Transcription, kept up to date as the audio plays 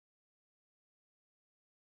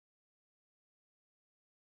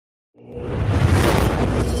All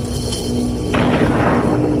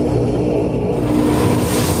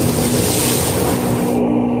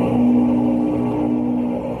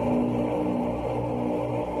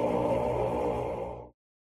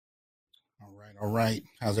right.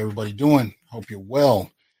 How's everybody doing? Hope you're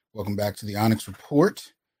well. Welcome back to the Onyx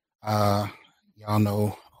Report. Y'all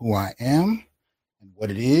know who I am and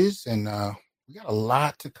what it is, and we got a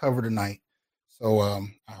lot to cover tonight. So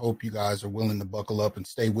I hope you guys are willing to buckle up and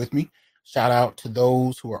stay with me. Shout out to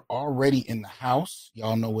those who are already in the house.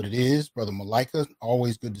 Y'all know what it is. Brother Malika,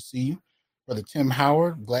 always good to see you. Brother Tim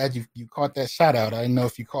Howard, glad you caught that shout out. I didn't know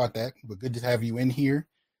if you caught that, but good to have you in here.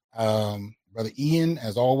 Brother Ian,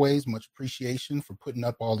 as always, much appreciation for putting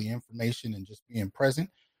up all the information and just being present.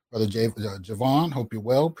 Brother Javon, hope you're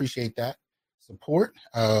well. Appreciate that support.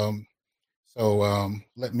 So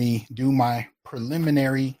let me do my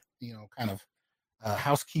preliminary, kind of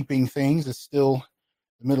housekeeping things. It's still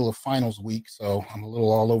the middle of finals week, so I'm a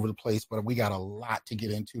little all over the place, but we got a lot to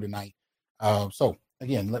get into tonight. So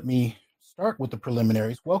again, let me start with the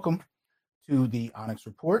preliminaries. Welcome to the Onyx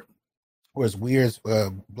Report, whereas we as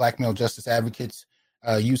Black male justice advocates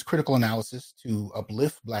use critical analysis to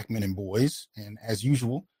uplift Black men and boys. And as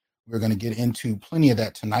usual, we're going to get into plenty of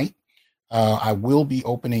that tonight. I will be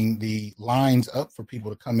opening the lines up for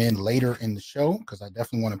people to come in later in the show because I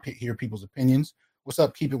definitely want to hear people's opinions. What's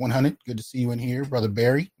up? Keep it 100. Good to see you in here. Brother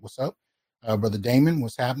Barry, what's up? Brother Damon,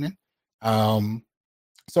 what's happening?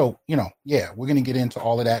 So, we're going to get into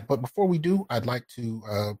all of that. But before we do, I'd like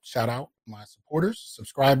to shout out my supporters,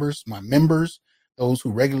 subscribers, my members, those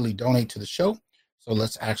who regularly donate to the show. So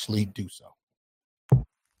let's actually do so.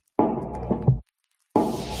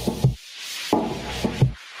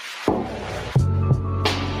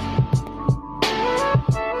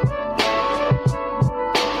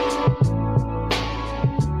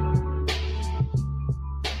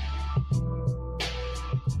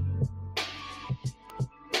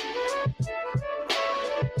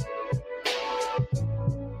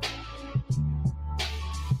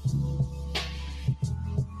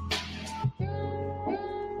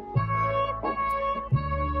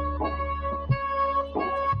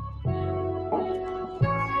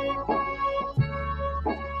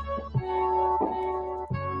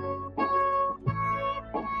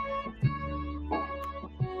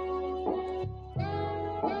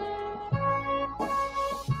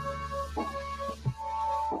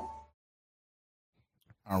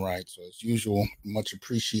 All right. So as usual, much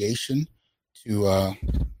appreciation to the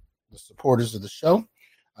supporters of the show.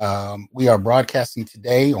 We are broadcasting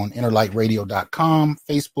today on innerlightradio.com,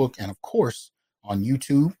 Facebook, and of course on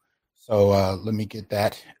YouTube. So let me get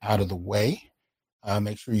that out of the way.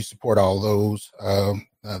 Make sure you support all those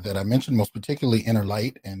that I mentioned, most particularly Inner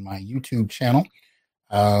Light and my YouTube channel.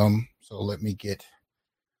 So let me get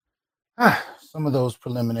some of those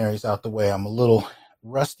preliminaries out the way. I'm a little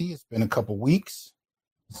rusty. It's been a couple weeks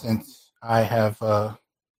since I have,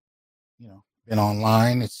 been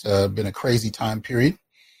online. It's been a crazy time period.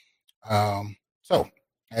 So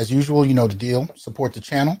as usual, you know the deal. Support the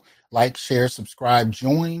channel, like, share, subscribe,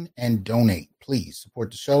 join, and donate. Please support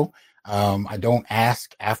the show. I don't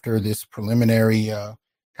ask after this preliminary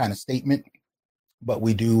kind of statement, but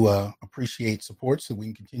we do appreciate support so we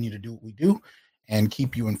can continue to do what we do and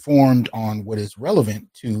keep you informed on what is relevant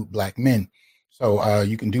to Black men. So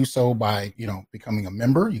you can do so by, becoming a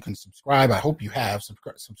member. You can subscribe. I hope you have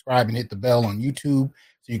subscribe and hit the bell on YouTube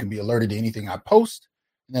so you can be alerted to anything I post.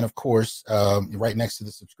 And then, of course, right next to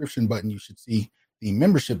the subscription button, you should see the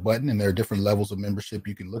membership button. And there are different levels of membership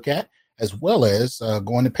you can look at, as well as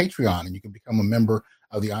going to Patreon. And you can become a member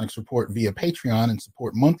of the Onyx Report via Patreon and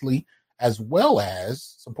support monthly, as well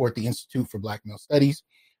as support the Institute for Black Male Studies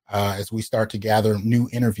as we start to gather new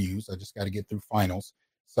interviews. I just got to get through finals.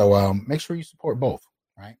 So make sure you support both,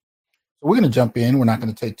 right? So we're going to jump in. We're not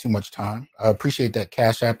going to take too much time. I appreciate that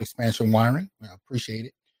Cash App expansion wiring. I appreciate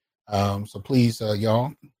it. So please,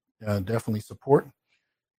 y'all, definitely support.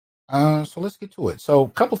 So let's get to it. So a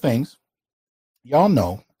couple things. Y'all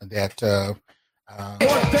know that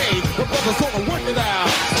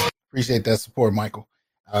appreciate that support, Michael.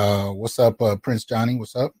 What's up, Prince Johnny?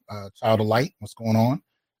 What's up? Child of Light, what's going on?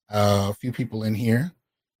 A few people in here.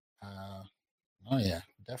 Oh, yeah.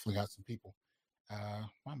 Definitely got some people.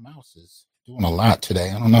 My mouse is doing a lot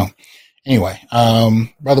today. I don't know. Anyway,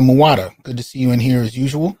 Brother Muwada, good to see you in here as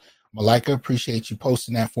usual. Malika, appreciate you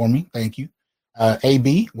posting that for me. Thank you.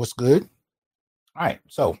 AB, what's good? All right.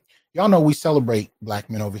 So y'all know we celebrate Black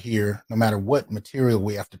men over here, no matter what material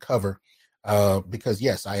we have to cover. Because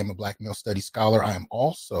yes, I am a Black male studies scholar. I am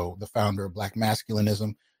also the founder of Black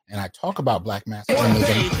masculinism, and I talk about Black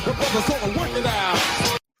masculinism.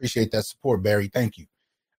 Appreciate that support, Barry. Thank you.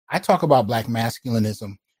 I talk about Black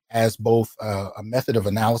masculinism as both a method of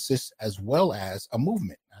analysis as well as a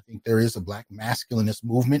movement. I think there is a Black masculinist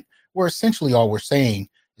movement where essentially all we're saying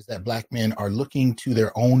is that Black men are looking to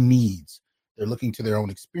their own needs. They're looking to their own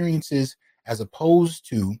experiences as opposed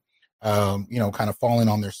to, kind of falling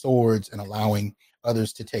on their swords and allowing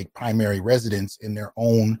others to take primary residence in their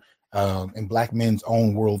own, in Black men's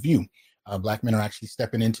own worldview. Black men are actually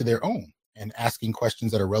stepping into their own and asking questions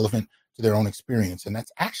that are relevant to their own experience. And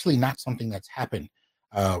that's actually not something that's happened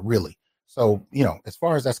really. So, as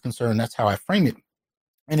far as that's concerned, that's how I frame it.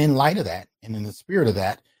 And in light of that, and in the spirit of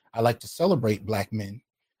that, I like to celebrate Black men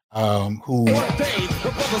who.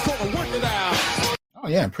 Oh,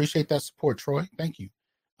 yeah. Appreciate that support, Troy. Thank you.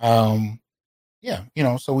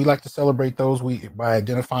 So we like to celebrate those by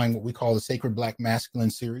identifying what we call the Sacred Black Masculine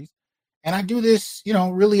series. And I do this,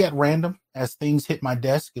 really at random as things hit my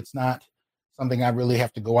desk. It's not something I really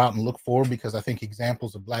have to go out and look for because I think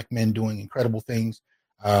examples of Black men doing incredible things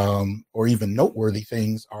or even noteworthy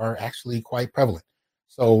things are actually quite prevalent.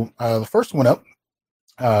 So the first one up,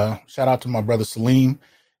 shout out to my brother Salim.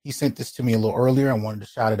 He sent this to me a little earlier. I wanted to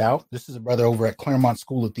shout it out. This is a brother over at Claremont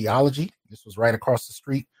School of Theology. This was right across the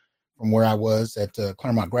street from where I was at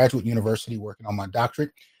Claremont Graduate University working on my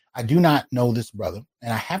doctorate. I do not know this brother,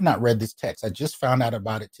 and I have not read this text. I just found out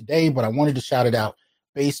about it today, but I wanted to shout it out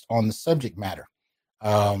based on the subject matter.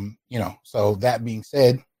 So that being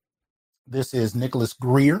said, this is Nicholas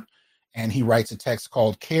Greer, and he writes a text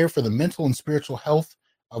called Care for the Mental and Spiritual Health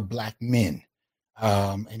of Black Men.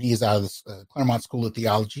 And he is out of the Claremont School of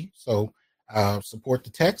Theology. So support the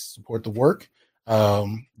text, support the work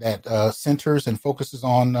that centers and focuses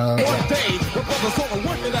on the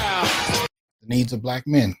needs of Black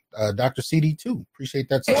men. Dr. CD2, appreciate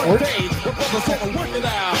that support.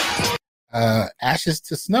 Ashes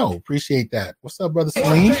to Snow, appreciate that. What's up, brother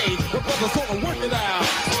Salim?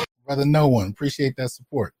 Brother No One, appreciate that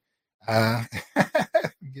support.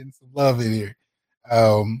 Getting some love in here.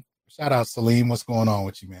 Shout out Salim, what's going on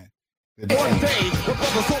with you, man? Good to see you.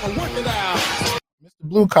 Mr.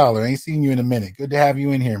 Blue Collar, ain't seen you in a minute. Good to have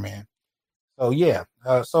you in here, man. So yeah,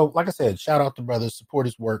 so like I said, shout out to brothers, support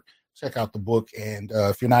his work, check out the book, and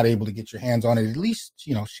if you're not able to get your hands on it, at least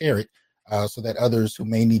share it so that others who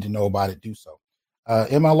may need to know about it do so.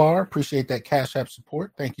 MLR, appreciate that Cash App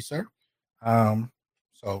support. Thank you, sir.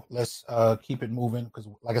 So let's keep it moving because,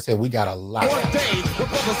 like I said, we got a lot.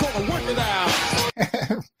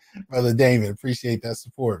 Brother Damon, appreciate that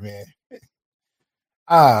support, man.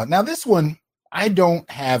 Now this one, I don't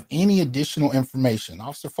have any additional information.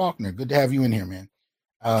 Officer Faulkner, good to have you in here, man.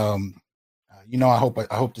 I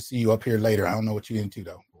hope to see you up here later. I don't know what you're into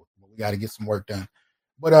though. We got to get some work done.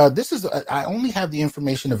 But I only have the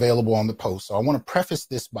information available on the post. So I want to preface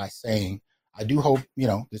this by saying I do hope,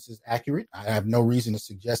 this is accurate. I have no reason to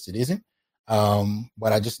suggest it isn't.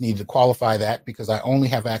 But I just need to qualify that because I only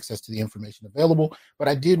have access to the information available. But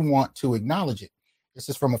I did want to acknowledge it. This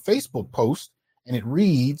is from a Facebook post, and it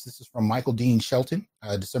reads, this is from Michael Dean Shelton,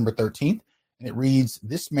 December 13th. And it reads,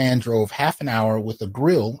 this man drove half an hour with a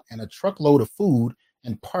grill and a truckload of food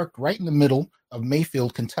and parked right in the middle of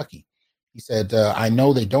Mayfield, Kentucky. He said, I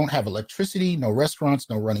know they don't have electricity, no restaurants,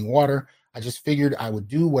 no running water. I just figured I would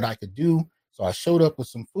do what I could do. So I showed up with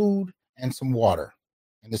some food and some water.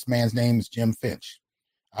 And this man's name is Jim Finch.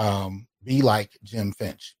 Be like Jim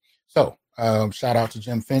Finch. So shout out to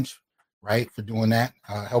Jim Finch, right, for doing that,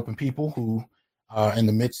 helping people who are in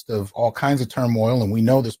the midst of all kinds of turmoil. And we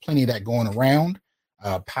know there's plenty of that going around.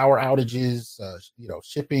 Power outages,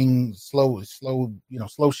 shipping, slow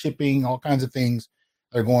shipping, all kinds of things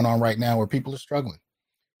that are going on right now where people are struggling.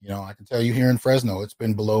 I can tell you here in Fresno, it's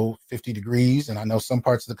been below 50 degrees. And I know some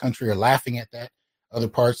parts of the country are laughing at that. Other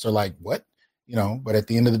parts are like, what? But at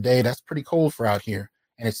the end of the day, that's pretty cold for out here.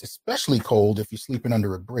 And it's especially cold if you're sleeping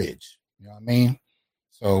under a bridge. You know what I mean?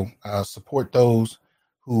 So support those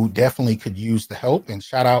who definitely could use the help, and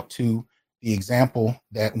shout out to the example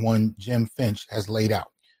that one Jim Finch has laid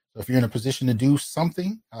out. So if you're in a position to do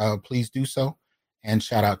something, please do so, and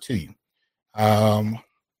shout out to you.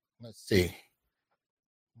 Let's see.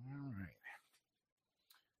 All right.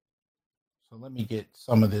 So let me get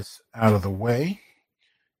some of this out of the way.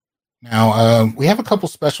 Now, we have a couple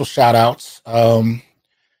special shout outs. Kind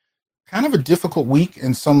of a difficult week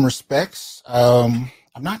in some respects. I'm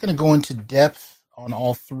not going to go into depth on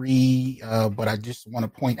all three, but I just want to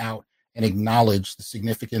point out and acknowledge the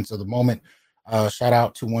significance of the moment. Shout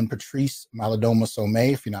out to one Patrice Malidoma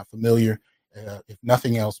Somé. If you're not familiar, if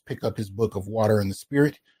nothing else, pick up his book of Water and the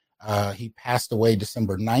Spirit. He passed away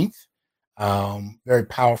December 9th. Very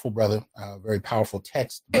powerful brother, very powerful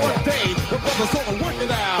text,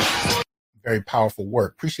 very powerful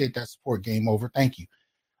work. Appreciate that support, Game Over. Thank you.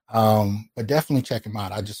 But definitely check him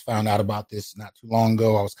out. I just found out about this not too long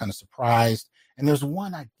ago. I was kind of surprised. And there's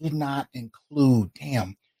one I did not include.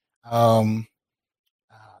 Damn. Dang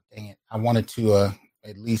it. I wanted to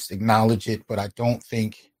at least acknowledge it, but I don't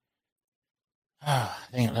think.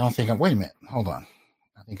 Dang it, I don't think wait a minute. Hold on.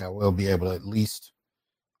 I think I will be able to at least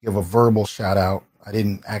give a verbal shout out. I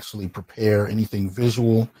didn't actually prepare anything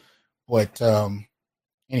visual, but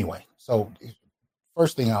anyway. So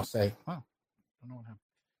first thing I'll say, I don't know what happened.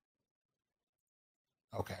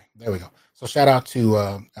 Okay, there we go. So shout out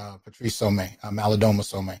to Patrice Somé, Maladoma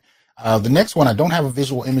Somé. The next one I don't have a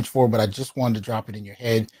visual image for, but I just wanted to drop it in your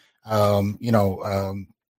head. Shout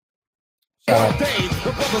out.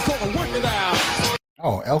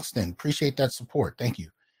 Oh, Elston, appreciate that support. Thank you.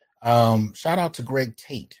 Shout out to Greg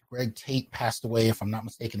Tate. Greg Tate passed away, if I'm not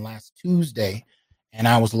mistaken, last Tuesday, and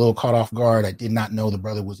I was a little caught off guard. I did not know the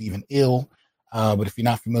brother was even ill. But if you're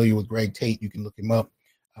not familiar with Greg Tate, you can look him up.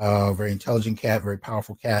 Very intelligent cat, very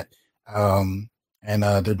powerful cat. And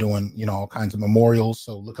they're doing, all kinds of memorials.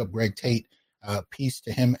 So look up Greg Tate. Peace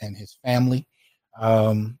to him and his family.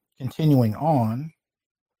 Continuing on,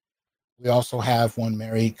 we also have one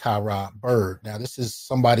Mary Kara Bird. Now, this is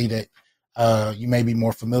somebody that you may be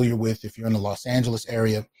more familiar with if you're in the Los Angeles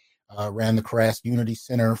area. Ran the Christ Unity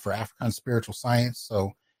Center for African Spiritual Science.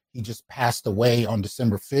 So he just passed away on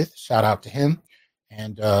December 5th. Shout out to him.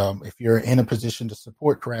 And if you're in a position to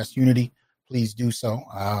support Christ Unity, please do so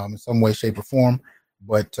in some way, shape, or form.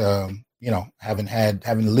 But,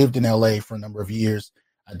 having lived in LA for a number of years,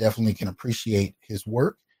 I definitely can appreciate his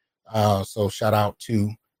work. So shout out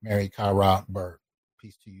to Mary Kara Bird.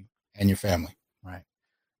 Peace to you and your family. Right.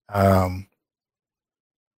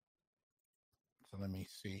 So let me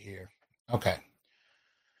see here. Okay.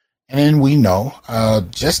 And we know,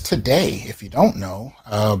 just today, if you don't know,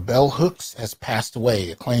 Bell Hooks has passed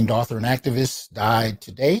away. Acclaimed author and activist died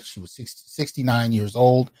today. She was 69 years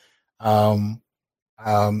old. I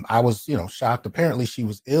was, shocked. Apparently she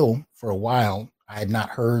was ill for a while. I had not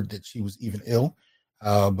heard that she was even ill,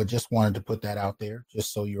 but just wanted to put that out there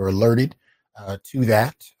just so you're alerted to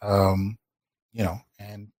that, and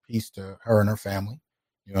peace to her and her family.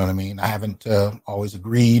 You know what I mean? I haven't always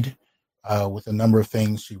agreed with a number of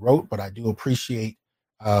things she wrote, but I do appreciate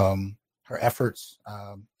her efforts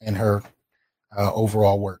and her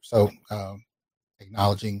overall work. So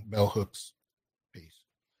acknowledging Bell Hooks' piece.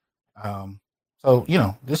 So,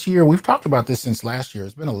 this year, we've talked about this since last year.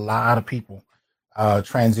 There's been a lot of people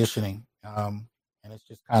transitioning, and it's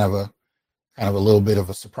just kind of a little bit of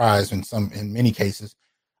a surprise in many cases.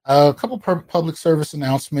 A couple public service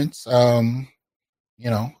announcements, we'll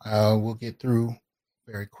get through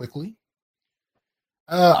very quickly.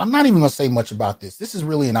 I'm not even going to say much about this. This is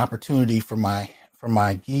really an opportunity for my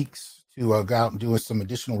geeks to go out and do some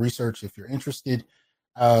additional research if you're interested.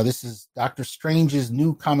 This is Doctor Strange's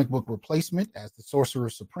new comic book replacement as the Sorcerer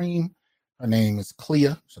Supreme. Her name is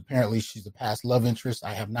Clea. So apparently she's a past love interest.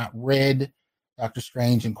 I have not read Doctor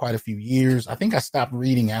Strange in quite a few years. I think I stopped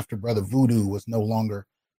reading after Brother Voodoo was no longer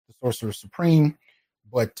the Sorcerer Supreme.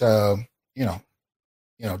 But,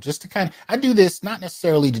 just to I do this not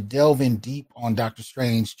necessarily to delve in deep on Doctor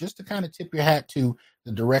Strange, just to kind of tip your hat to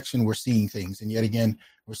the direction we're seeing things. And yet again,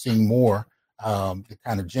 we're seeing more the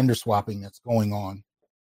kind of gender swapping that's going on.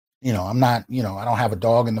 I'm not, I don't have a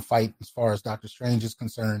dog in the fight as far as Doctor Strange is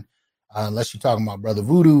concerned. Unless you're talking about Brother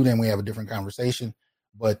Voodoo, then we have a different conversation.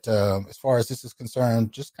 But as far as this is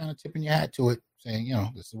concerned, just kind of tipping your hat to it, saying,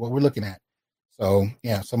 this is what we're looking at. So,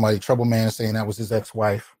 yeah, somebody, Trouble Man, is saying that was his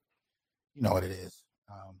ex-wife. You know what it is.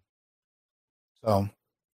 So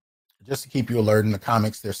just to keep you alert, in the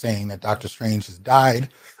comics, they're saying that Doctor Strange has died.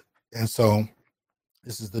 And so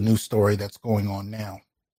this is the new story that's going on now,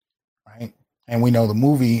 right? And we know the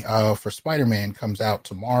movie for Spider-Man comes out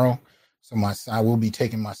tomorrow. So I will be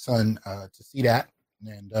taking my son to see that.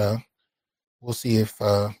 And we'll see if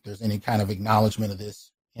there's any kind of acknowledgement of this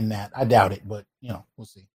in that. I doubt it, but, we'll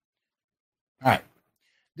see. All right.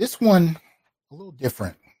 This one, a little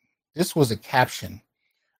different. This was a caption.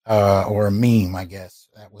 Or a meme, I guess,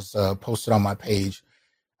 that was posted on my page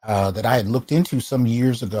that I had looked into some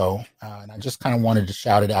years ago, and I just kind of wanted to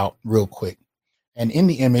shout it out real quick. And in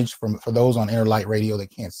the image, for those on Inner Light Radio that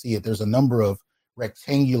can't see it, there's a number of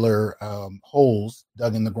rectangular holes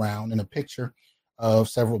dug in the ground, and a picture of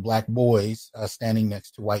several black boys standing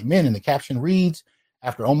next to white men. And the caption reads,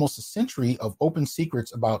 "After almost a century of open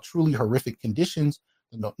secrets about truly horrific conditions,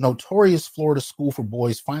 the notorious Florida School for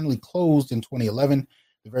Boys finally closed in 2011.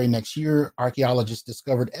 The very next year, archaeologists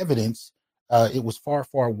discovered evidence it was far,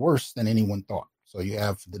 far worse than anyone thought. So you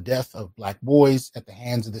have the death of Black boys at the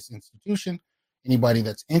hands of this institution. Anybody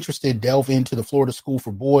that's interested, delve into the Florida School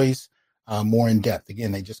for Boys more in depth.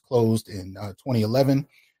 Again, they just closed in 2011,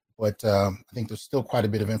 but I think there's still quite a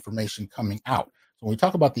bit of information coming out. So when we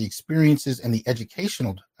talk about the experiences and the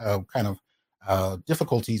educational kind of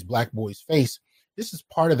difficulties Black boys face, this is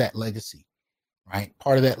part of that legacy, right?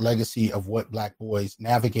 Part of that legacy of what Black boys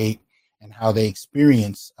navigate and how they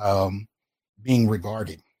experience being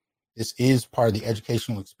regarded. This is part of the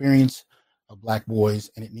educational experience of Black boys,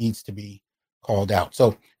 and it needs to be called out. So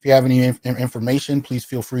if you have any information, please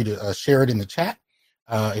feel free to share it in the chat.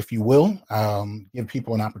 If you will, give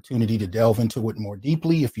people an opportunity to delve into it more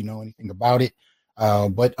deeply if you know anything about it.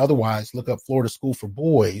 But otherwise, look up Florida School for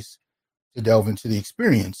Boys to delve into the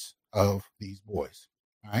experience of these boys.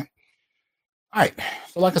 All right. All right.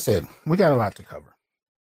 So like I said, we got a lot to cover.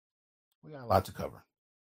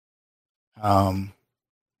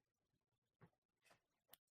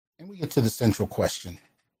 And we get to the central question.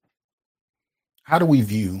 How do we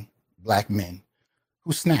view Black men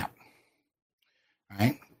who snap? All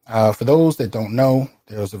right. For those that don't know,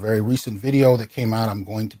 there was a very recent video that came out I'm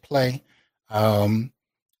going to play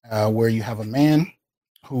where you have a man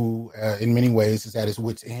who, in many ways, is at his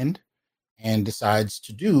wit's end and decides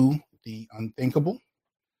to do the unthinkable.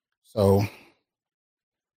 So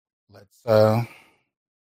let's hear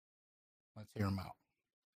him out.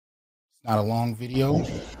 It's not a long video.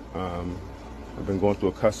 I've been going through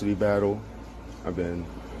a custody battle. I've been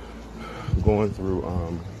going through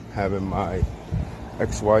having my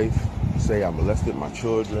ex-wife say I molested my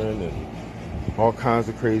children and all kinds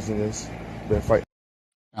of craziness. Been fighting.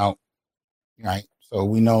 Now, right. So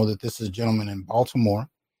we know that this is a gentleman in Baltimore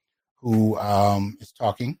who is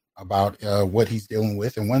talking about what he's dealing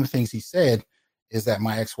with. And one of the things he said is that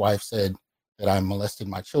my ex-wife said that I molested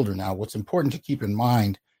my children. Now, what's important to keep in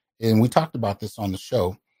mind, and we talked about this on the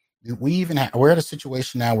show, we're at a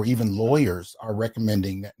situation now where even lawyers are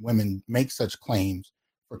recommending that women make such claims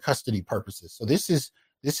for custody purposes. So this is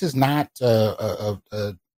not a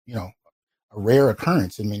rare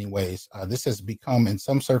occurrence in many ways. This has become in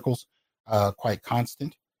some circles quite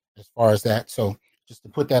constant as far as that. So just to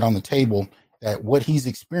put that on the table, that what he's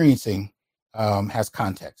experiencing has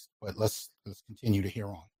context. But let's continue to hear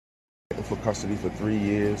on. For custody for 3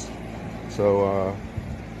 years. So,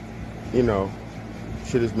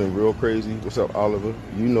 shit has been real crazy. What's up, Oliver?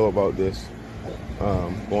 You know about this.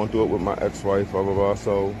 Going through it with my ex-wife, blah, blah, blah.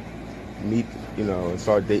 So, and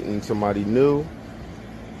start dating somebody new.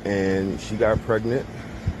 And she got pregnant.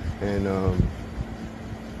 And,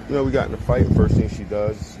 we got in a fight. First thing she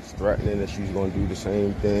does is threatening that she's going to do the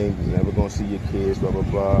same thing. You're never going to see your kids, blah, blah,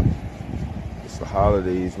 blah. It's the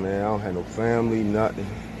holidays, man. I don't have no family, nothing.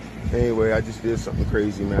 Anyway, I just did something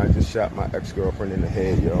crazy, man. I just shot my ex-girlfriend in the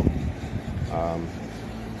head, yo.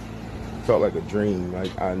 Felt like a dream.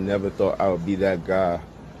 Like, I never thought I would be that guy.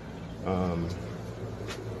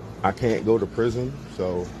 I can't go to prison,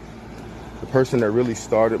 so the person that really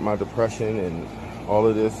started my depression and all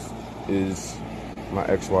of this is my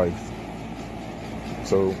ex-wife.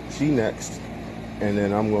 So she next, and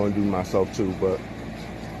then I'm going to do myself too. But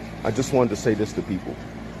I just wanted to say this to people.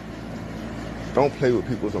 Don't play with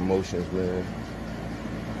people's emotions, man.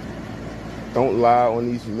 Don't lie on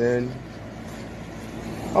these men.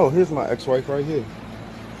 Oh, here's my ex-wife right here.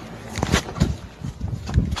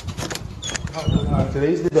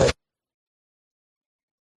 Today's the day.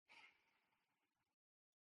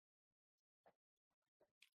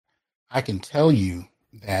 I can tell you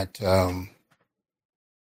that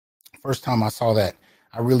first time I saw that,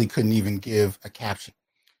 I really couldn't even give a caption.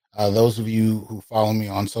 Those of you who follow me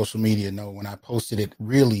on social media know when I posted it,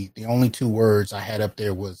 really the only two words I had up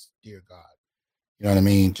there was "Dear God." You know what I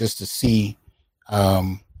mean? Just to see,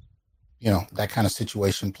 that kind of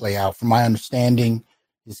situation play out. From my understanding,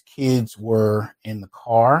 his kids were in the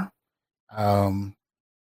car.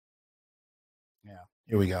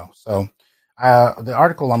 Here we go. So the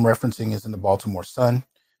article I'm referencing is in the Baltimore Sun.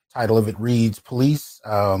 Title of it reads, Police,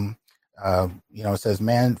 it says,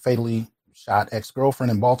 man fatally shot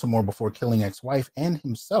ex-girlfriend in Baltimore before killing ex-wife and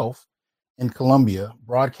himself in Columbia,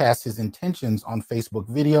 broadcast his intentions on Facebook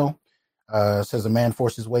video. Says a man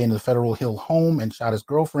forced his way into the Federal Hill home and shot his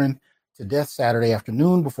girlfriend to death Saturday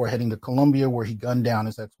afternoon before heading to Columbia, where he gunned down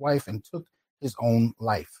his ex-wife and took his own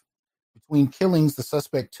life. Between killings, the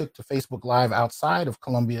suspect took to Facebook Live outside of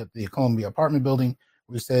the Columbia apartment building,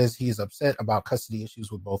 where he says he is upset about custody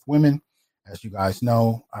issues with both women. As you guys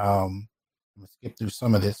know, I'm going to skip through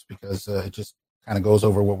some of this because it just kind of goes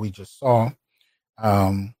over what we just saw.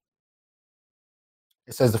 It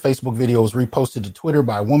It says the Facebook video was reposted to Twitter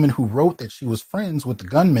by a woman who wrote that she was friends with the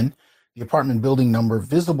gunman. The apartment building number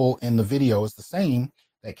visible in the video is the same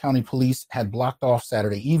that county police had blocked off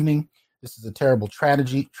Saturday evening. This is a terrible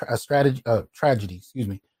tragedy.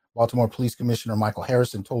 Baltimore Police Commissioner Michael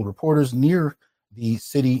Harrison told reporters near the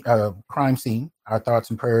city crime scene, "Our thoughts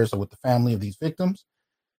and prayers are with the family of these victims."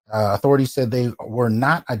 Authorities said they were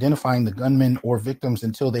not identifying the gunman or victims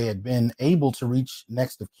until they had been able to reach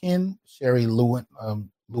next of kin. Sherry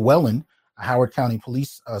Llewellyn, a Howard County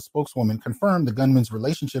police spokeswoman, confirmed the gunman's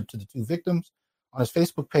relationship to the two victims. On his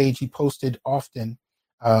Facebook page, he posted often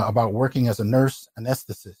about working as a nurse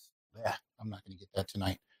anesthetist. Yeah, I'm not going to get that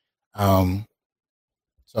tonight.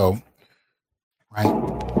 So,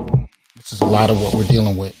 right, this is a lot of what we're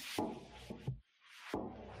dealing with.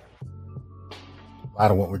 A lot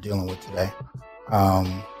of what we're dealing with today.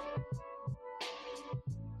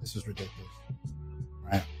 This is ridiculous,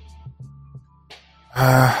 right?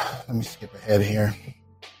 Let me skip ahead here.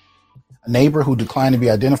 A neighbor who declined to be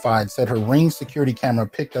identified said her Ring security camera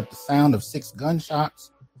picked up the sound of 6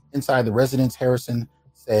 gunshots inside the residence. Harrison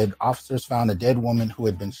said officers found a dead woman who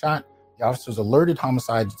had been shot. The officers alerted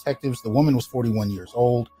homicide detectives. The woman was 41 years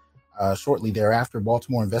old. Shortly thereafter,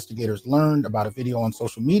 Baltimore investigators learned about a video on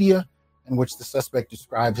social media in which the suspect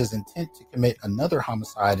described his intent to commit another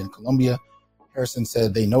homicide in Columbia. Harrison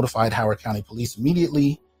said they notified Howard County Police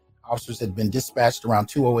immediately. Officers had been dispatched around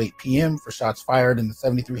 2:08 p.m. for shots fired in the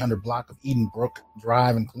 7300 block of Edenbrook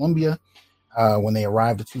Drive in Columbia. When they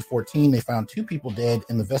arrived at 2:14, they found 2 people dead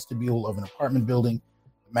in the vestibule of an apartment building,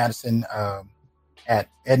 Madison at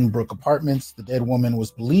Edenbrook Apartments. The dead woman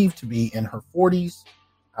was believed to be in her 40s.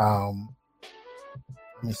 Let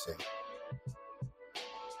me see.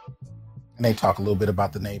 And they talk a little bit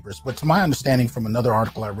about the neighbors. But to my understanding from another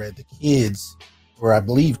article I read, the kids were, I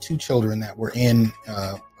believe, 2 children that were in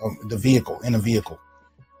a vehicle,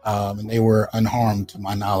 and they were unharmed, to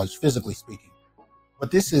my knowledge, physically speaking. But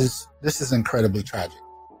this is incredibly tragic.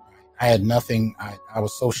 I had nothing. I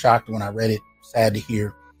was so shocked when I read it. Sad to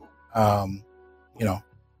hear. But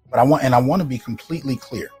I want to be completely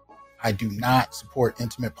clear. I do not support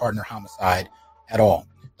intimate partner homicide at all.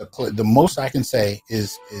 The most I can say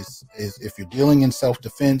is if you're dealing in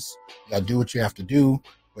self-defense, you gotta do what you have to do.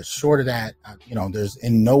 But short of that, there's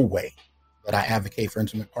in no way that I advocate for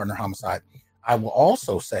intimate partner homicide. I will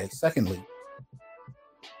also say, secondly,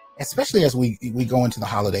 especially as we go into the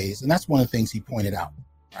holidays, and that's one of the things he pointed out,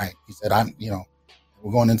 right? He said,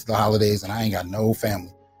 we're going into the holidays and I ain't got no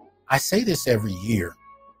family. I say this every year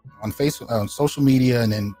on Facebook, on social media,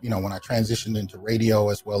 and then, when I transitioned into radio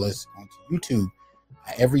as well as onto YouTube,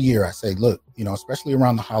 every year I say, look, especially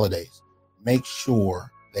around the holidays, make sure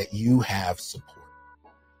that you have support.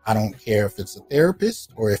 I don't care if it's a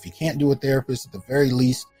therapist or if you can't do a therapist, at the very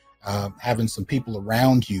least, having some people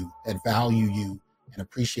around you that value you and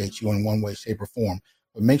appreciate you in one way, shape, or form.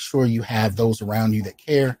 But make sure you have those around you that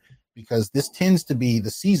care, because this tends to be the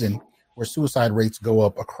season where suicide rates go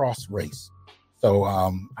up across race. So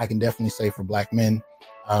I can definitely say for Black men,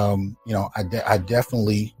 I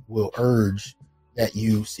definitely will urge that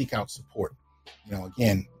you seek out support.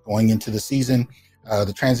 Again, going into the season,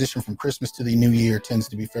 the transition from Christmas to the new year tends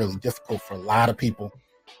to be fairly difficult for a lot of people.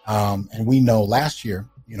 And we know last year,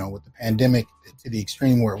 with the pandemic to the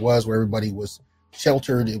extreme where it was, where everybody was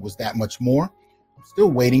sheltered, it was that much more. I'm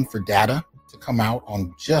still waiting for data to come out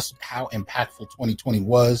on just how impactful 2020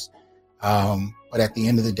 was. But at the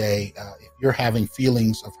end of the day, if you're having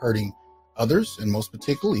feelings of hurting others, and most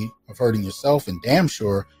particularly of hurting yourself, and damn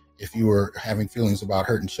sure if you were having feelings about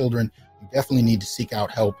hurting children, you definitely need to seek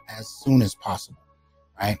out help as soon as possible,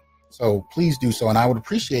 right? So please do so. And I would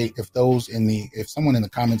appreciate if someone in the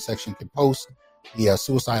comment section could post the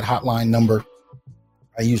suicide hotline number.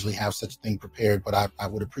 I usually have such a thing prepared, but I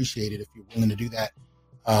would appreciate it if you're willing to do that,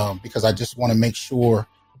 because I just want to make sure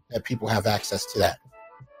that people have access to that.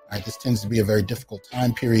 Right? This tends to be a very difficult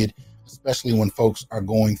time period, especially when folks are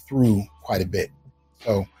going through quite a bit.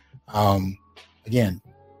 So, again,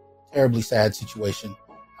 terribly sad situation.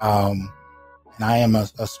 And I am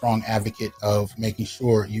a strong advocate of making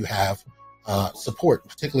sure you have support,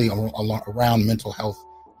 particularly around mental health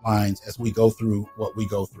lines as we go through what we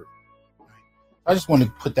go through. Right? I just want to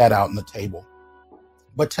put that out on the table.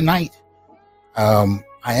 But tonight, I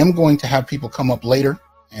am going to have people come up later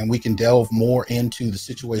and we can delve more into the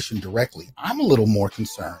situation directly. I'm a little more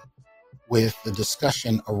concerned with the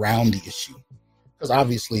discussion around the issue, because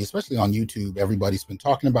obviously, especially on YouTube, everybody's been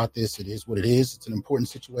talking about this. It is what it is. It's an important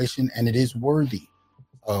situation, and it is worthy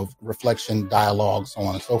of reflection, dialogue, so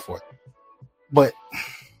on and so forth. But,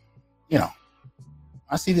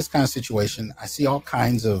 I see this kind of situation. I see all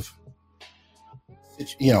kinds of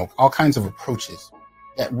all kinds of approaches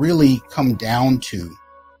that really come down to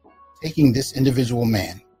taking this individual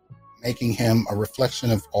man, making him a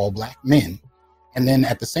reflection of all black men, and then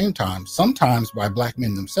at the same time, sometimes by black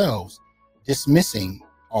men themselves, dismissing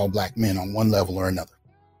all black men on one level or another.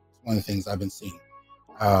 It's one of the things I've been seeing.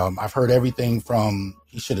 I've heard everything from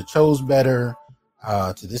he should have chose better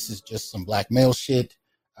to this is just some black male shit.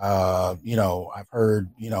 I've heard,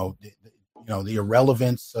 the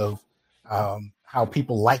irrelevance of how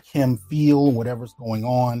people like him feel, whatever's going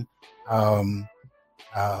on.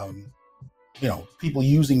 People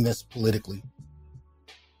using this politically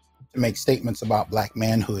to make statements about black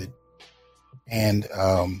manhood and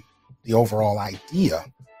the overall idea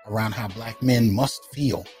around how black men must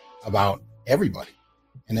feel about everybody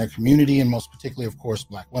in their community, and most particularly, of course,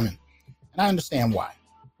 black women. And I understand why,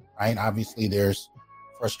 right? Obviously, there's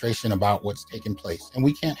frustration about what's taking place, and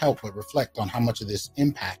we can't help but reflect on how much of this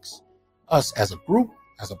impacts us as a group,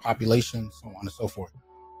 as a population, so on and so forth.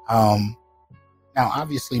 Now,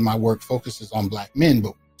 obviously, my work focuses on black men,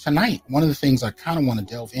 but tonight, one of the things I kind of want to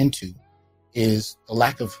delve into is the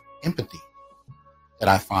lack of empathy that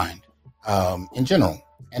I find in general.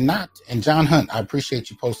 And John Hunt, I appreciate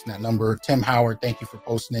you posting that number. Tim Howard, thank you for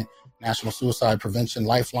posting it. National Suicide Prevention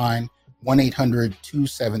Lifeline,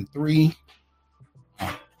 1-800-273.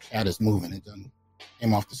 Chat is moving. It done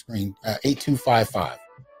came off the screen. 8255.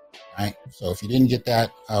 Right. So if you didn't get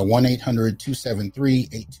that,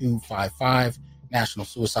 1-800-273-8255, National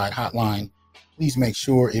Suicide Hotline. Please make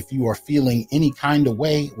sure if you are feeling any kind of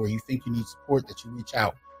way where you think you need support that you reach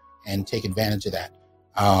out and take advantage of that.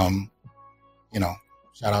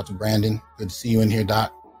 Shout out to Brandon. Good to see you in here,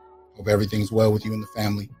 Doc. Hope everything's well with you and the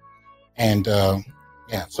family. And so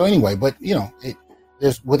anyway, but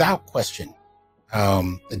there's without question,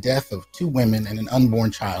 the death of two women and an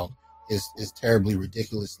unborn child is terribly,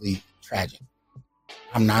 ridiculously tragic.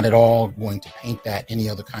 I'm not at all going to paint that any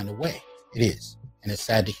other kind of way. It is, and it's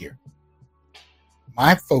sad to hear.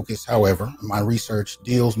 My focus, however, my research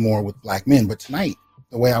deals more with black men, but tonight,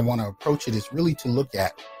 the way I want to approach it is really to look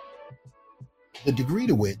at the degree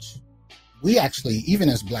to which we actually, even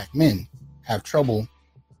as black men, have trouble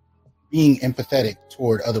being empathetic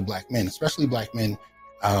toward other black men, especially black men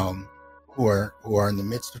who are in the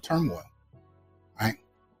midst of turmoil. Right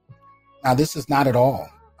now, this is not at all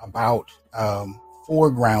about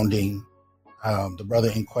foregrounding the brother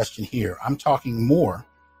in question here. I'm talking more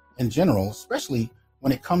in general, especially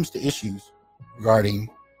when it comes to issues regarding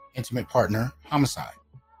intimate partner homicide.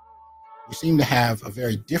 We seem to have a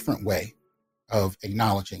very different way of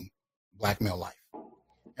acknowledging black male life.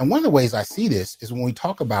 And one of the ways I see this is when we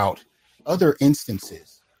talk about other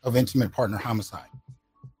instances of intimate partner homicide.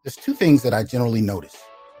 There's two things that I generally notice.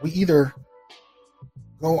 We either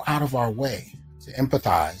go out of our way to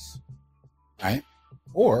empathize, right?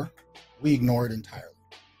 Or we ignore it entirely.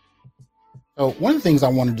 So one of the things I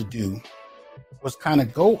wanted to do was kind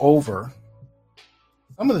of go over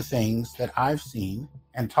some of the things that I've seen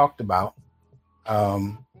and talked about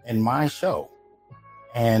in my show.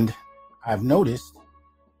 And I've noticed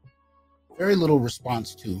very little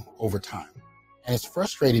response to over time. And it's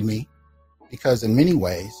frustrated me because in many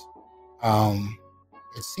ways,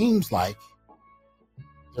 it seems like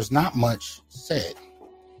there's not much said.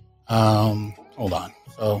 Hold on.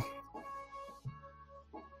 So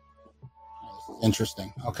this is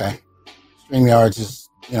interesting. Okay. StreamYard's just,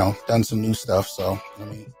 done some new stuff. So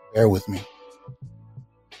bear with me.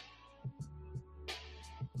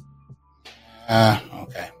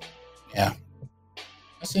 Okay. Yeah.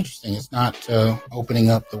 That's interesting. It's not opening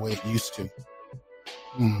up the way it used to.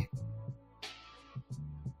 Okay.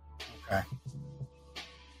 I'm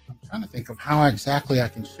trying to think of how exactly I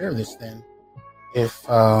can share this then if it's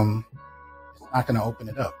not going to open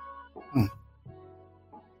it up. Okay.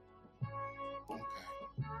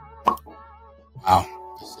 Wow.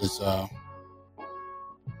 This is a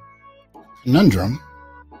conundrum.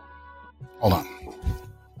 Hold on.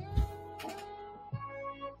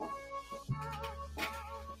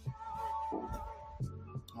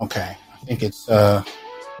 Okay, I think it's might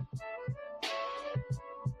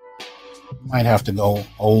have to go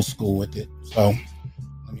old school with it. So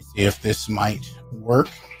let me see if this might work.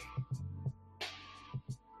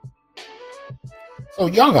 So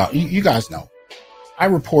you guys know, I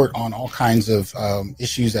report on all kinds of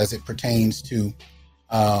issues as it pertains to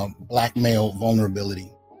black male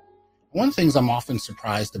vulnerability. One of the things I'm often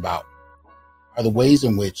surprised about are the ways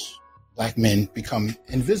in which black men become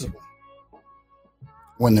invisible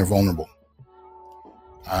when they're vulnerable.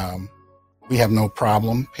 We have no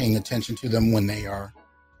problem paying attention to them when they are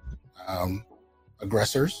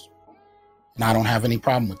aggressors, and I don't have any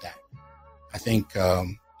problem with that. I think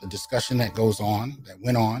the discussion that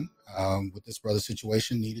went on with this brother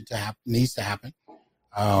situation needs to happen.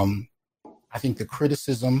 I think the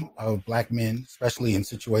criticism of black men, especially in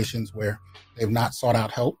situations where they've not sought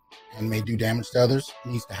out help and may do damage to others,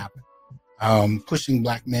 needs to happen. Pushing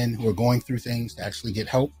black men who are going through things to actually get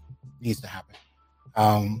help needs to happen.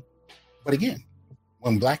 But again,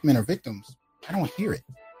 when black men are victims, I don't hear it.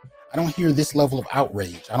 I don't hear this level of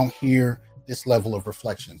outrage. I don't hear this level of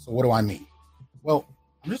reflection. So what do I mean? Well,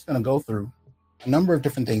 I'm just going to go through a number of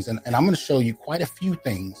different things, and I'm going to show you quite a few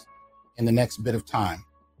things in the next bit of time.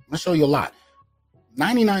 I'm going to show you a lot.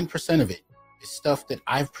 99% of it is stuff that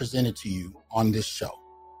I've presented to you on this show.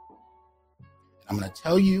 I'm going to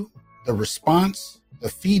tell you the response, the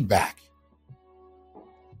feedback,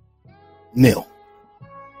 nil.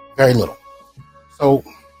 Very little. So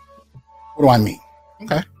what do I mean?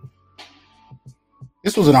 Okay.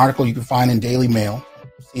 This was an article you can find in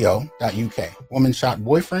dailymail.co.uk. Woman shot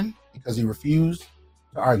boyfriend because he refused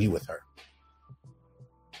to argue with her.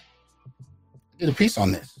 I did a piece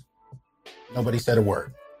on this. Nobody said a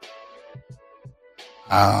word.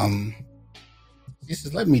 He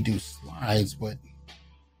says, let me do slides, but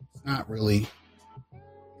it's not really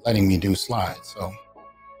letting me do slides. So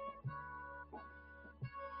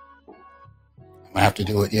I'm gonna have to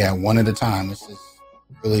do it, one at a time. This is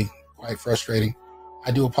really quite frustrating.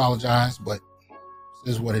 I do apologize, but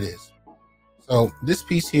this is what it is. So this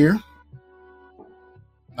piece here,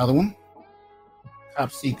 another one.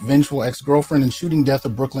 Cops seek vengeful ex-girlfriend and shooting death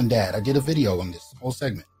of Brooklyn dad. I did a video on this whole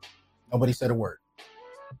segment. Nobody said a word.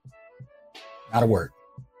 Not a word.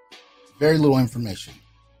 Very little information.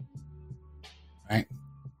 Right?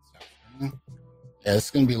 Yeah, it's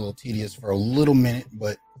going to be a little tedious for a little minute,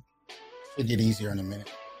 but should get easier in a minute.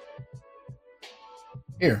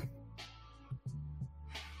 Here.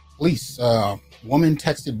 Police. Woman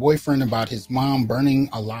texted boyfriend about his mom burning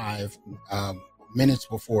alive minutes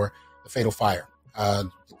before the fatal fire. The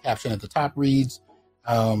caption at the top reads,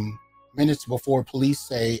 minutes before police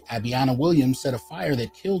say Abiana Williams set a fire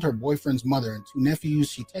that killed her boyfriend's mother and 2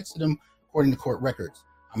 nephews. She texted him, according to court records,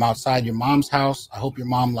 I'm outside your mom's house. I hope your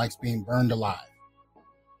mom likes being burned alive.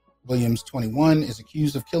 Williams, 21, is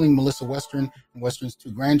accused of killing Melissa Western and Western's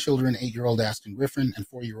 2 grandchildren, 8-year-old Aston Griffin and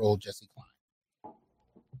 4-year-old Jesse Klein.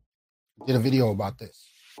 Did a video about this.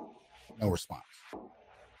 No response.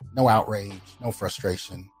 No outrage. No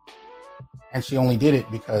frustration. And she only did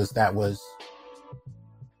it because that was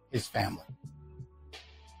his family.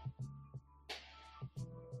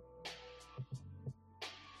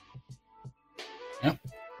 Yep.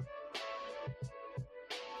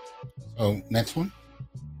 So, next one.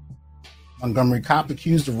 Montgomery cop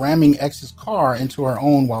accused of ramming ex's car into her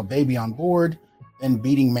own while baby on board, then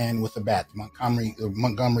beating man with a bat.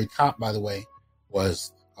 Montgomery cop, by the way,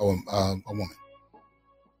 was a woman.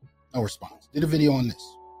 No response. Did a video on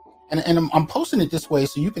this. And I'm posting it this way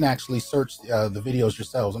so you can actually search the videos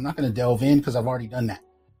yourselves. I'm not going to delve in because I've already done that.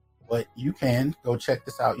 But you can go check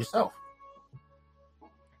this out yourself.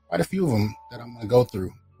 Quite a few of them that I'm going to go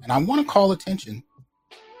through. And I want to call attention,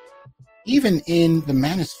 even in the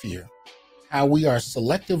manosphere, how we are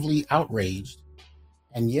selectively outraged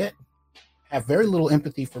and yet have very little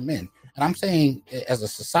empathy for men. And I'm saying as a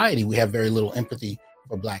society, we have very little empathy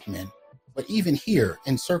for black men. But even here,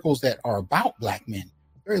 in circles that are about black men,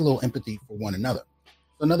 very little empathy for one another.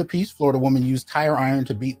 So another piece, Florida woman used tire iron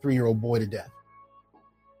to beat 3-year-old boy to death.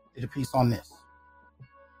 Did a piece on this.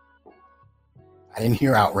 I didn't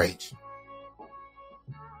hear outrage.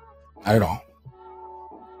 Not at all.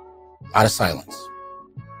 A lot of silence.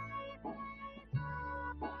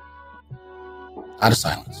 A lot of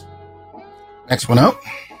silence. Next one up.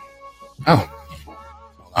 Oh,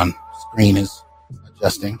 hold on. Screen is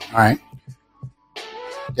adjusting. All right.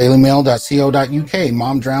 Dailymail.co.uk.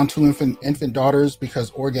 Mom drowned 2 infant daughters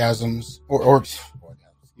because organs were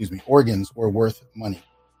worth money.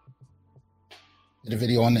 Did a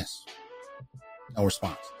video on this. No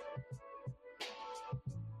response.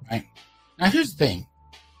 Right. Now here's the thing.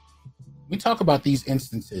 We talk about these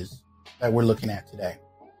instances that we're looking at today.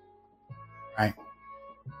 Right.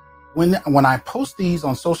 When I post these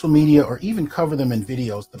on social media or even cover them in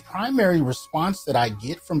videos, the primary response that I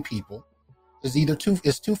get from people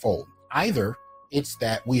is twofold. Either it's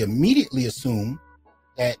that we immediately assume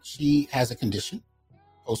that she has a condition,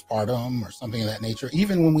 postpartum or something of that nature,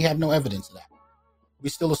 even when we have no evidence of that. We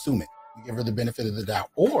still assume it. We give her the benefit of the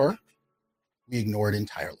doubt, or we ignore it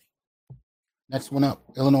entirely. Next one up.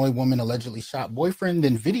 Illinois woman allegedly shot boyfriend,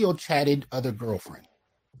 then video chatted other girlfriend.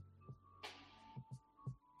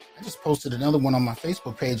 I just posted another one on my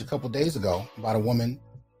Facebook page a couple days ago about a woman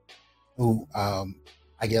who,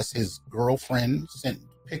 I I guess his girlfriend sent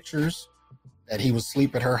pictures that he was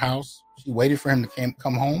asleep at her house. She waited for him to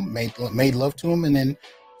come home, made love to him, and then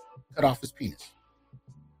cut off his penis.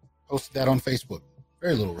 Posted that on Facebook.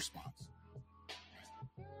 Very little response.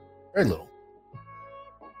 Very little.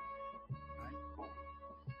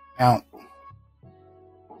 Now,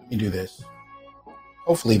 let me do this.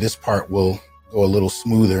 Hopefully this part will go a little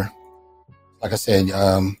smoother. Like I said,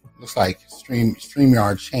 looks like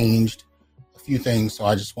StreamYard changed a few things, so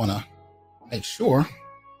I just want to make sure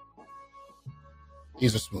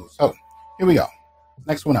these are smooth. So here we go.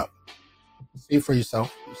 Next one up. See it for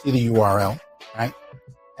yourself. You see the URL, right?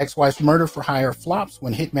 Ex-wife's murder for hire flops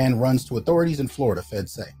when hitman runs to authorities in Florida,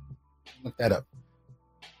 feds say. Look that up.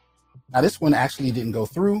 Now, this one actually didn't go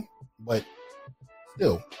through, but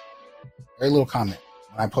still, very little comment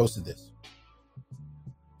when I posted this.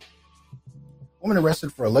 Woman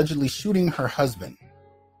arrested for allegedly shooting her husband,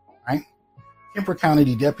 right? Kemper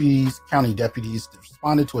County deputies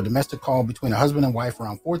responded to a domestic call between a husband and wife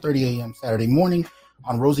around 4:30 a.m. Saturday morning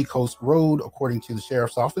on Rosie Coast Road, according to the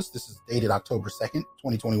sheriff's office. This is dated October 2nd,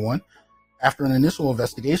 2021. After an initial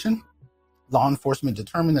investigation, law enforcement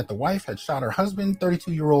determined that the wife had shot her husband.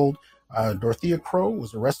 32-year-old Dorothea Crow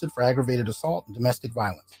was arrested for aggravated assault and domestic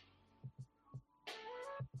violence.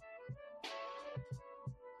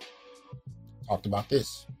 Talked about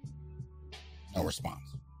this. No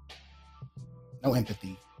response. No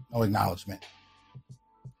empathy. No acknowledgement.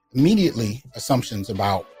 Immediately, assumptions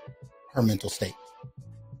about her mental state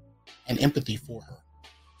and empathy for her.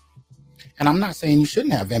 And I'm not saying you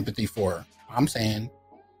shouldn't have empathy for her. I'm saying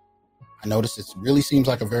I notice it really seems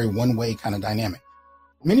like a very one-way kind of dynamic.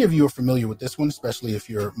 Many of you are familiar with this one, especially if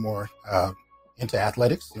you're more into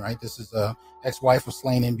athletics, right? This is ex-wife of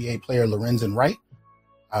slain NBA player Lorenzen Wright.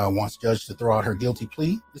 Wants judge to throw out her guilty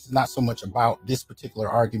plea. This is not so much about this particular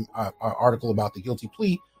article about the guilty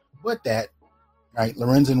plea, but that, right,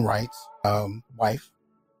 Lorenzen Wright's wife,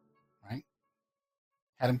 right,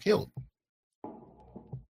 had him killed.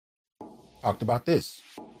 Talked about this.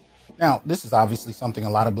 Now, this is obviously something a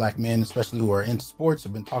lot of black men, especially who are into sports,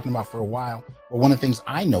 have been talking about for a while. But one of the things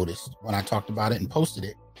I noticed when I talked about it and posted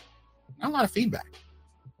it, not a lot of feedback,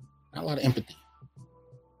 not a lot of empathy,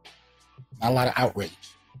 not a lot of outrage,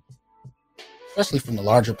 especially from the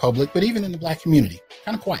larger public, but even in the black community,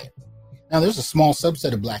 kind of quiet. Now, there's a small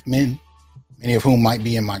subset of black men, many of whom might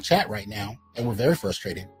be in my chat right now, that were very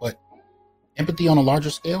frustrated, but empathy on a larger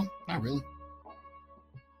scale, not really.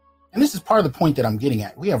 And this is part of the point that I'm getting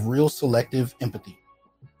at. We have real selective empathy.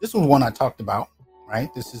 This was one I talked about, right?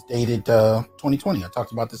 This is dated 2020. I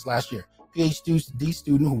talked about this last year. PhD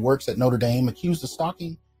student who works at Notre Dame accused of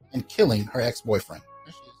stalking and killing her ex-boyfriend.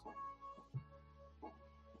 There she is.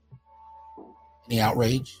 Any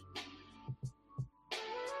outrage?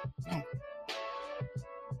 No.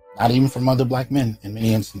 Not even from other black men in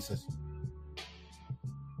many instances.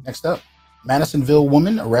 Next up, Madisonville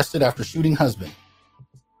woman arrested after shooting husband.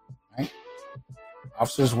 Right?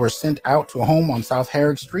 Officers were sent out to a home on South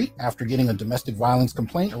Herrick Street after getting a domestic violence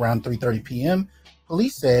complaint around 3:30 p.m.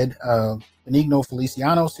 Police said Benigno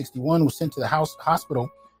Feliciano, 61, was sent to the hospital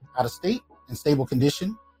out of state in stable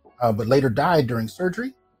condition, but later died during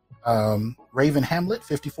surgery. Raven Hamlet,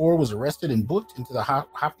 54, was arrested and booked into the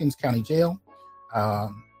Hopkins County Jail.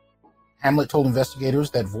 Hamlet told investigators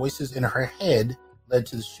that voices in her head led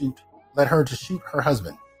her to shoot her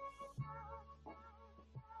husband.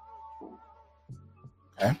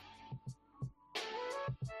 Okay.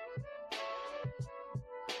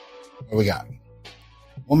 What we got?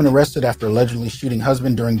 Woman arrested after allegedly shooting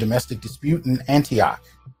husband during domestic dispute in Antioch.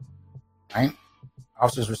 Right?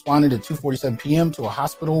 Officers responded at 2:47 p.m. to a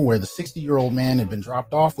hospital where the 60-year-old man had been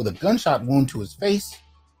dropped off with a gunshot wound to his face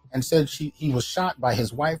and said he was shot by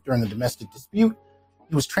his wife during a domestic dispute.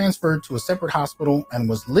 He was transferred to a separate hospital and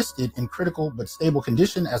was listed in critical but stable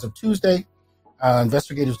condition as of Tuesday.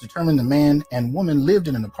 Investigators determined the man and woman lived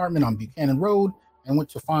in an apartment on Buchanan Road and went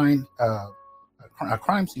to find a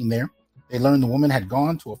crime scene there. They learned the woman had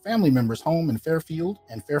gone to a family member's home in Fairfield,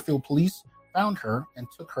 and Fairfield police found her and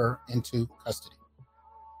took her into custody.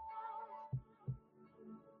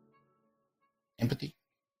 Empathy,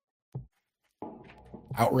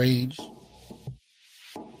 outrage,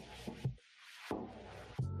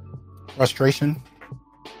 frustration,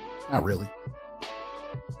 not really.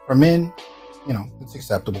 For men, it's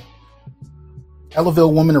acceptable.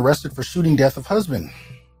 Ellaville woman arrested for shooting death of husband.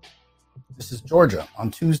 This is Georgia. On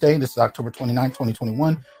Tuesday, this is October 29,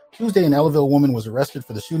 2021. Tuesday, an Ellaville woman was arrested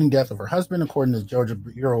for the shooting death of her husband, according to the Georgia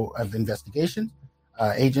Bureau of Investigation.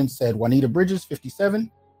 Agents said Juanita Bridges,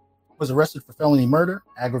 57, was arrested for felony murder,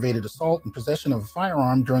 aggravated assault, and possession of a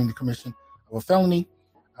firearm during the commission of a felony.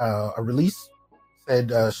 A release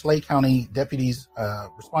said Schley County deputies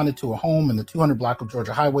responded to a home in the 200 block of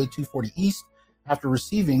Georgia Highway 240 East after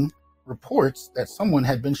receiving reports that someone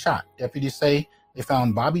had been shot. Deputies say they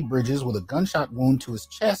found Bobby Bridges with a gunshot wound to his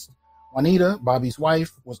chest. Juanita, Bobby's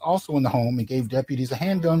wife, was also in the home and gave deputies a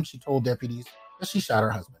handgun. She told deputies that she shot her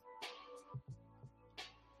husband.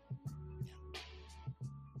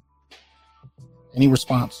 Any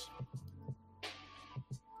response?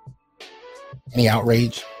 Any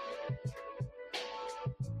outrage?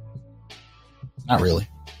 Not really.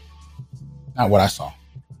 Not what I saw.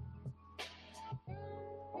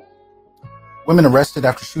 Women arrested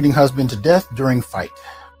after shooting husband to death during fight.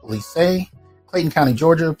 Police say, Clayton County,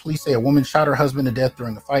 Georgia, police say a woman shot her husband to death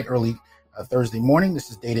during a fight early Thursday morning. This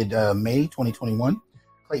is dated May 2021.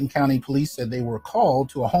 Clayton County police said they were called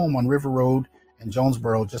to a home on River Road in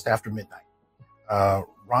Jonesboro just after midnight.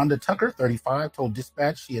 Rhonda Tucker, 35, told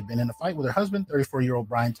dispatch she had been in a fight with her husband, 34-year-old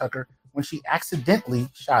Brian Tucker, when she accidentally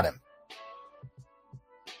shot him.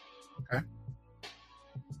 Okay.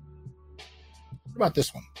 What about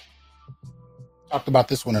this one? Talked about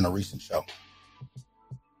this one in a recent show.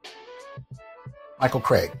 Michael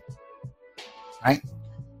Craig. Right?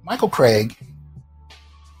 Michael Craig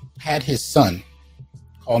had his son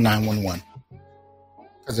call 911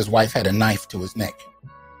 because his wife had a knife to his neck.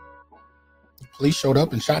 Police showed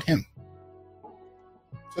up and shot him.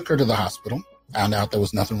 Took her to the hospital. Found out there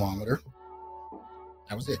was nothing wrong with her.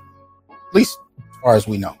 That was it. At least as far as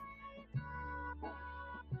we know.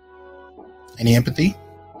 Any empathy?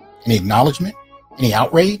 Any acknowledgement? Any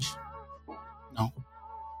outrage? No.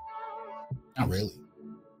 Not really.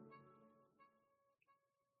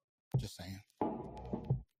 Just saying.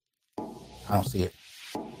 I don't see it.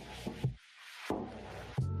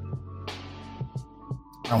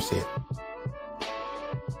 I don't see it.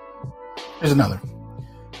 Here's another.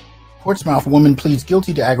 Portsmouth woman pleads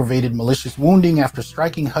guilty to aggravated malicious wounding after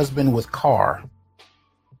striking husband with car.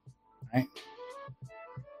 Right?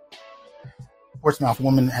 Portsmouth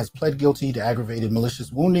woman has pled guilty to aggravated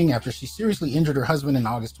malicious wounding after she seriously injured her husband in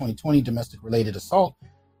August 2020 domestic-related assault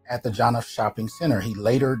at the John F. Shopping Center. He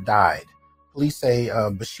later died. Police say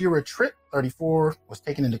Bashira Tripp, 34, was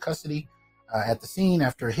taken into custody at the scene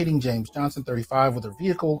after hitting James Johnson, 35, with her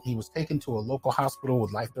vehicle. He was taken to a local hospital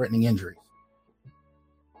with life-threatening injuries.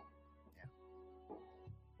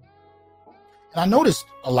 And I noticed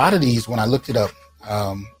a lot of these when I looked it up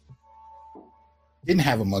didn't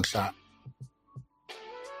have a mugshot.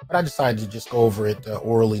 But I decided to just go over it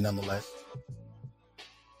orally nonetheless.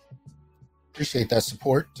 Appreciate that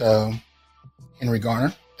support, Henry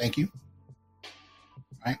Garner. Thank you.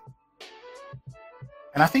 Right.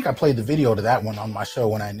 And I think I played the video to that one on my show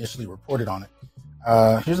when I initially reported on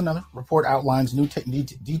it. Here's another. Report outlines new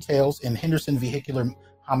details in Henderson vehicular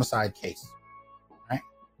homicide case. Right.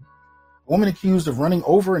 A woman accused of running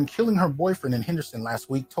over and killing her boyfriend in Henderson last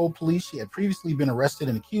week told police she had previously been arrested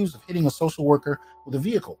and accused of hitting a social worker with a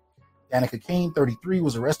vehicle. Danica Kane, 33,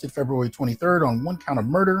 was arrested February 23rd on one count of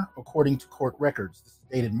murder, according to court records. This is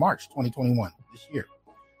dated March 2021, this year.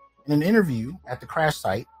 In an interview at the crash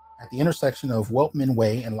site at the intersection of Weltman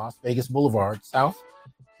Way and Las Vegas Boulevard South,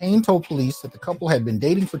 Kane told police that the couple had been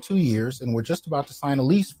dating for 2 years and were just about to sign a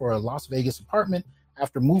lease for a Las Vegas apartment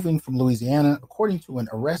after moving from Louisiana, according to an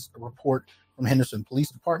arrest report from Henderson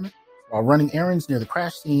Police Department. While running errands near the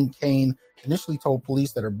crash scene, Kane initially told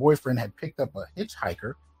police that her boyfriend had picked up a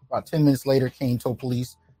hitchhiker. About 10 minutes later, Kane told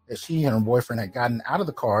police that she and her boyfriend had gotten out of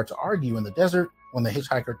the car to argue in the desert. When the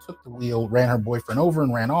hitchhiker took the wheel, ran her boyfriend over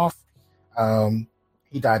and ran off.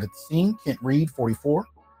 He died at the scene. Kent Reed, 44,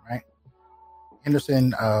 right?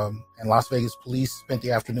 Henderson and Las Vegas police spent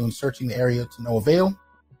the afternoon searching the area to no avail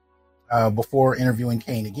before interviewing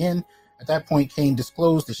Kane again. At that point, Kane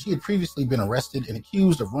disclosed that she had previously been arrested and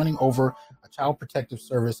accused of running over a Child Protective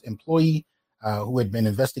Service employee who had been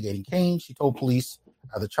investigating Kane. She told police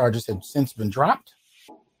the charges had since been dropped.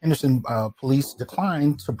 Henderson police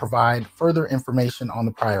declined to provide further information on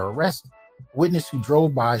the prior arrest. A witness who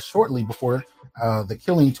drove by shortly before the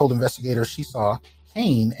killing told investigators she saw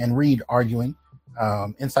Kane and Reed arguing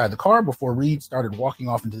inside the car before Reed started walking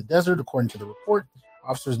off into the desert, according to the report.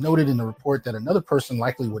 Officers noted in the report that another person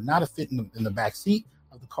likely would not have fit in the back seat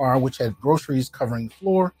of the car, which had groceries covering the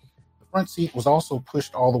floor. The front seat was also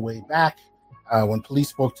pushed all the way back. When police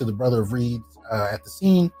spoke to the brother of Reed at the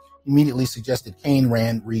scene, he immediately suggested Kane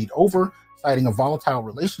ran Reed over, citing a volatile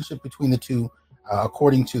relationship between the two.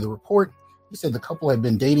 According to the report, he said the couple had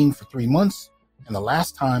been dating for 3 months, and the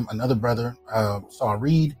last time another brother saw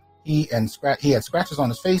Reed, he had scratches on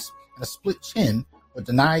his face and a split chin, but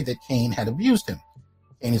denied that Kane had abused him.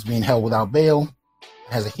 Kane is being held without bail.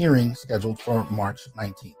 has a hearing scheduled for March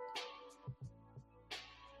 19th.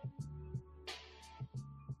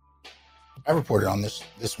 I reported on this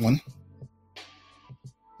one.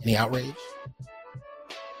 Any outrage?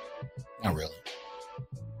 Not really.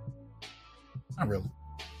 Not really.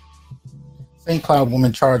 St. Cloud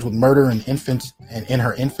woman charged with murder in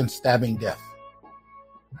her infant stabbing death.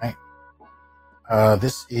 Right.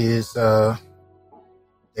 This is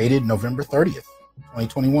dated November 30th,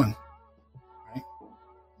 2021. Right.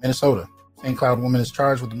 Minnesota. St. Cloud woman is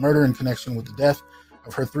charged with the murder in connection with the death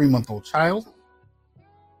of her 3-month-old child.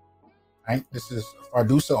 Right. This is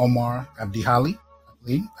Fardusa Omar Abdillahi,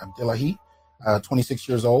 26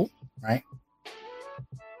 years old. Right.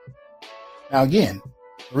 Now, again,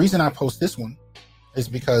 the reason I post this one is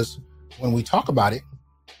because when we talk about it,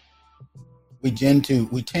 we tend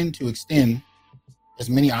to extend as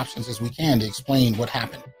many options as we can to explain what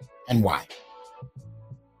happened and why.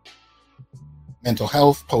 Mental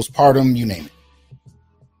health, postpartum, you name it.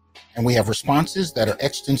 And we have responses that are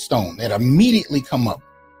etched in stone that immediately come up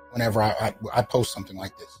whenever I post something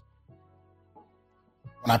like this.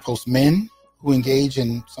 When I post men who engage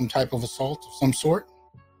in some type of assault of some sort,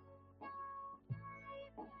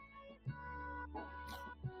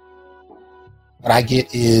 what I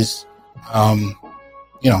get is,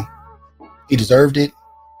 he deserved it,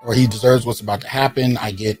 or he deserves what's about to happen.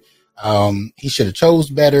 I get, he should have chose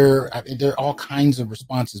better. There are all kinds of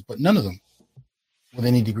responses, but none of them with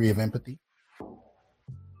any degree of empathy.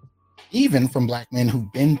 Even from Black men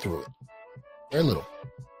who've been through it. Very little.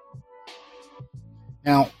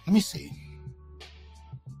 Now, let me see.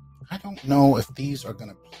 I don't know if these are going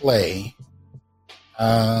to play,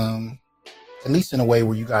 at least in a way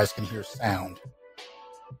where you guys can hear sound.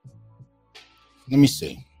 Let me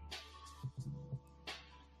see.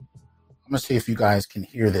 I'm going to see if you guys can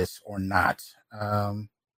hear this or not. Let's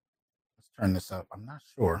turn this up. I'm not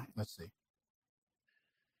sure. Let's see.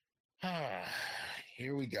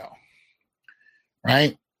 Here we go.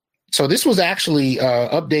 Right. So this was actually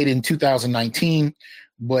updated in 2019,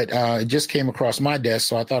 but it just came across my desk.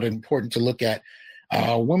 So I thought it important to look at.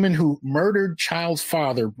 Woman who murdered child's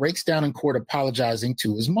father breaks down in court apologizing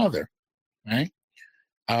to his mother. Right.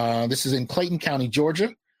 This is in Clayton County,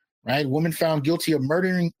 Georgia. Right. Woman found guilty of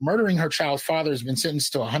murdering her child's father has been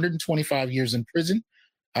sentenced to 125 years in prison.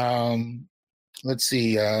 Let's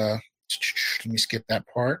see. Let me skip that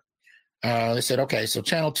part. They said, okay, so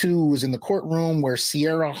Channel 2 was in the courtroom where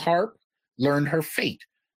Sierra Harp learned her fate.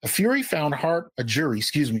 A jury found Harp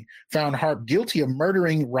guilty of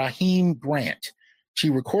murdering Raheem Grant.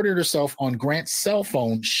 She recorded herself on Grant's cell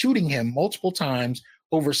phone, shooting him multiple times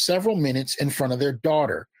over several minutes in front of their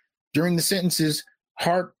daughter. During the sentencing,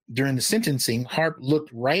 Harp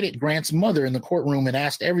looked right at Grant's mother in the courtroom and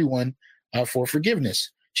asked everyone for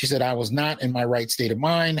forgiveness. She said, I was not in my right state of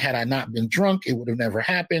mind. Had I not been drunk, it would have never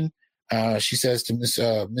happened. She says to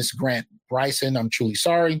Miss Grant Bryson, I'm truly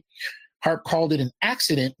sorry. Harp called it an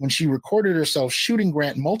accident when she recorded herself shooting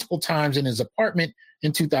Grant multiple times in his apartment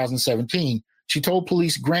in 2017. She told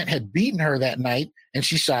police Grant had beaten her that night and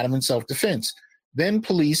she shot him in self-defense. Then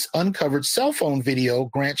police uncovered cell phone video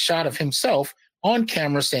Grant shot of himself on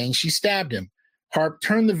camera saying she stabbed him. Harp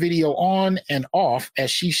turned the video on and off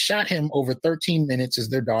as she shot him over 13 minutes as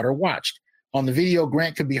their daughter watched. On the video,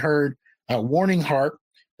 Grant could be heard warning Harp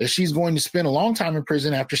that she's going to spend a long time in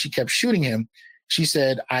prison after she kept shooting him. She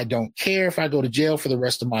said, I don't care if I go to jail for the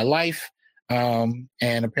rest of my life. And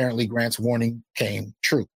apparently Grant's warning came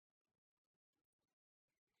true.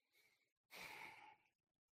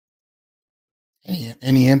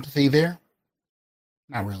 Any empathy there?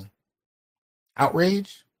 Not really.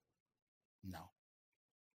 Outrage? No,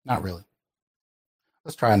 not really.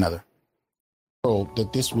 Let's try another. That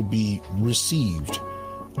this would be received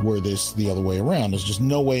were this the other way around. There's just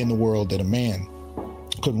no way in the world that a man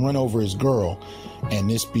could run over his girl and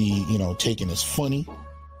this be, taken as funny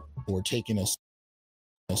or taken as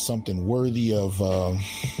something worthy of,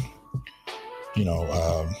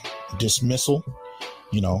 dismissal.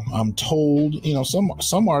 I'm told,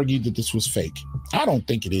 some argued that this was fake. I don't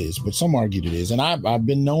think it is, but some argued it is. And I've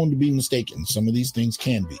been known to be mistaken. Some of these things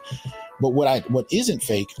can be. But what isn't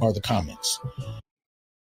fake are the comments.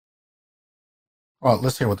 Well,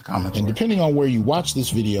 let's hear what the comments are. And depending on where you watch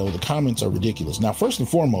this video, the comments are ridiculous. Now, first and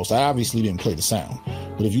foremost, I obviously didn't play the sound.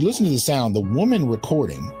 But if you listen to the sound, the woman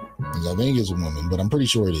recording, because I think it's a woman, but I'm pretty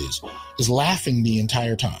sure it is laughing the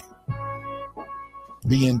entire time.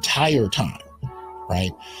 The entire time,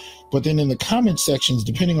 right? But then in the comment sections,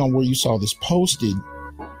 depending on where you saw this posted,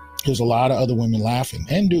 there's a lot of other women laughing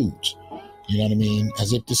and dudes. You know what I mean?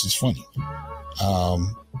 As if this is funny.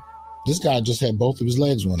 This guy just had both of his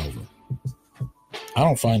legs run over. I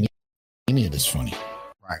don't find any of this funny.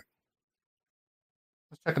 Right.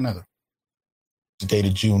 Let's check another. It's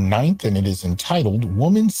dated June 9th, and it is entitled,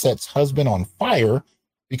 Woman Sets Husband on Fire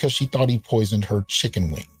Because She Thought He Poisoned Her Chicken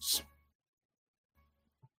Wings.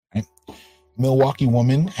 Right? Milwaukee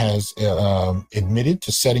woman has admitted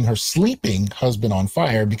to setting her sleeping husband on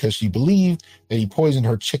fire because she believed that he poisoned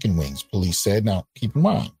her chicken wings, police said. Now, keep in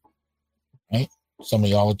mind, right? Some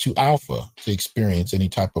of y'all are too alpha to experience any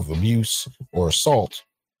type of abuse or assault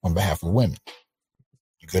on behalf of women.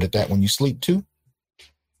 You good at that when you sleep too?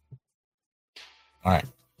 All right.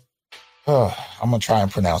 I'm going to try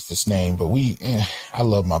and pronounce this name, but I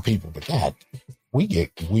love my people, but God, we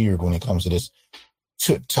get weird when it comes to this.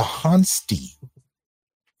 Tahansti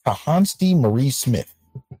Marie Smith.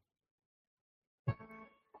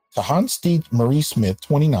 Tahansti Marie Smith,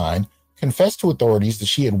 29, confessed to authorities that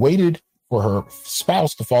she had waited for her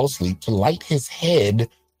spouse to fall asleep to light his head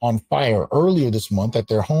on fire earlier this month at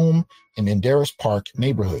their home in the Indus Park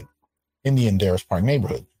neighborhood.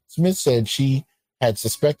 Smith said she had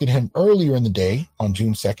suspected him earlier in the day, on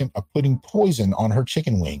June 2nd, of putting poison on her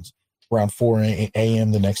chicken wings. Around 4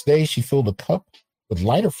 a.m. the next day, she filled a cup with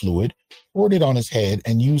lighter fluid, poured it on his head,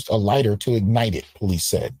 and used a lighter to ignite it, police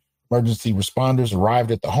said. Emergency responders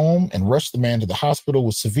arrived at the home and rushed the man to the hospital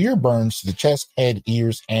with severe burns to the chest, head,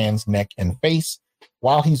 ears, hands, neck, and face.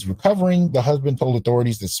 While he's recovering, the husband told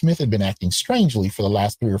authorities that Smith had been acting strangely for the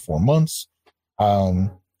last 3 or 4 months.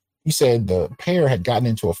 He said the pair had gotten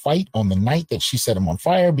into a fight on the night that she set him on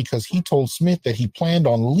fire because he told Smith that he planned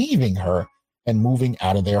on leaving her and moving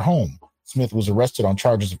out of their home. Smith was arrested on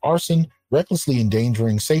charges of arson, recklessly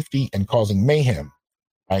endangering safety, and causing mayhem.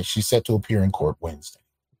 Right, she's set to appear in court Wednesday.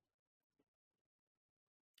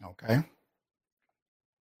 Okay.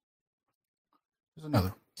 There's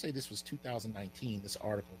another. Say this was 2019, this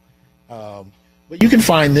article. But you can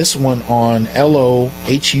find this one on lohud.com,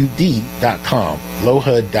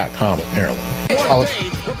 lohud.com, apparently.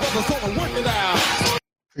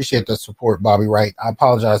 Appreciate the support, Bobby Wright. I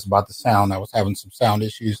apologize about the sound. I was having some sound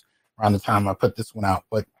issues around the time I put this one out,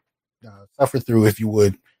 but suffer through if you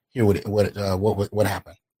would hear what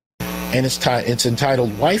happened. And it's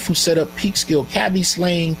entitled, Wife Who Set Up Peekskill Cabbie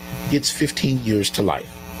Slaying Gets 15 Years to Life.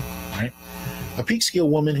 Right? A Peekskill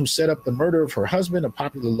woman who set up the murder of her husband, a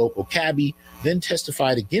popular local cabbie, then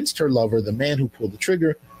testified against her lover, the man who pulled the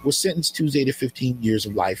trigger, was sentenced Tuesday to 15 years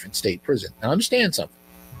of life in state prison. Now understand something.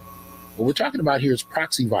 What we're talking about here is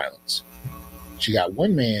proxy violence. She got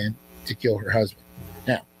one man to kill her husband.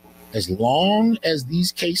 Now, as long as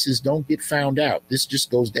these cases don't get found out, this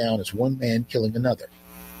just goes down as one man killing another,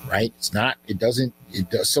 right? It doesn't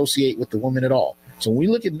associate with the woman at all. So when we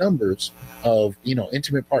look at numbers of,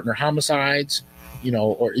 intimate partner homicides,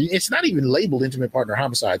 or it's not even labeled intimate partner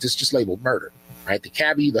homicides, it's just labeled murder, right? The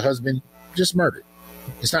cabbie, the husband, just murdered.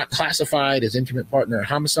 It's not classified as intimate partner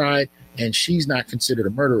homicide, and she's not considered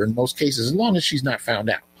a murderer in most cases, as long as she's not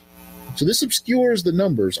found out. So this obscures the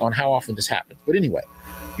numbers on how often this happens. But anyway,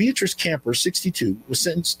 Beatrice Camper, 62, was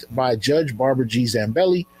sentenced by Judge Barbara G.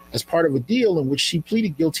 Zambelli as part of a deal in which she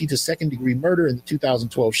pleaded guilty to second-degree murder in the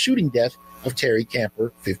 2012 shooting death of Terry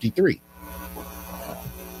Camper, 53.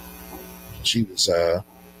 She was,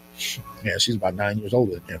 she's about 9 years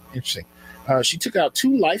older than him. Interesting. She took out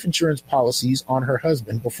 2 life insurance policies on her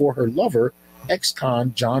husband before her lover,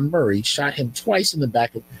 ex-con John Murray, shot him twice in the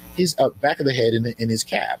back of the head in his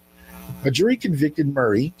cab. A jury convicted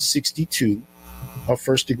Murray, 62, of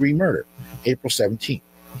first-degree murder, April 17th.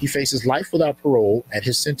 He faces life without parole at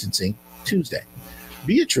his sentencing Tuesday.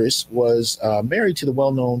 Beatrice was married to the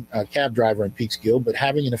well-known cab driver in Peekskill, but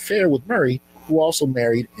having an affair with Murray, who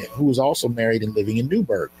was also married and living in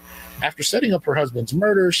Newburgh. After setting up her husband's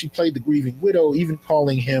murder, she played the grieving widow, even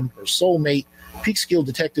calling him her soulmate. Peekskill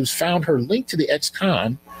detectives found her linked to the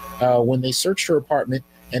ex-con when they searched her apartment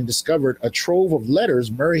and discovered a trove of letters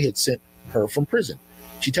Murray had sent her from prison.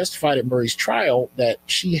 She testified at Murray's trial that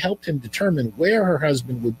she helped him determine where her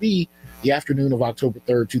husband would be the afternoon of October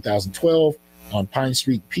 3rd, 2012, on Pine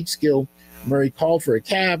Street, Peekskill. Murray called for a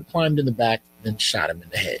cab, climbed in the back, then shot him in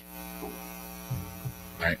the head.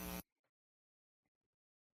 Right.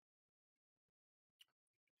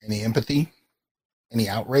 Any empathy? Any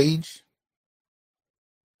outrage?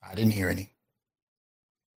 I didn't hear any.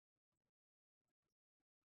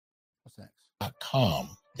 What's next?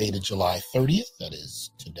 .com, dated July 30th. That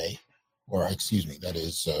is today. Or, excuse me, that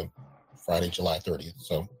is Friday, July 30th.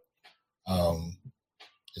 So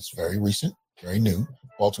it's very recent, very new.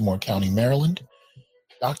 Baltimore County, Maryland.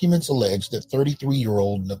 Documents allege that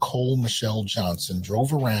 33-year-old Nicole Michelle Johnson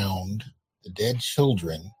drove around the dead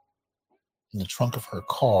children in the trunk of her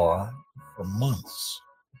car for months.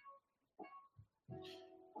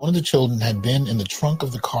 One of the children had been in the trunk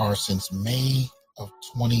of the car since May of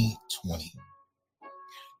 2020.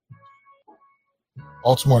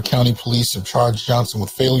 Baltimore County Police have charged Johnson with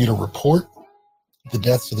failure to report the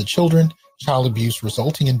deaths of the children, child abuse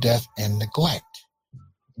resulting in death, and neglect.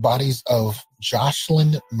 The bodies of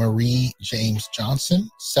Jocelyn Marie James Johnson,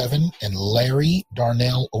 7, and Larry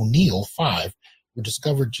Darnell O'Neill, 5, were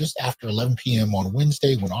discovered just after 11 p.m. on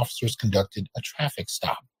Wednesday when officers conducted a traffic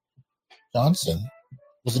stop. Johnson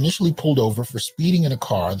was initially pulled over for speeding in a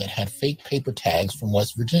car that had fake paper tags from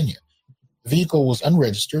West Virginia. The vehicle was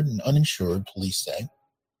unregistered and uninsured, police say.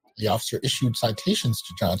 The officer issued citations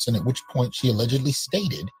to Johnson, at which point she allegedly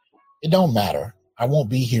stated, "It don't matter. I won't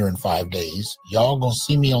be here in 5 days. Y'all gonna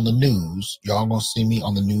see me on the news. Y'all gonna see me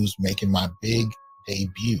on the news making my big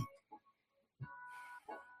debut."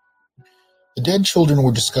 The dead children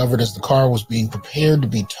were discovered as the car was being prepared to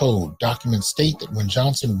be towed. Documents state that when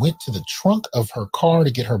Johnson went to the trunk of her car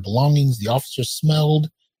to get her belongings, the officer smelled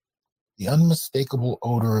the unmistakable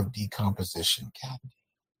odor of decomposition.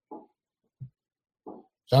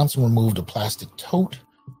 Johnson removed a plastic tote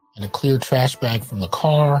and a clear trash bag from the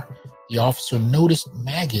car. The officer noticed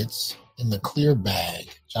maggots in the clear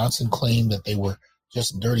bag. Johnson claimed that they were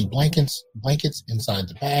just dirty blankets inside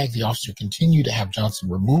the bag. The officer continued to have Johnson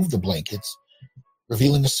remove the blankets,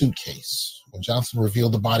 revealing a suitcase. When Johnson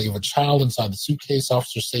revealed the body of a child inside the suitcase,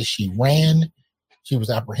 officers say she ran. She was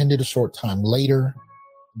apprehended a short time later.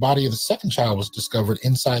 The body of the second child was discovered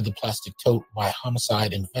inside the plastic tote by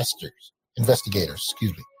homicide investigators.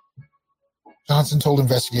 Johnson told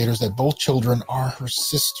investigators that both children are her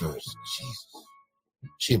sisters. Jesus.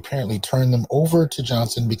 She apparently turned them over to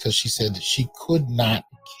Johnson because she said that she could not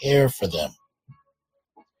care for them.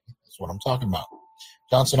 That's what I'm talking about.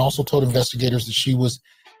 Johnson also told investigators that she was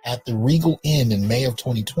at the Regal Inn in May of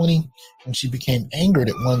 2020 when she became angered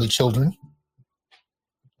at one of the children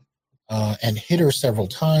and hit her several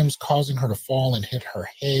times, causing her to fall and hit her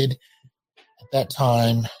head. At that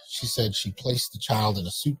time, she said she placed the child in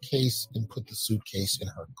a suitcase and put the suitcase in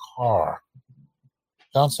her car.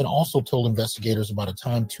 Johnson also told investigators about a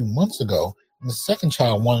time 2 months ago when the second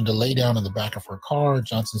child wanted to lay down in the back of her car.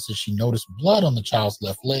 Johnson said she noticed blood on the child's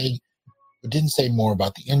left leg, but didn't say more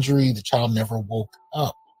about the injury. The child never woke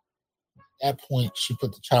up. At that point, she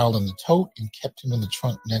put the child in the tote and kept him in the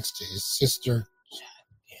trunk next to his sister.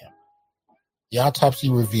 The autopsy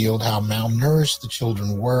revealed how malnourished the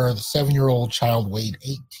children were. The 7-year-old child weighed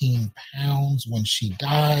 18 pounds when she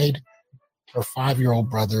died. Her 5-year-old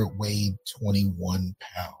brother weighed 21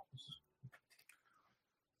 pounds.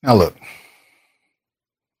 Now look,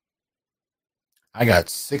 I got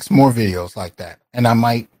 6 more videos like that, and I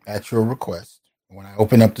might, at your request, when I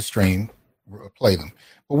open up the stream, play them.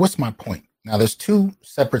 But what's my point? Now, there's 2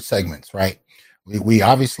 separate segments, right? We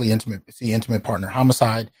obviously see intimate partner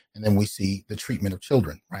homicide, and then we see the treatment of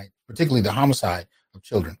children, right? Particularly the homicide of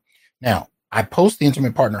children. Now, I post the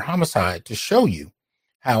intimate partner homicide to show you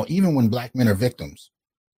how even when Black men are victims,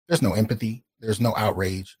 there's no empathy, there's no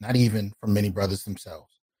outrage, not even from many brothers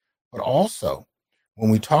themselves. But also,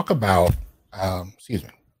 when we talk about,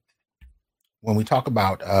 when we talk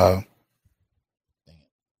about,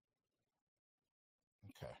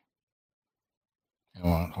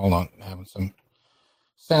 hold on, having some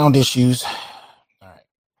sound issues. All right.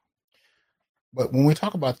 But when we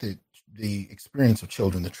talk about the experience of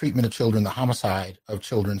children, the treatment of children, the homicide of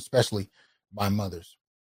children, especially by mothers,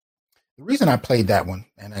 the reason I played that one,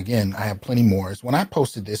 and again, I have plenty more, is when I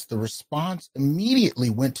posted this, the response immediately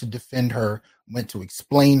went to defend her, went to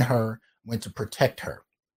explain her, went to protect her.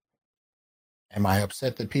 Am I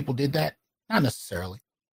upset that people did that? Not necessarily.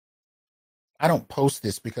 I don't post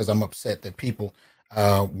this because I'm upset that people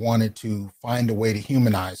wanted to find a way to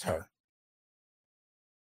humanize her.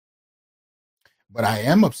 But I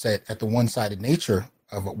am upset at the one-sided nature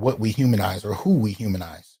of what we humanize or who we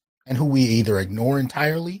humanize, and who we either ignore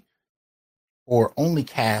entirely or only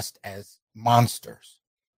cast as monsters.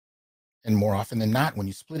 And more often than not, when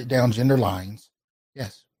you split it down gender lines,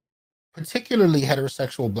 yes, particularly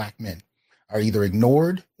heterosexual Black men are either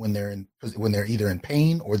ignored when they're either in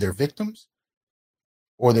pain or they're victims,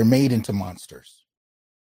 or they're made into monsters.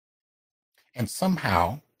 And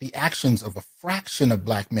somehow the actions of a fraction of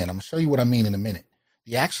Black men, I'm going to show you what I mean in a minute.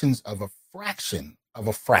 The actions of a fraction of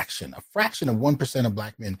 1% of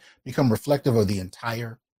Black men become reflective of the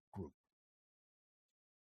entire group.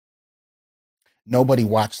 Nobody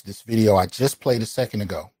watched this video I just played a second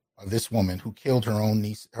ago of this woman who killed her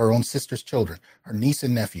own sister's children, her niece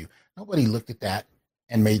and nephew. Nobody looked at that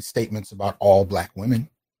and made statements about all Black women,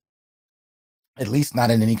 at least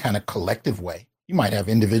not in any kind of collective way. You might have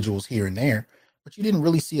individuals here and there, but you didn't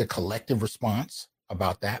really see a collective response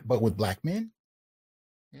about that, but with black men,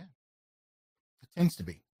 yeah, it tends to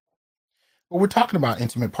be. But we're talking about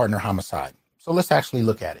intimate partner homicide. So let's actually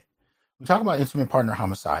look at it. We talk about intimate partner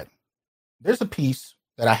homicide. There's a piece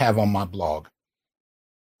that I have on my blog,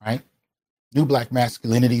 right?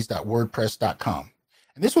 newblackmasculinities.wordpress.com.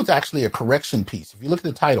 And this was actually a correction piece. If you look at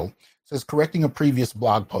the title, it says correcting a previous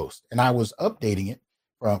blog post. And I was updating it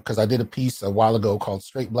because I did a piece a while ago called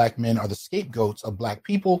Straight Black Men Are the Scapegoats of Black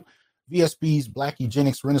People, VSB's Black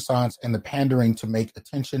Eugenics Renaissance, and the Pandering to Make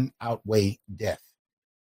Attention Outweigh Death.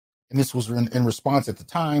 And this was in response at the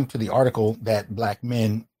time to the article that black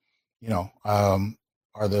men,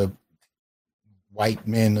 are the white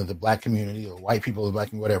men of the black community, or white people of the black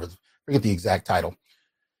community, whatever. Forget the exact title.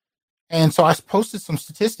 And so I posted some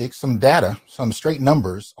statistics, some data, some straight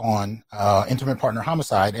numbers on intimate partner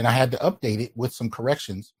homicide, and I had to update it with some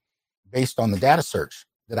corrections based on the data search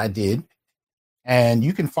that I did. And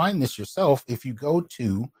you can find this yourself if you go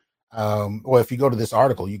to, if you go to this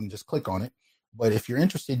article, you can just click on it. But if you're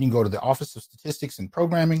interested, you can go to the Office of Statistics and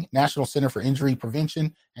Programming, National Center for Injury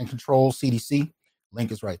Prevention and Control, CDC.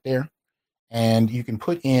 Link is right there. And you can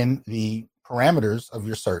put in the parameters of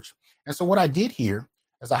your search. And so what I did here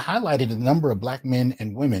is I highlighted the number of black men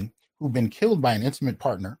and women who've been killed by an intimate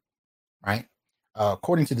partner, right?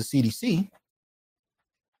 According to the CDC,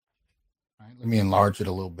 right? Let me enlarge it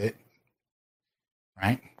a little bit,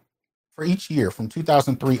 right? For each year from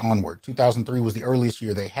 2003 onward. 2003 was the earliest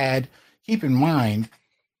year they had. Keep in mind,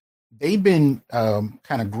 they've been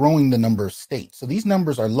kind of growing the number of states. So these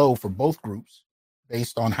numbers are low for both groups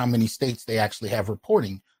based on how many states they actually have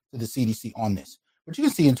reporting to the CDC on this. But you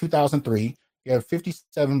can see in 2003, you have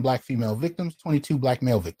 57 black female victims, 22 black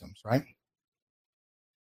male victims, right?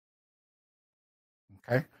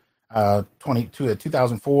 Okay.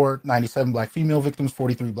 2004, 97 black female victims,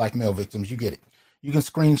 43 black male victims. You get it. You can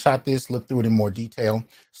screenshot this, look through it in more detail.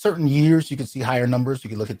 Certain years, you can see higher numbers.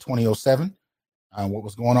 You can look at 2007. What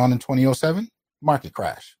was going on in 2007? Market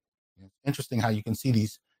crash. Interesting how you can see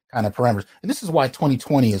these kind of parameters. And this is why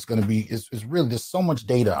 2020 is going to be, is really, there's so much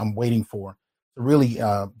data I'm waiting for to really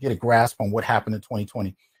get a grasp on what happened in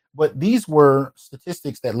 2020. But these were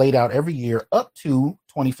statistics that laid out every year up to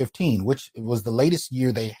 2015, which was the latest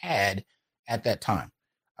year they had at that time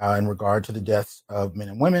in regard to the deaths of men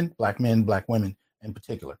and women, black men, black women in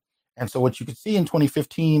particular. And so what you could see in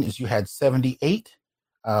 2015 is you had 78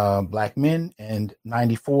 black men and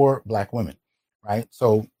 94 black women, right?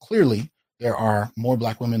 So clearly there are more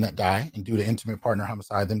black women that die due to intimate partner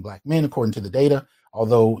homicide than black men, according to the data.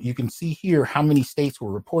 Although you can see here how many states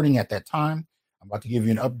were reporting at that time. I'm about to give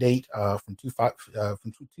you an update from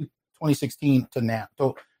 2016 to now.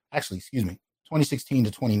 So actually, 2016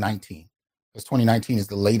 to 2019, because 2019 is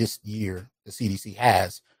the latest year the CDC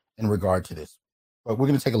has in regard to this. But we're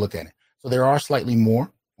going to take a look at it. So there are slightly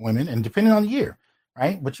more women, and depending on the year,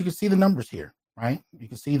 right? But you can see the numbers here, right? You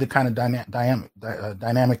can see the kind of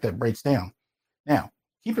dynamic that breaks down. Now,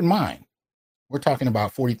 keep in mind, we're talking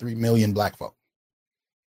about 43 million black folk.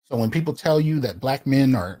 So when people tell you that black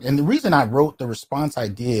men are, and the reason I wrote the response I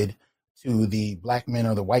did to the black men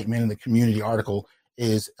or the white men in the community article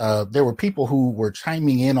is there were people who were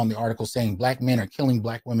chiming in on the article saying black men are killing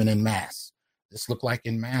black women in mass. This look like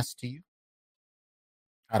in mass to you?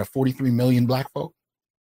 Out of 43 million black folk?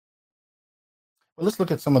 Well, let's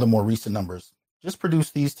look at some of the more recent numbers. Just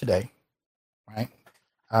produced these today, right?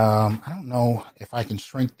 I don't know if I can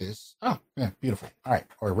shrink this. Oh, yeah, beautiful. All right,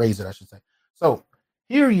 or raise it, I should say. So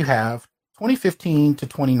here you have 2015 to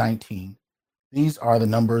 2019. These are the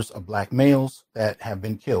numbers of black males that have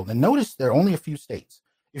been killed. And notice there are only a few states.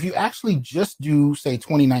 If you actually just do, say,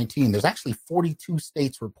 2019, there's actually 42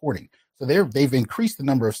 states reporting. So they've increased the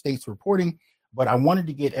number of states reporting, but I wanted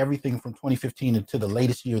to get everything from 2015 to the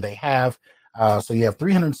latest year they have. So you have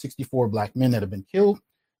 364 black men that have been killed.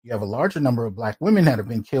 You have a larger number of black women that have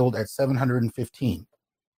been killed at 715,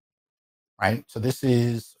 right? So this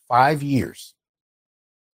is 5 years,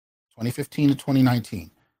 2015 to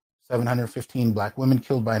 2019. 715 black women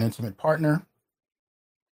killed by an intimate partner,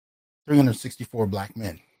 364 black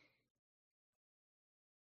men.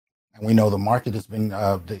 And we know the market has been,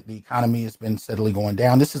 the economy has been steadily going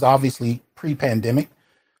down. This is obviously pre-pandemic.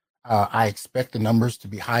 I expect the numbers to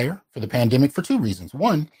be higher for the pandemic for two reasons.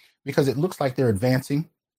 One, because it looks like they're advancing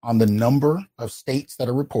on the number of states that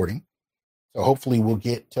are reporting. So hopefully we'll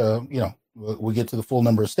get to, we'll get to the full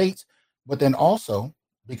number of states, but then also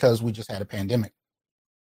because we just had a pandemic.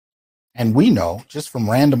 And we know just from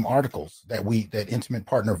random articles that intimate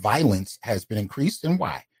partner violence has been increased. And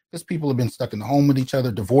why? Because people have been stuck in the home with each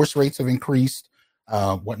other. Divorce rates have increased,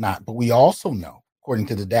 whatnot. But we also know, according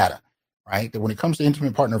to the data, right? That when it comes to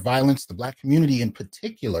intimate partner violence, the Black community in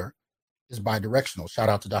particular is bidirectional. Shout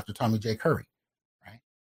out to Dr. Tommy J. Curry, right?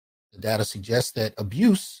 The data suggests that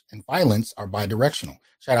abuse and violence are bidirectional.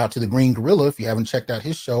 Shout out to the Green Gorilla. If you haven't checked out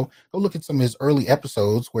his show, go look at some of his early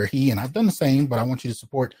episodes where and I've done the same, but I want you to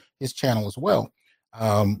support his channel as well.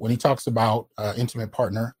 When he talks about intimate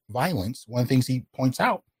partner violence, one of the things he points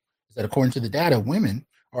out is that according to the data, women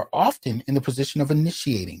are often in the position of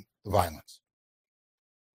initiating the violence.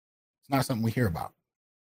 It's not something we hear about.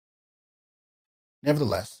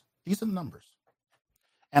 Nevertheless, these are the numbers.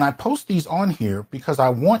 And I post these on here because I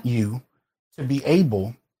want you to be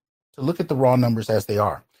able to look at the raw numbers as they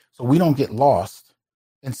are, so we don't get lost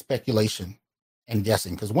in speculation and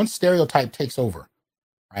guessing. Because once stereotype takes over,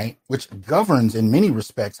 right, which governs in many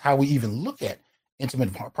respects how we even look at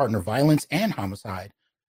intimate partner violence and homicide,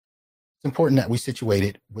 it's important that we situate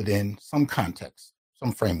it within some context,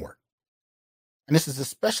 some framework. And this is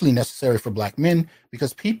especially necessary for Black men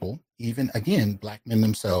because people, even again, Black men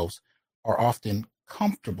themselves, are often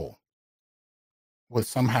comfortable with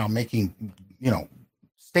somehow making,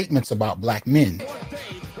 statements about Black men.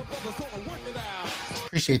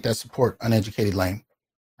 Appreciate that support, Uneducated Lane,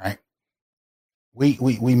 right?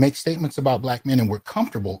 We make statements about Black men and we're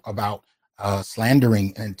comfortable about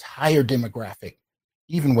slandering an entire demographic,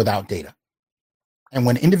 even without data. And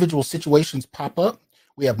when individual situations pop up,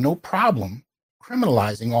 we have no problem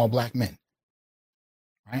criminalizing all Black men,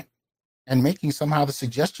 right? And making somehow the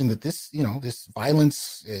suggestion that this, this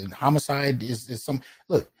violence and homicide is some,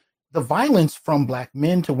 look, the violence from Black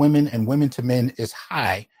men to women and women to men is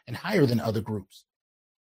high and higher than other groups.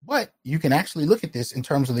 But you can actually look at this in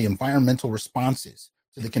terms of the environmental responses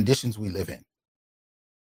to the conditions we live in.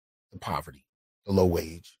 The poverty, the low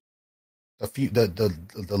wage,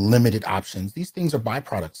 the limited options. These things are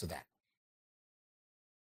byproducts of that.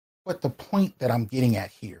 But the point that I'm getting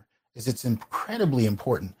at here is it's incredibly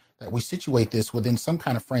important that we situate this within some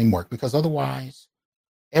kind of framework, because otherwise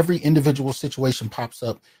every individual situation pops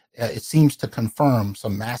up. It seems to confirm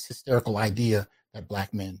some mass hysterical idea that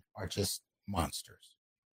Black men are just monsters.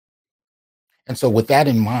 And so with that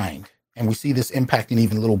in mind, and we see this impacting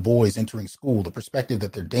even little boys entering school, the perspective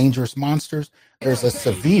that they're dangerous monsters, there's a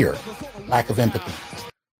severe lack of empathy.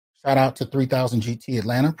 Shout out to 3000 GT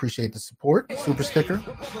Atlanta. Appreciate the support. Super sticker.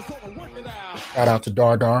 Shout out to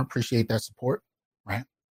Dar. Appreciate that support, right?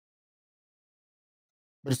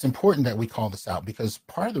 But it's important that we call this out, because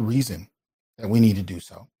part of the reason that we need to do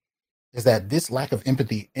so is that this lack of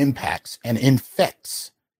empathy impacts and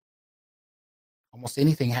infects almost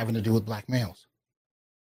anything having to do with Black males.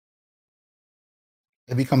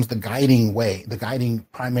 It becomes the guiding way, the guiding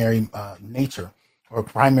primary nature or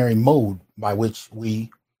primary mode by which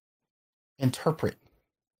we interpret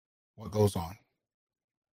what goes on.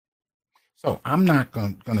 So I'm not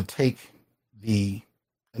going to take the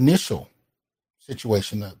initial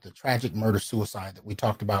situation, the tragic murder-suicide that we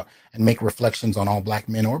talked about, and make reflections on all Black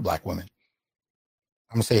men or Black women.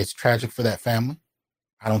 I'm going to say it's tragic for that family.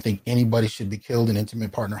 I don't think anybody should be killed in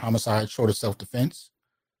intimate partner homicide short of self-defense.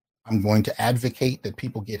 I'm going to advocate that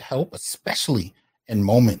people get help, especially in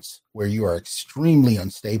moments where you are extremely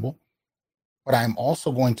unstable. But I'm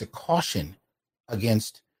also going to caution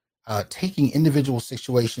against taking individual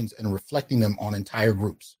situations and reflecting them on entire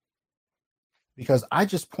groups. Because I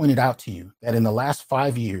just pointed out to you that in the last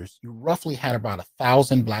 5 years, you roughly had about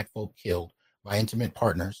 1,000 Black folk killed by intimate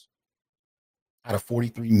partners out of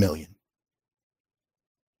 43 million.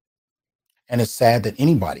 And it's sad that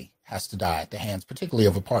anybody has to die at the hands, particularly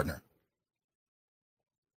of a partner.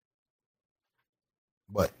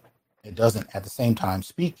 But it doesn't at the same time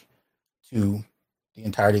speak to the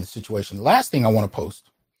entirety of the situation. The last thing I want to post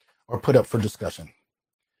or put up for discussion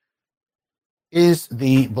is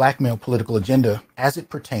the Black male political agenda as it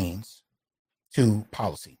pertains to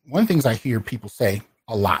policy. One of the things I hear people say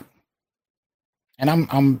a lot, and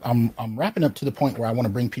I'm wrapping up to the point where I want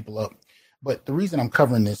to bring people up. But the reason I'm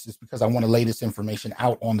covering this is because I want to lay this information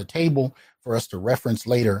out on the table for us to reference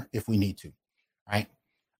later if we need to, right?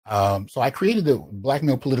 So I created the Black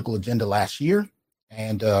male political agenda last year,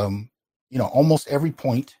 and almost every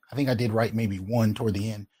point, I think I did write maybe one toward the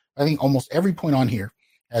end. I think almost every point on here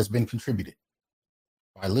has been contributed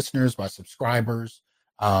by listeners, by subscribers,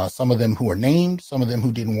 some of them who are named, some of them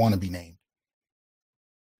who didn't want to be named,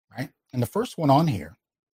 right? And the first one on here,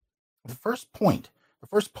 the first point, the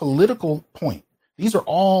first political point, these are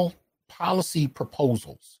all policy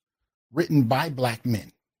proposals written by Black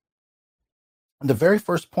men. And the very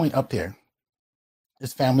first point up there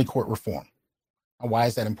is family court reform. And why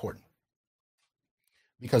is that important?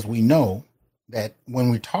 Because we know that when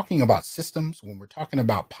we're talking about systems, when we're talking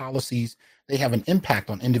about policies, they have an impact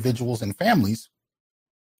on individuals and families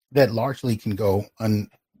that largely can go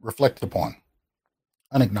unreflected upon,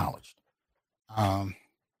 unacknowledged.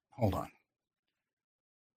 Hold on.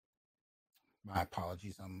 My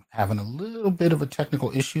apologies. I'm having a little bit of a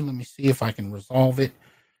technical issue. Let me see if I can resolve it.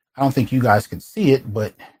 I don't think you guys can see it,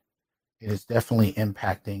 but it is definitely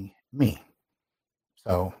impacting me.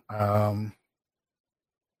 So, all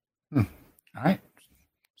right.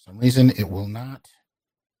 For some reason, it will not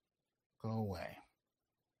go away.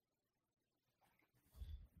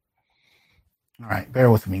 All right.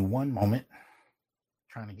 Bear with me one moment. I'm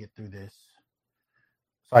trying to get through this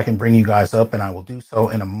so I can bring you guys up, and I will do so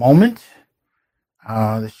in a moment.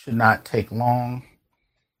 This should not take long,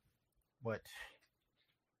 but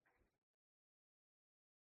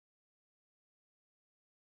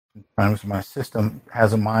sometimes my system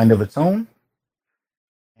has a mind of its own,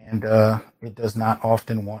 and it does not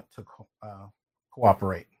often want to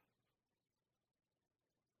cooperate.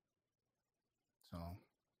 So,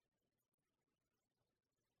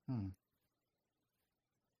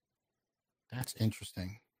 that's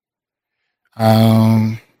interesting.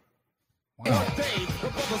 Wow.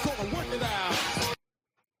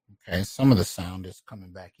 Okay, some of the sound is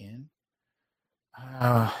coming back in.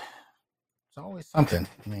 It's always something.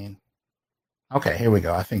 I mean, okay, here we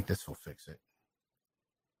go. I think this will fix it.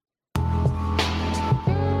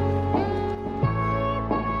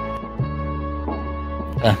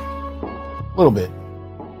 Okay, a little bit.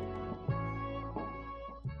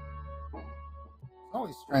 It's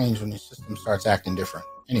always strange when your system starts acting different.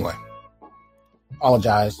 Anyway,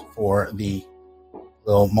 apologize for the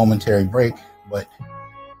little momentary break, but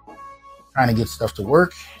trying to get stuff to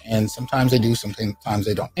work, and sometimes they do, sometimes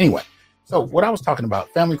they don't. Anyway, so what I was talking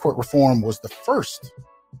about, family court reform was the first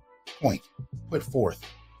point put forth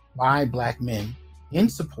by Black men in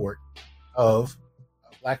support of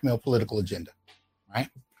a Black male political agenda, right?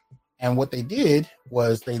 And what they did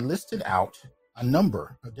was they listed out a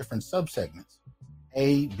number of different subsegments: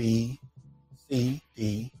 A, B, C,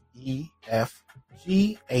 D, E, F,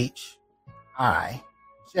 G, H, I,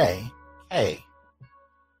 J, K.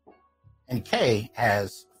 And K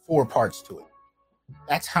has 4 parts to it.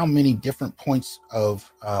 That's how many different points of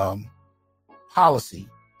policy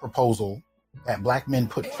proposal that Black men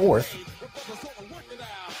put forth.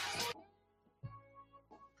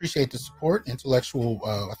 Appreciate the support. Intellectual,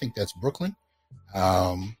 I think that's Brooklyn.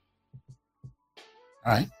 All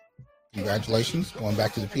right. Congratulations. Going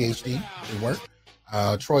back to the PhD. Good work.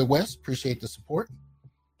 Troy West, appreciate the support.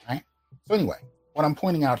 All right. So anyway, what I'm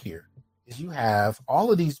pointing out here is you have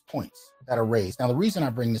all of these points that are raised. Now, the reason I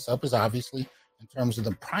bring this up is obviously in terms of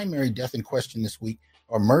the primary death in question this week,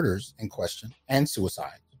 or murders in question, and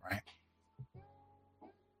suicides, right?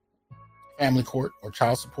 Family court or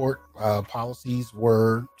child support policies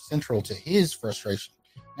were central to his frustration.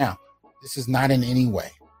 Now, this is not in any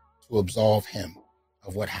way to absolve him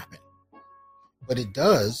of what happened, but it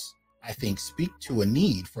does, I think, speak to a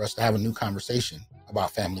need for us to have a new conversation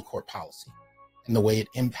about family court policy and the way it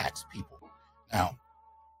impacts people. Now,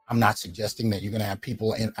 I'm not suggesting that you're going to have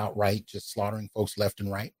people outright just slaughtering folks left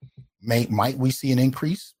and right. Might we see an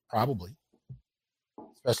increase? Probably,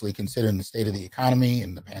 especially considering the state of the economy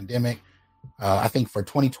and the pandemic. I think for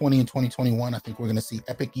 2020 and 2021, I think we're going to see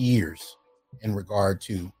epic years in regard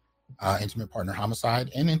to intimate partner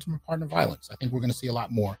homicide and intimate partner violence. I think we're going to see a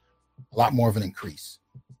lot more of an increase.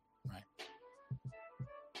 Right.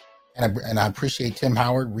 And I appreciate Tim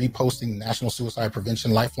Howard reposting the National Suicide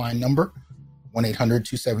Prevention Lifeline number,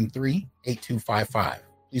 1-800-273-8255.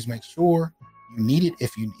 Please make sure you need it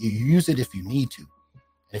if you use it if you need to.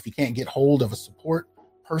 And if you can't get hold of a support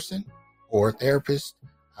person or a therapist,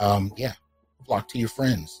 flock to your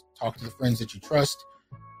friends. Talk to the friends that you trust.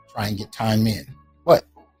 Try and get time in. But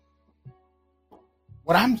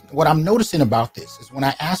what I'm noticing about this is when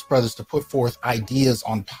I ask brothers to put forth ideas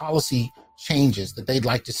on policy changes that they'd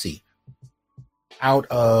like to see out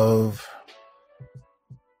of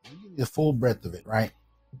the full breadth of it, right?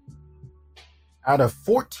 Out of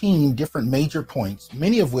 14 different major points,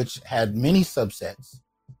 many of which had many subsets,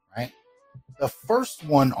 right? The first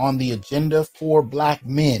one on the agenda for Black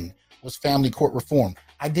men was family court reform.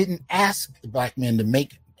 I didn't ask the Black men to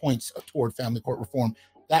make points toward family court reform.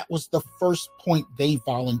 That was the first point they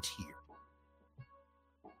volunteered.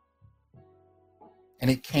 And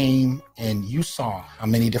it came, and you saw how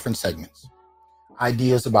many different segments.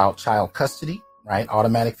 Ideas about child custody, right?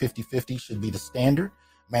 Automatic 50-50 should be the standard.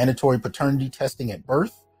 Mandatory paternity testing at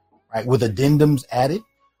birth, right? With addendums added.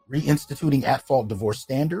 reinstituting at-fault divorce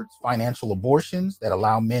standards, financial abortions that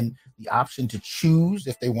allow men the option to choose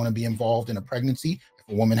if they want to be involved in a pregnancy.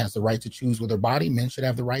 If a woman has the right to choose with her body, men should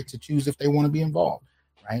have the right to choose if they want to be involved,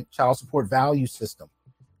 right? Child support value system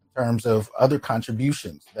in terms of other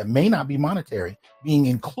contributions that may not be monetary being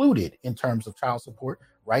included in terms of child support,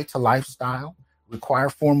 right to lifestyle, require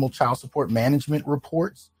formal child support management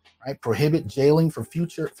reports, right? Prohibit jailing for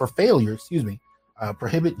failure,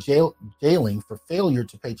 prohibit jailing for failure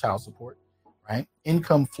to pay child support, right?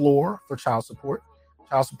 Income floor for child support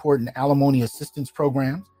and alimony assistance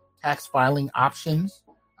programs, tax filing options,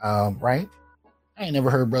 right? I ain't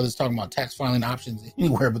never heard brothers talking about tax filing options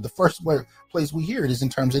anywhere, but the first place we hear it is in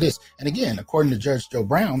terms of this. And again, according to Judge Joe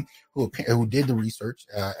Brown, who did the research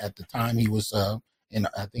at the time he was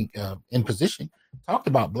in position, talked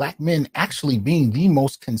about black men actually being the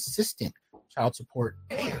most consistent child support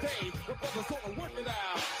payers.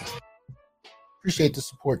 Appreciate the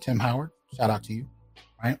support, Tim Howard. Shout out to you,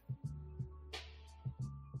 right?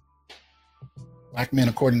 Black men,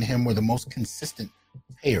 according to him, were the most consistent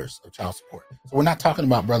payers of child support. So we're not talking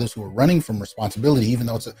about brothers who are running from responsibility, even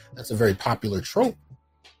though that's a very popular trope,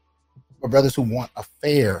 but brothers who want a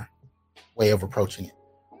fair way of approaching it,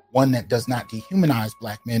 one that does not dehumanize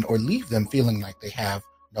black men or leave them feeling like they have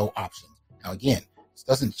no options. Now, again, this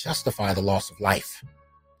doesn't justify the loss of life.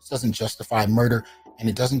 This doesn't justify murder, and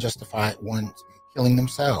it doesn't justify one killing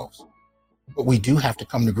themselves. But we do have to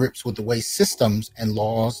come to grips with the way systems and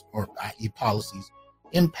laws, or i.e. policies,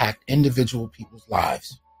 impact individual people's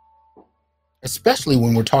lives, especially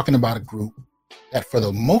when we're talking about a group that for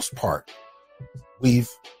the most part we've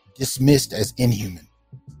dismissed as inhuman.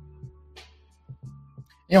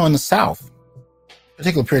 You know, in the South,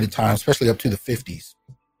 particular period of time, especially up to the 50s,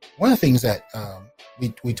 one of the things that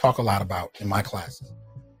we talk a lot about in my classes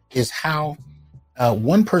is how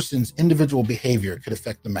one person's individual behavior could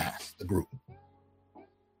affect the mass, the group.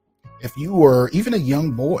 If you were even a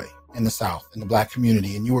young boy in the South, in the black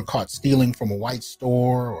community, and you were caught stealing from a white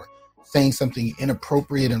store or saying something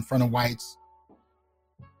inappropriate in front of whites,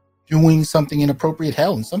 doing something inappropriate,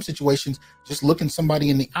 hell, in some situations, just looking somebody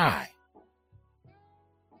in the eye,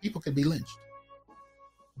 people could be lynched.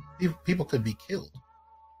 People could be killed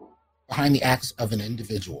behind the acts of an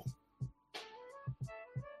individual.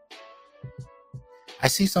 I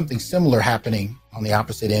see something similar happening on the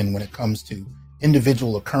opposite end when it comes to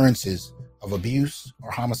individual occurrences of abuse or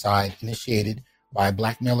homicide initiated by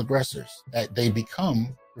black male aggressors, that they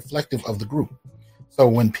become reflective of the group. So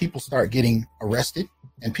when people start getting arrested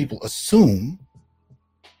and people assume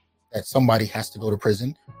that somebody has to go to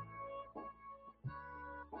prison,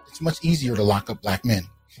 it's much easier to lock up black men.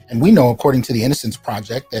 And we know, according to the Innocence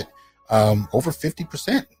Project, that over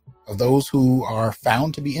 50% of those who are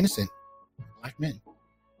found to be innocent are black men.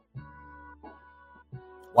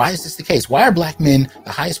 Why is this the case? Why are black men the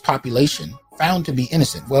highest population found to be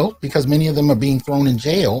innocent? Well, because many of them are being thrown in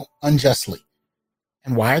jail unjustly.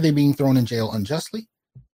 And why are they being thrown in jail unjustly?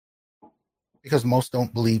 Because most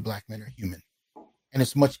don't believe black men are human. And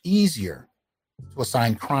it's much easier to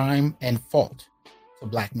assign crime and fault to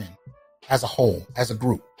black men as a whole, as a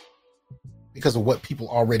group, because of what people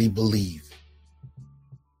already believe.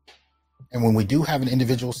 And when we do have an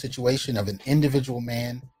individual situation of an individual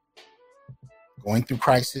man going through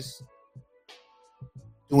crisis,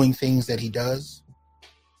 doing things that he does,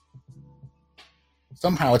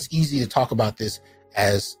 somehow it's easy to talk about this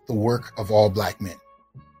as the work of all black men.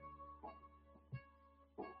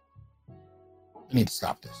 We need to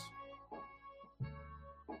stop this.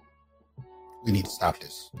 We need to stop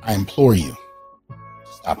this. I implore you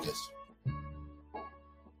to stop this.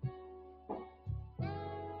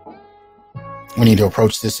 We need to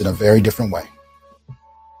approach this in a very different way.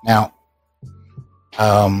 Now,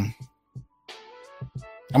 I'm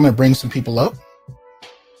going to bring some people up.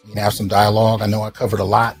 We can have some dialogue. I know I covered a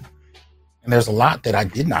lot, and there's a lot that I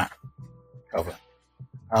did not cover.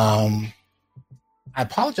 I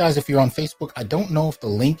apologize if you're on Facebook. I don't know if the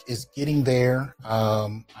link is getting there.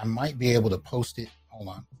 I might be able to post it.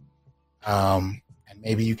 Hold on. And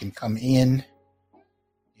maybe you can come in.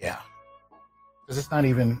 Yeah. Because it's not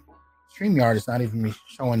even, StreamYard is not even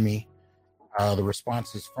showing me the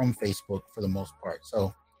responses from Facebook for the most part.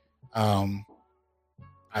 So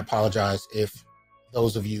I apologize if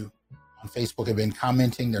those of you on Facebook have been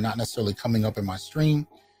commenting. They're not necessarily coming up in my stream.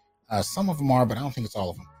 Some of them are, but I don't think it's all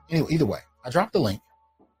of them. Anyway, either way, I dropped the link.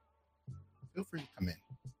 Feel free to come in.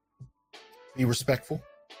 Be respectful.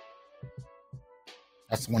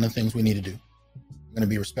 That's one of the things we need to do. We're going to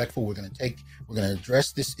be respectful. We're going to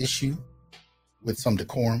address this issue with some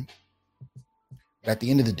decorum. But at the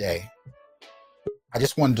end of the day, I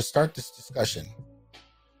just wanted to start this discussion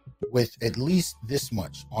with at least this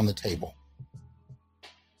much on the table.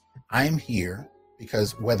 I am here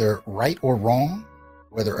because whether right or wrong,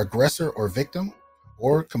 whether aggressor or victim,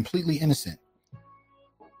 or completely innocent,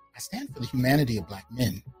 I stand for the humanity of Black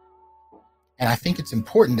men. And I think it's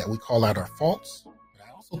important that we call out our faults. But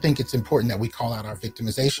I also think it's important that we call out our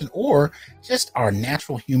victimization or just our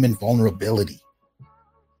natural human vulnerability.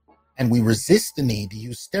 And we resist the need to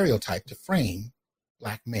use stereotype to frame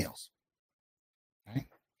Black males. Okay?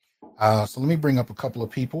 So let me bring up a couple of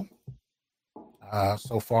people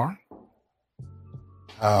so far.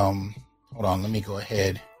 Hold on, let me go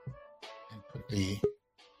ahead and put the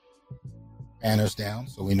banners down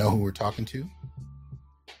so we know who we're talking to.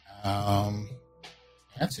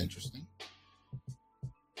 That's interesting.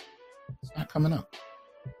 It's not coming up.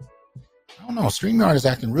 I don't know. StreamYard is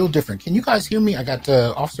acting real different. Can you guys hear me? I got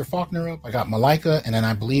Officer Faulkner up. I got Malika, and then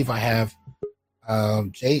I believe I have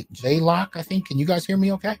J Lock, I think. Can you guys hear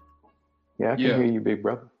me okay? Yeah, I can hear you, big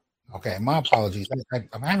brother. Okay, my apologies.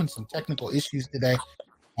 I'm having some technical issues today.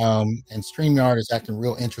 And StreamYard is acting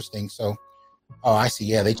real interesting. So, oh, I see.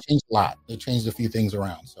 Yeah, they changed a lot. They changed a few things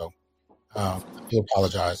around. So, I do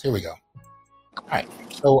apologize. Here we go. All right.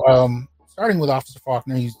 So, starting with Officer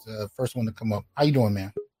Faulkner, he's the first one to come up. How you doing,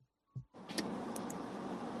 man?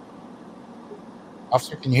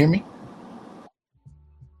 Officer, can you hear me?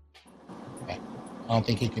 Okay. I don't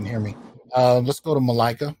think he can hear me. Let's go to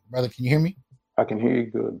Malika. Brother, can you hear me? I can hear you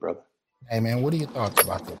good, brother. Hey, man, what are your thoughts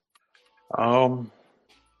about this?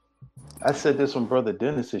 I said this on Brother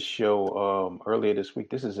Dennis's show earlier this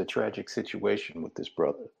week. This is a tragic situation with this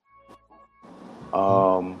brother.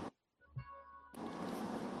 I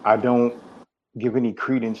don't give any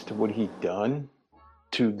credence to what he done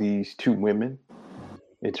to these two women.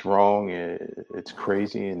 It's wrong, it's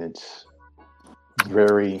crazy, and it's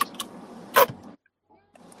very,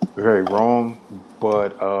 very wrong.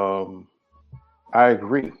 But I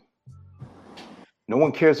agree. No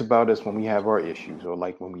one cares about us when we have our issues or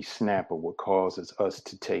like when we snap or what causes us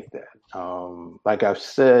to take that. Like I've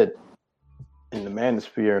said in the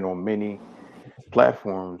manosphere and on many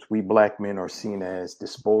platforms, we Black men are seen as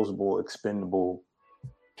disposable, expendable,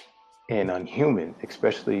 and unhuman,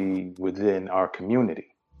 especially within our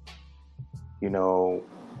community. You know,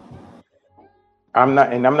 I'm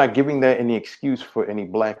not giving that any excuse for any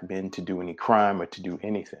Black men to do any crime or to do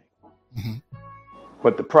anything. Mm-hmm.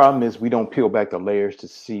 But the problem is we don't peel back the layers to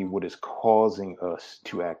see what is causing us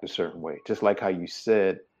to act a certain way. Just like how you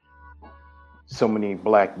said, so many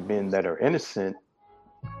Black men that are innocent,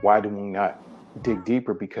 why do we not dig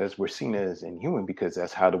deeper? Because we're seen as inhuman, because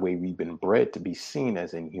that's how the way we've been bred to be seen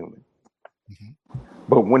as inhuman. Mm-hmm.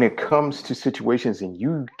 But when it comes to situations, and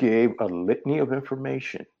you gave a litany of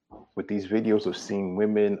information with these videos of seeing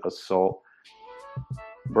women assault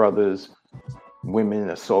brothers, women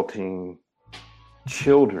assaulting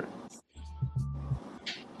children.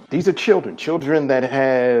 These are children that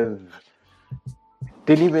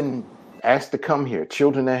didn't even ask to come here,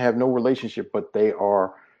 children that have no relationship, but they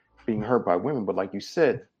are being hurt by women. But like you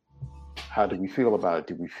said, how do we feel about it?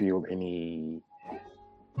 Do we feel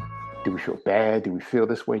bad? Do we feel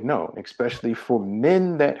this way? No, especially for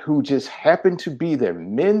men who just happen to be there,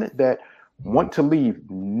 men that want to leave,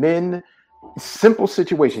 men, simple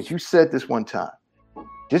situations. You said this one time.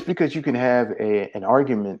 Just because you can have an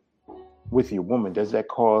argument with your woman, does that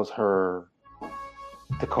cause her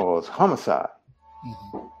to cause homicide?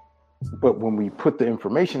 Mm-hmm. But when we put the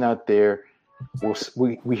information out there,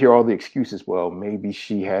 we hear all the excuses. Well, maybe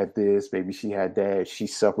she had this, maybe she had that, she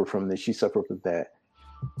suffered from this, she suffered from that.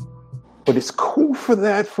 But it's cool for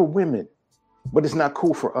that for women, but it's not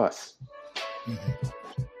cool for us. Mm-hmm.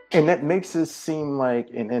 And that makes us seem like,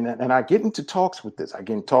 and I get into talks with this. I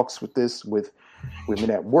get in talks with this with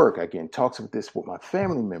women at work. I get in talks with this with my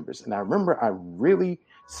family members. And I remember I really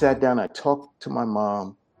sat down, I talked to my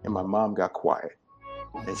mom, and my mom got quiet.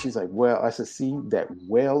 And she's like, well, I said, see that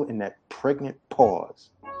well in that pregnant pause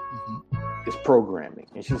Mm-hmm. is programming.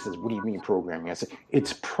 And she says, what do you mean programming? I said,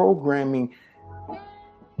 it's programming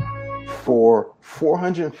for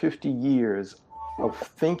 450 years of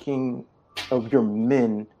thinking of your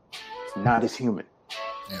men not as human.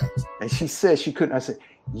 Yeah. And she said she couldn't. I said,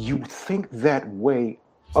 you think that way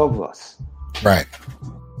of us. Right.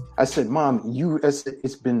 I said, Mom,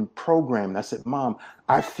 it's been programmed. I said, Mom,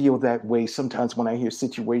 I feel that way sometimes when I hear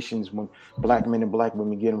situations when Black men and Black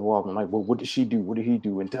women get involved. I'm like, well, what did she do? What did he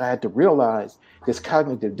do? And I had to realize this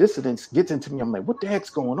cognitive dissonance gets into me. I'm like, what the heck's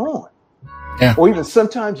going on? Yeah. Or even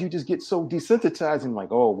sometimes you just get so desensitized and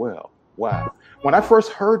like, oh, well, wow. When I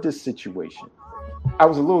first heard this situation, I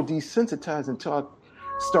was a little desensitized until I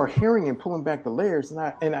start hearing and pulling back the layers.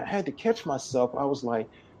 And I had to catch myself. I was like,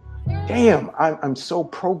 damn, I'm so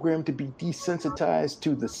programmed to be desensitized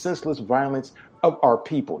to the senseless violence of our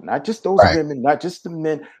people, not just those Right. women, not just the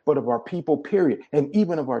men, but of our people, period, and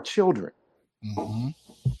even of our children. Mm-hmm.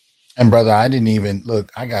 And brother, I didn't even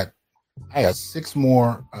look. I got 6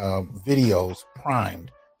 more videos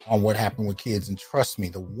primed on what happened with kids, and trust me,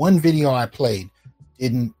 the one video I played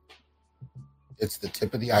didn't. It's the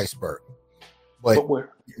tip of the iceberg. But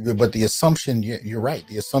the assumption, you're right.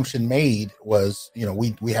 The assumption made was,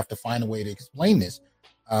 we have to find a way to explain this.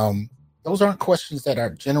 Those aren't questions that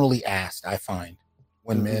are generally asked, I find,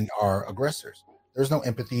 when men are aggressors. There's no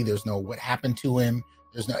empathy. There's no what happened to him.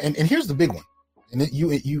 There's no, and here's the big one. And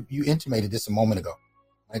you intimated this a moment ago.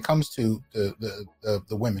 When it comes to the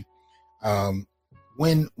women,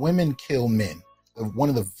 when women kill men, one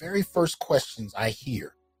of the very first questions I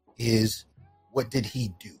hear is, "What did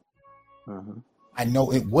he do?" I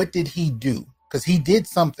know it. What did he do? Because he did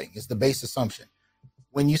something is the base assumption.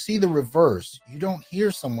 When you see the reverse, you don't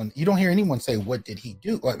hear anyone say, "What did he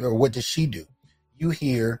do?" or "What did she do?" You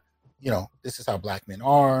hear, this is how black men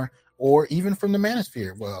are, or even from the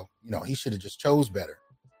manosphere. Well, he should have just chose better.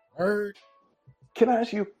 Word. Can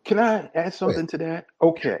I add something to that?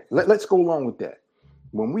 Okay, let's go along with that.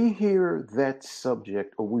 When we hear that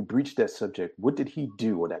subject or we breach that subject, what did he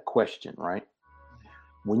do, or that question, right?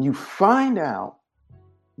 When you find out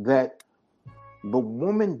that the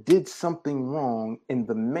woman did something wrong and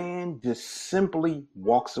the man just simply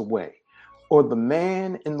walks away, or the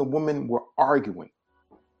man and the woman were arguing,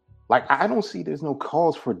 like, I don't see there's no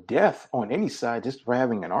cause for death on any side just for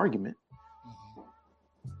having an argument.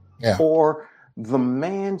 Yeah. Or the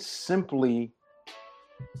man simply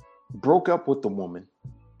broke up with the woman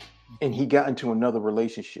and he got into another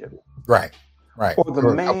relationship. Right. Or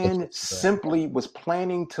the man simply was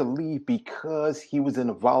planning to leave because he was in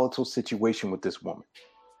a volatile situation with this woman.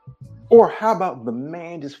 Or how about the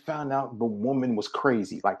man just found out the woman was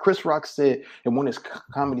crazy? Like Chris Rock said in one of his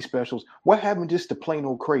comedy specials, what happened just to plain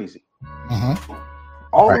old crazy?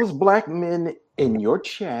 All of us black men in your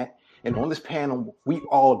chat and on this panel, we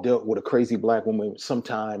all dealt with a crazy black woman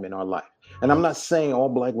sometime in our life. And I'm not saying all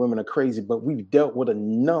black women are crazy, but we've dealt with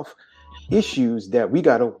enough issues that we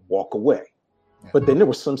got to walk away. Yeah. But then there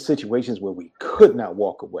were some situations where we could not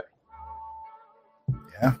walk away.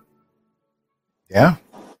 Yeah.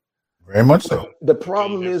 Very much so. The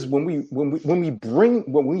problem is when we bring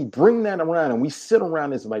that around and we sit around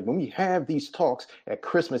this, like when we have these talks at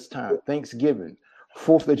Christmas time, Thanksgiving,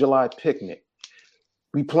 4th of July picnic,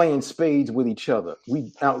 we playing spades with each other,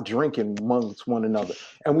 we out drinking amongst one another,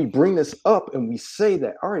 and we bring this up and we say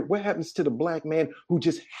that, all right, what happens to the black man who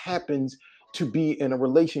just happens to be in a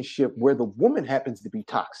relationship where the woman happens to be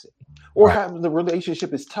toxic, or happens the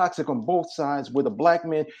relationship is toxic on both sides where the black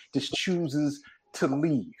man just chooses to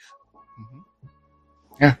leave?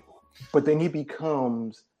 Yeah. But then he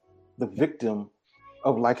becomes the victim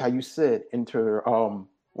of, like how you said,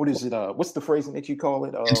 what is it? What's the phrasing that you call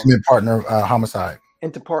it? Intimate partner homicide.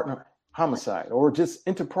 Interpartner homicide, or just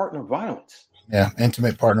interpartner violence. Yeah,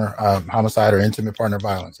 intimate partner homicide or intimate partner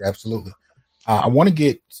violence. Absolutely. I want to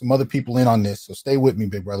get some other people in on this, so stay with me,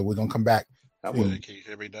 big brother. We're gonna come back. Can you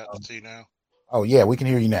hear me now? Oh yeah, we can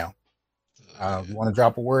hear you now. You want to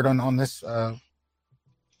drop a word on this? Yeah.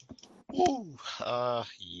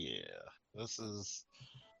 This is.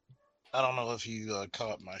 I don't know if you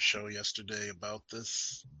caught my show yesterday about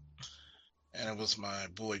this, and it was my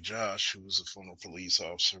boy Josh, who was a former police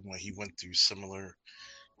officer, when he went through similar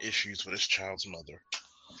issues with his child's mother.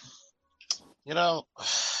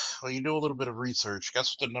 When you do a little bit of research,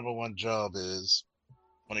 guess what the number one job is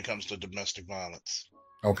when it comes to domestic violence?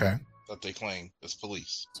 Okay. That they claim is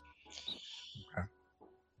police. Okay.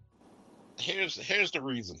 Here's the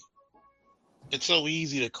reason. It's so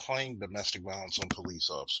easy to claim domestic violence on police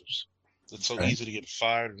officers. It's so easy to get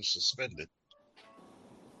fired and suspended.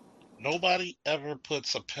 Nobody ever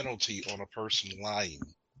puts a penalty on a person lying.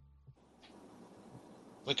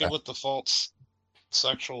 Look at what the false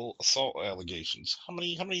sexual assault allegations. How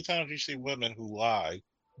many times do you see women who lie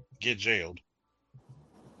get jailed?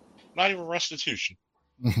 Not even restitution.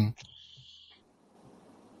 Mm-hmm.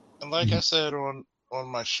 And like I said on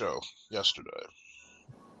my show yesterday,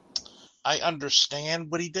 I understand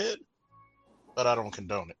what he did, but I don't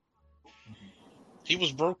condone it. He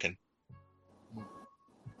was broken.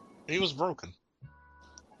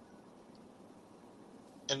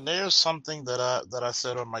 And there's something that I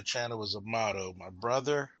said on my channel as a motto: my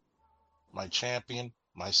brother, my champion,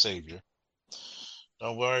 my savior.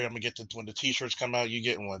 Don't worry, I'm gonna get when the t-shirts come out, you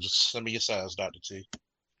getting one. Just send me your size, Dr. T.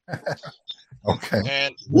 Okay.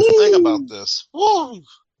 And think about this.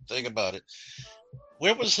 Think about it.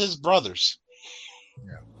 Where was his brothers?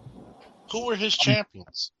 Yeah. Who were his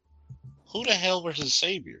champions? Who the hell were his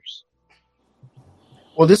saviors?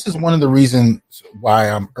 Well, this is one of the reasons why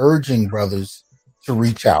I'm urging brothers to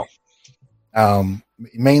reach out.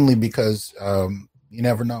 Mainly because you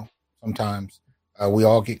never know. Sometimes we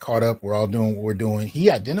all get caught up. We're all doing what we're doing. He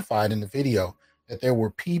identified in the video that there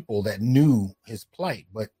were people that knew his plight,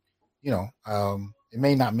 but it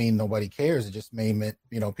may not mean nobody cares. It just may mean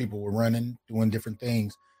people were running, doing different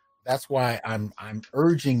things. That's why I'm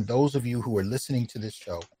urging those of you who are listening to this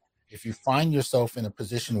show, if you find yourself in a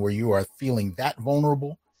position where you are feeling that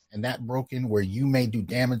vulnerable and that broken, where you may do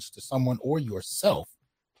damage to someone or yourself,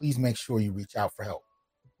 please make sure you reach out for help.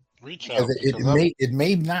 Reach out. It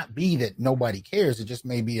may not be that nobody cares. It just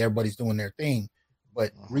may be everybody's doing their thing.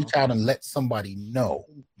 But reach out and let somebody know.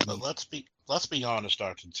 But let's be honest,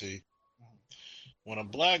 Dr. T. When a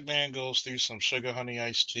black man goes through some sugar honey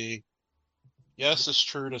iced tea, yes, it's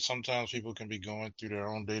true that sometimes people can be going through their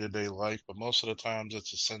own day-to-day life, but most of the times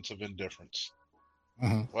it's a sense of indifference.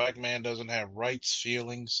 Mm-hmm. Black man doesn't have rights,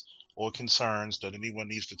 feelings, or concerns that anyone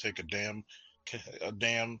needs to take a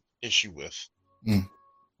damn issue with. Mm.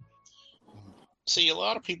 See, a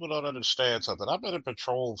lot of people don't understand something. I've been in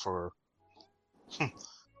patrol for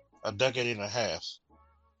a decade and a half.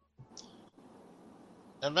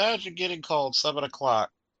 Imagine getting called 7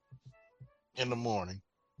 o'clock in the morning.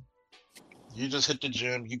 You just hit the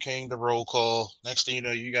gym. You came to roll call. Next thing you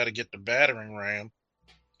know, you got to get the battering ram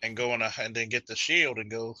and and then get the shield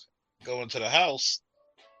and go into the house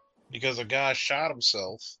because a guy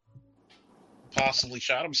possibly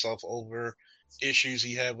shot himself over issues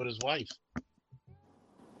he had with his wife.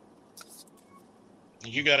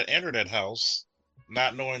 You got to enter that house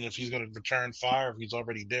not knowing if he's going to return fire, if he's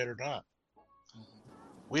already dead or not.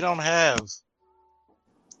 We don't have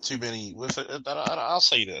too many. I'll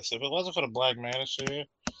say this: if it wasn't for the Black Manosphere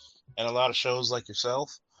and a lot of shows like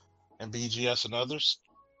yourself and BGS and others,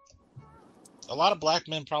 a lot of black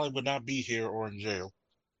men probably would not be here or in jail.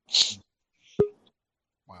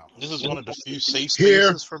 Wow. This is one of the few safe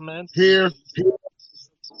spaces for men. Here,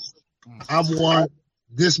 I'm one.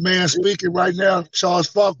 This man speaking right now, Charles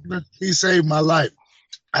Faulkner, he saved my life.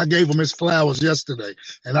 I gave him his flowers yesterday,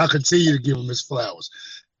 and I continue to give him his flowers.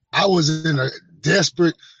 I was in a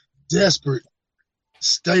desperate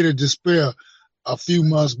state of despair a few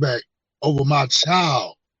months back over my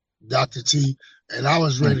child, Dr. T, and I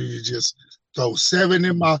was ready to just throw 7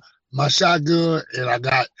 in my shotgun, and I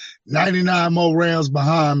got 99 more rounds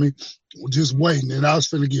behind me just waiting, and I was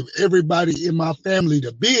going to give everybody in my family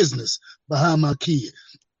the business behind my kid.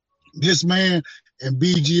 This man and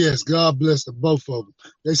BGS, God bless the both of them.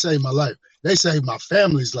 They saved my life. They saved my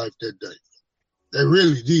family's life that day. They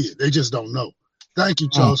really did. They just don't know. Thank you,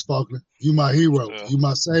 Charles Faulkner. You my hero. You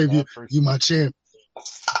my savior. You my champ.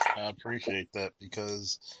 I appreciate that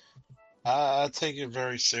because I take it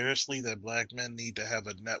very seriously that black men need to have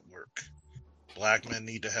a network. Black men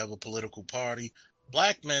need to have a political party.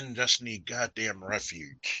 Black men just need goddamn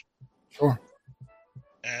refuge. Sure.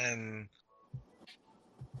 And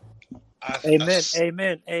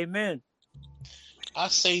Amen. I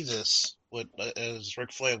say this with, as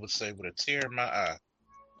Ric Flair would say, with a tear in my eye.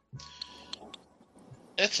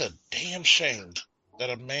 It's a damn shame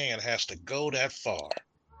that a man has to go that far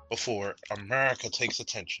before America takes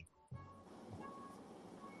attention.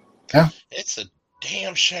 Yeah. It's a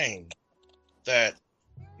damn shame that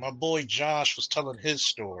my boy Josh was telling his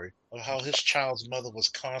story of how his child's mother was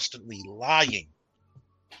constantly lying,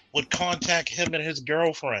 would contact him and his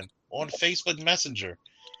girlfriend on Facebook Messenger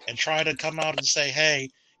and try to come out and say, "Hey,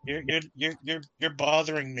 you're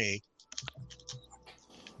bothering me."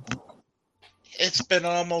 It's been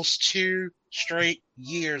almost 2 straight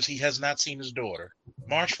years he has not seen his daughter.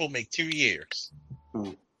 March will make 2 years.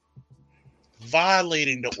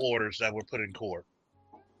 Violating the orders that were put in court.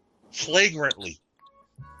 Flagrantly.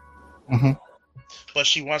 Mm-hmm. But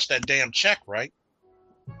she wants that damn check, right?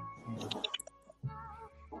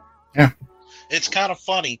 Yeah. It's kind of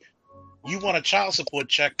funny. You want a child support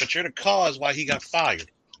check, but you're the cause why he got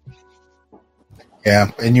fired.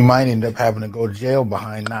 Yeah, and you might end up having to go to jail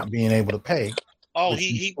behind not being able to pay. Oh,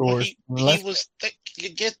 he was.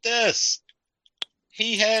 Get this.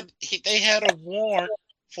 They had a warrant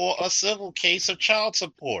for a civil case of child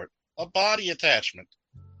support, a body attachment.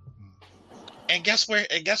 And guess where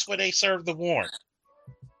they served the warrant?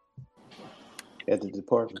 At the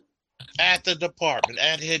department. At the department,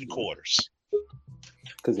 at headquarters.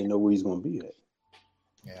 Because they know where he's going to be at.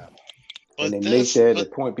 Yeah. And they make that a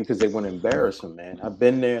point because they want to embarrass him, man. I've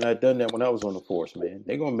been there and I've done that when I was on the force, man.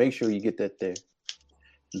 They're going to make sure you get that there.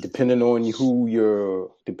 Depending on who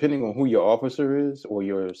your officer is or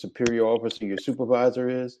your superior officer, your supervisor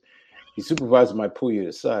is, Your supervisor might pull you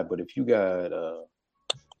aside, but if you have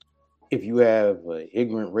an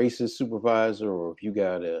ignorant racist supervisor, or if you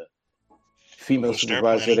got a female Coach, they're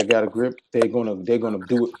supervisor plenty. that got a grip, they're gonna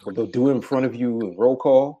do it. But they'll do it in front of you in roll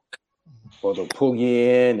call, or they'll pull you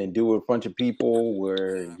in and do it in front of people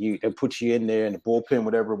where they put you in there in the bullpen,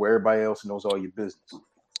 whatever, where everybody else knows all your business.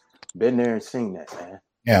 Been there and seen that, man.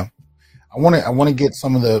 Yeah. I want to get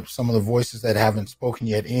some of the voices that haven't spoken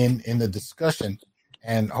yet in the discussion,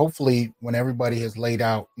 and hopefully when everybody has laid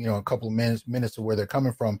out, a couple of minutes of where they're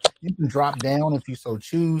coming from, you can drop down if you so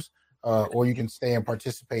choose, or you can stay and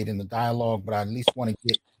participate in the dialogue. But I at least want to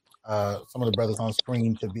get some of the brothers on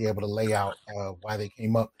screen to be able to lay out why they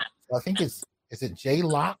came up. So I think is it J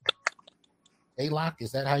Lock? J Lock,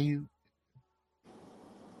 is that how you?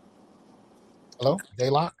 Hello, J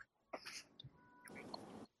Lock.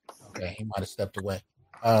 Okay, he might have stepped away.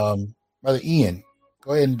 Brother Ian,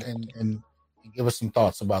 go ahead and give us some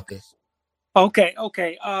thoughts about this. Okay.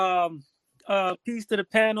 Peace to the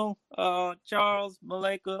panel. Charles,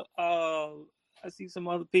 Maleka. I see some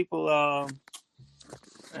other people.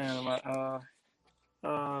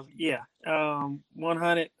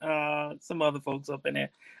 100. Some other folks up in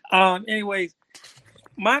there. Anyways,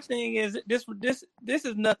 my thing is this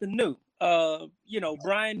is nothing new.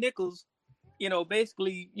 Brian Nichols,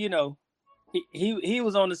 basically, he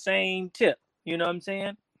was on the same tip. You know what I'm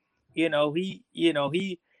saying? He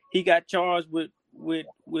got charged with he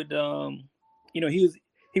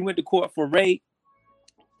went to court for rape.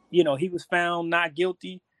 He was found not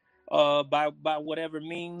guilty by whatever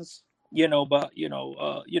means, but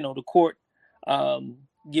the court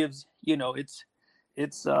gives,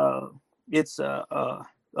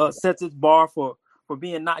 sets its bar for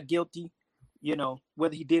being not guilty,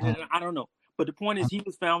 whether he did it, I don't know. But the point is, he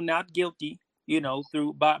was found not guilty,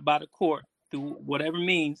 through by the court through whatever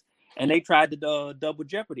means, and they tried to double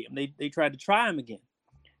jeopardy him. They tried to try him again,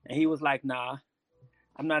 and he was like, "Nah,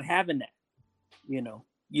 I'm not having that."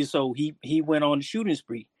 So he went on the shooting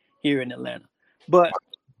spree here in Atlanta. But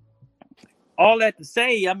all that to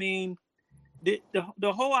say, I mean,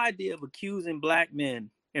 the whole idea of accusing black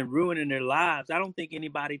men and ruining their lives, I don't think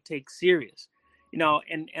anybody takes serious. And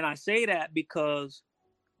I say that because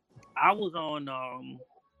I was on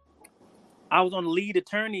the lead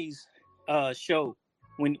attorney's show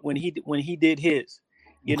when he did his.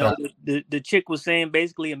 The chick was saying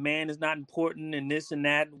basically a man is not important and this and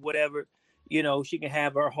that and whatever. She can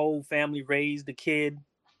have her whole family raise the kid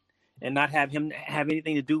and not have him have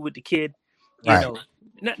anything to do with the kid. Right.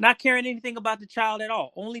 Not caring anything about the child at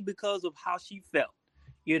all, only because of how she felt.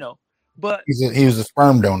 But he was a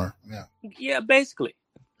sperm donor. Yeah, basically.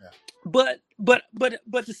 Yeah. But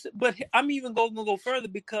I'm even going to go further,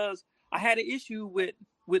 because I had an issue with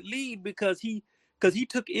Lead because he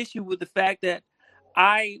took issue with the fact that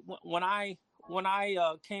when I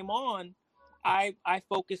came on, I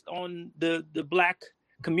focused on the black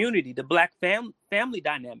community, the black family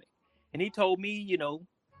dynamic, and he told me,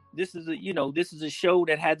 this is a show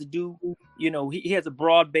that had to do, he has a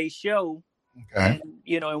broad-based show, okay,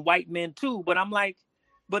 and white men too. But I'm like,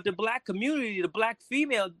 but the black community, the black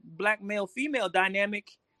male female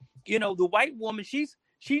dynamic, the white woman, she's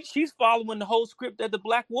following the whole script that the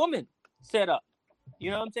black woman set up.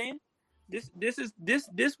 You know what I'm saying? This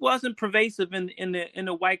wasn't pervasive in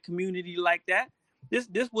the white community like that. This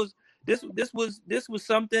was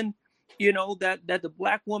something, that the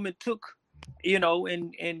black woman took, and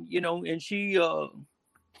she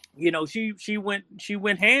went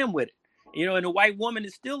ham with it, and the white woman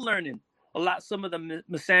is still learning some of the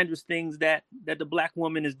misandrous things that the black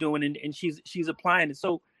woman is doing, and she's applying it.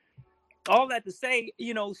 So all that to say,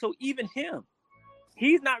 so even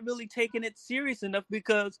he's not really taking it serious enough,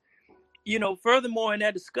 because furthermore in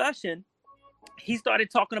that discussion, he started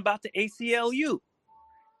talking about the ACLU,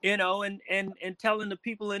 and telling the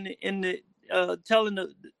people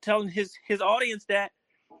telling his audience that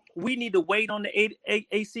we need to wait on the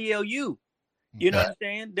ACLU. You know what I'm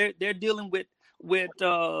saying? They're dealing with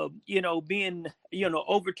being,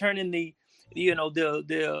 overturning the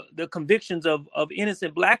convictions of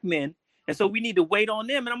innocent black men, and so we need to wait on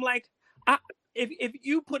them. And I'm like, if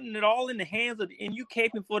you putting it all in the hands of and you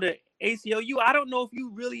caping for the ACLU, I don't know if you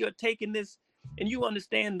really are taking this and you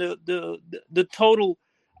understand the total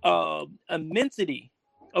immensity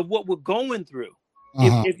of what we're going through.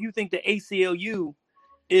 If you think the ACLU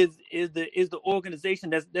is the organization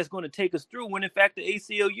that's going to take us through, when in fact the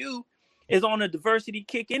ACLU is on a diversity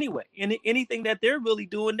kick anyway. And anything that they're really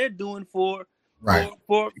doing, they're doing for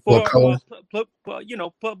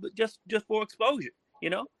just for exposure,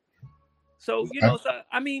 So, so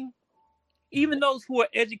I mean, even those who are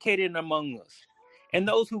educated among us And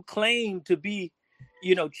those who claim to be,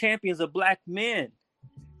 champions of black men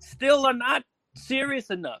still are not serious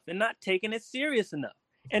enough and not taking it serious enough.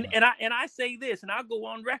 And I say this, and I'll go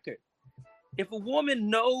on record. If a woman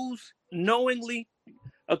knowingly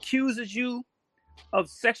accuses you of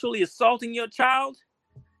sexually assaulting your child,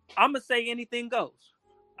 I'm gonna say anything goes.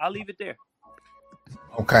 I'll leave it there.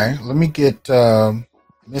 Okay, let me get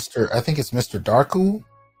Mr. I think it's Mr. Darku.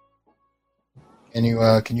 Can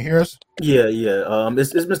you hear us? Yeah.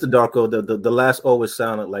 It's Mr. Darko. The last always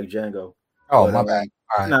sounded like Django. Oh, my bad.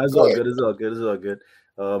 All right. No, it's all good. It's all good.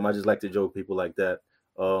 I just like to joke people like that.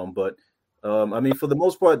 But I mean, for the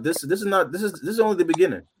most part, this is only the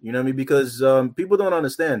beginning. You know what I mean? Because people don't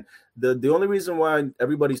understand the only reason why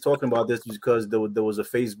everybody's talking about this is because there was a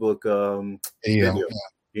Facebook video. Yeah.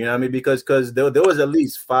 You know what I mean? Because there was at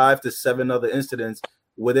least 5 to 7 other incidents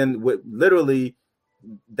with literally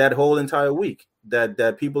that whole entire week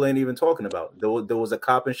that people ain't even talking about. There was a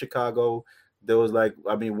cop in Chicago. There was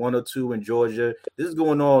 1 or 2 in Georgia. This is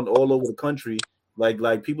going on all over the country.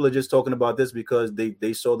 Like people are just talking about this because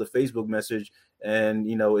they saw the Facebook message and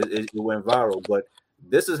it went viral. But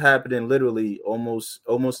this is happening literally almost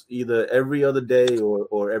either every other day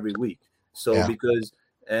or every week. So yeah. Because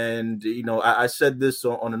I said this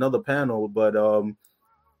on another panel, but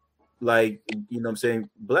what I'm saying,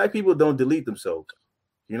 black people don't delete themselves.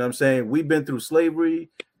 You know what I'm saying? We've been through slavery,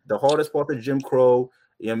 the hardest part of Jim Crow.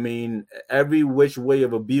 I mean, every which way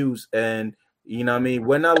of abuse. And,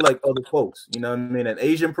 we're not like other folks. You know what I mean? An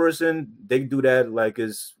Asian person, they do that like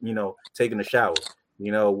is, taking a shower.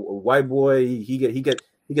 A white boy, he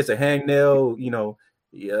gets a hangnail, you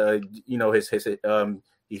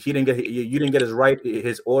didn't get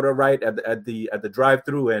his order right at the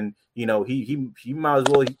drive-through, and he might as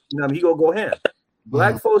well he go ham.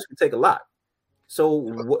 Black folks can take a lot. So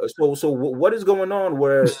what is going on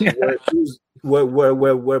where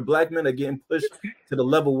black men are getting pushed to the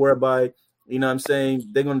level whereby they're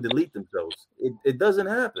going to delete themselves? It doesn't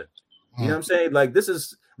happen. You know what I'm saying? Like this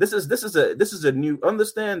is a new,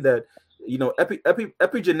 understand that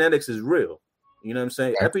epigenetics is real. You know what I'm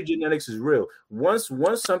saying? Epigenetics is real. Once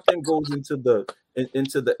something goes into the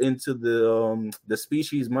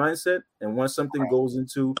species mindset, and once something goes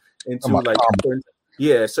into a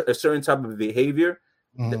certain type of behavior,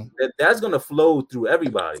 that's gonna flow through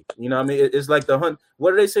everybody. You know what I mean? It's like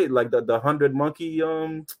what do they say? Like the 100 monkey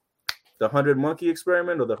the 100 monkey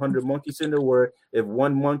experiment, or the 100 monkey syndrome, where if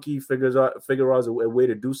one monkey figures out a way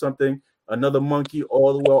to do something, another monkey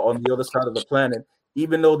all the way on the other side of the planet,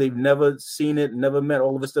 even though they've never seen it, never met,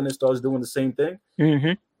 all of a sudden it starts doing the same thing.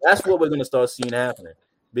 Mm-hmm. That's what we're going to start seeing happening,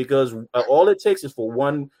 because all it takes is for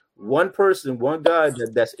one person, one guy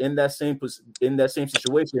that's in that same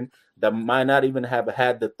situation that might not even have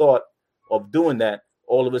had the thought of doing that,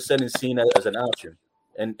 all of a sudden seen that as an option.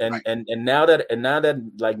 And now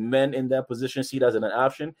that like men in that position see it as an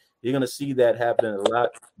option, you're going to see that happening a lot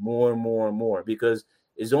more and more and more, because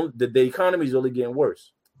the economy is only getting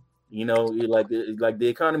worse. Like the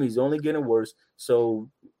economy is only getting worse. So,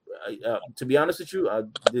 to be honest with you,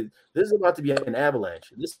 this is about to be an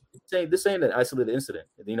avalanche. This ain't an isolated incident.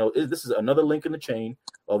 This is another link in the chain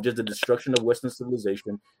of just the destruction of Western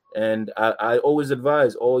civilization. And I always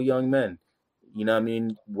advise all young men,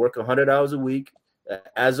 work 100 hours a week.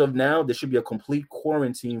 As of now, there should be a complete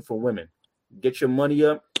quarantine for women. Get your money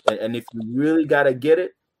up, and if you really gotta get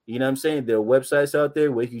it, there are websites out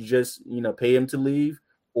there where you just pay them to leave.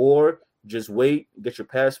 Or just wait, get your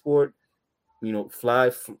passport, fly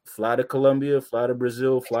to Colombia, fly to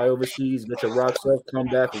Brazil, fly overseas, get your rocks up, come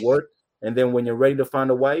back, work. And then when you're ready to find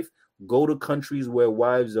a wife, go to countries where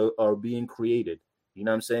wives are being created. You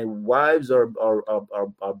know what I'm saying? Wives are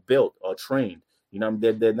built, are trained.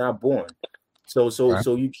 They're not born. So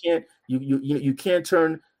you can't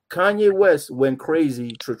turn Kanye West went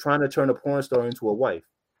crazy trying to turn a porn star into a wife.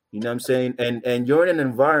 You know what I'm saying? And you're in an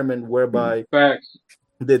environment whereby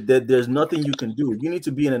there's nothing you can do. You need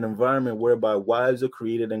to be in an environment whereby wives are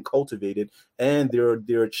created and cultivated, and there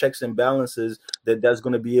are checks and balances that's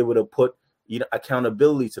going to be able to put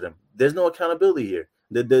accountability to them. There's no accountability here.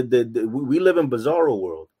 We live in bizarro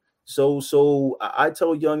world. So I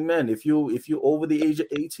tell young men, if you over the age of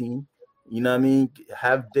 18,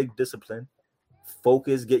 have big discipline,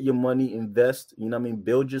 focus, get your money, invest,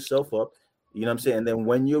 build yourself up. You know what I'm saying? And then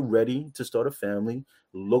when you're ready to start a family,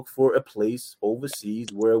 look for a place overseas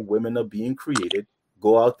where women are being created.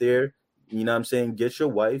 Go out there, get your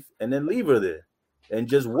wife, and then leave her there and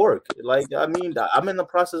just work. I'm in the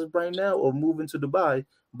process right now of moving to Dubai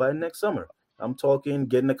by next summer. I'm talking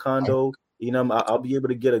getting a condo. I'll be able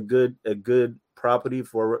to get a good property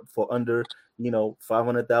for under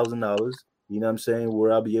 $500,000. You know what I'm saying?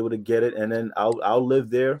 Where I'll be able to get it, and then I'll live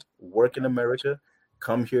there, work in America,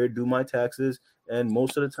 come here, do my taxes, and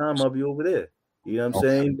most of the time I'll be over there. You know what I'm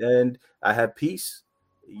saying? And I have peace.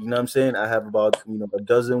 You know what I'm saying? I have about a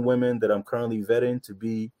dozen women that I'm currently vetting to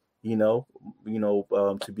be to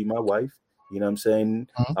be my wife. You know what I'm saying?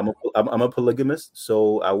 I'm a polygamist,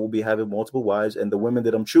 so I will be having multiple wives, and the women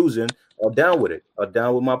that I'm choosing are down with it, are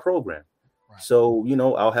down with my program. Right. So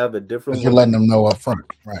I'll have a different. You're letting them know up front,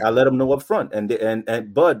 right? I let them know up front,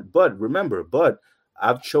 but remember,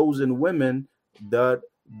 I've chosen women that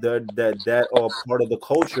are part of the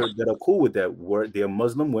culture that are cool with that. They're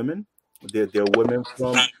Muslim women, they're women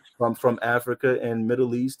from Africa and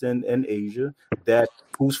Middle East and Asia that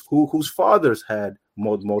whose fathers had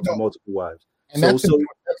multiple wives. And that's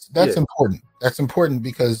important. That's important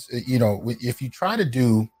because if you try to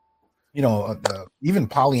do even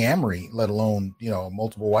polyamory, let alone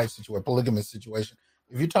multiple wife situation, polygamous situation,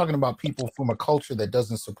 if you're talking about people from a culture that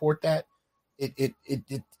doesn't support that, it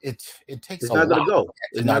takes it's not going to go.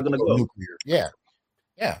 It's not going to go nuclear.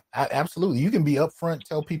 Yeah, absolutely. You can be upfront,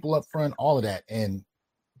 tell people upfront, all of that, and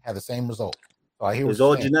have the same result. So I hear it's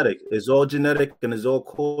all genetic. It's all genetic and it's all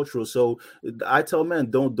cultural. So I tell men,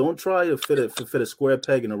 don't try to fit a square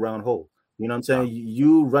peg in a round hole. You know what I'm saying?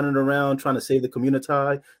 You running around trying to save the community.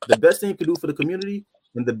 The best thing you could do for the community,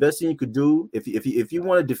 and the best thing you could do if you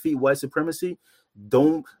want to defeat white supremacy,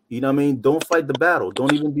 don't fight the battle.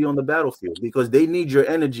 Don't even be on the battlefield, because they need your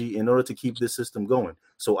energy in order to keep this system going.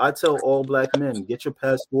 So I tell all black men, get your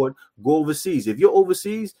passport, go overseas. If you're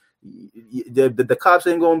overseas, the cops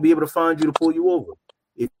ain't gonna be able to find you to pull you over.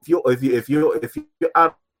 If you're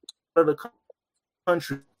out of the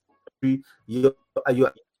country, you're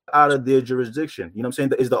out of their jurisdiction. You know what I'm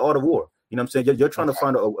saying? It's the art of war. You know what I'm saying? You're trying to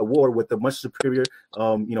find a war with a much superior,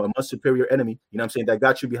 a much superior enemy. You know what I'm saying? That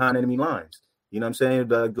got you behind enemy lines. You know what I'm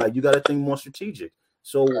saying? Like you got to think more strategic.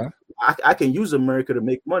 So I can use America to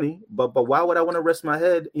make money, but why would I want to rest my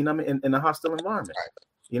head? You know what I mean? In a hostile environment.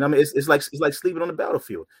 You know what I mean? It's like sleeping on the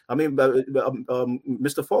battlefield. I mean,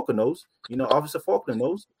 Mr. Faulkner knows. Officer Faulkner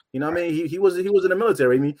knows. You know what I mean? He was in the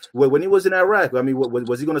military. I mean, when he was in Iraq, I mean,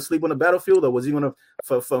 was he going to sleep on the battlefield, or was he going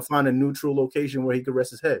to find a neutral location where he could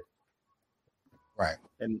rest his head? Right.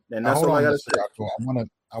 And that's all I got to say.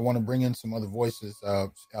 I want to bring in some other voices.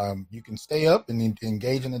 You can stay up and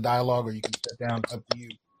engage in the dialogue, or you can sit down. Up to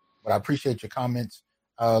you. But I appreciate your comments.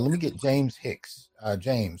 Let me get James Hicks.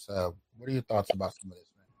 James, what are your thoughts about some of this?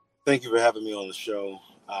 Thank you for having me on the show.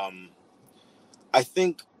 I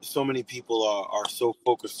think so many people are so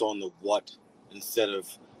focused on the what instead of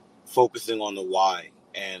focusing on the why.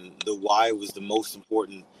 And the why was the most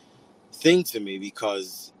important thing to me,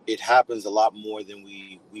 because it happens a lot more than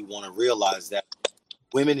we want to realize, that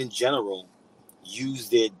women in general use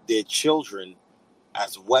their children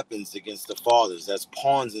as weapons against the fathers, as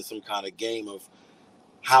pawns in some kind of game of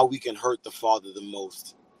how we can hurt the father the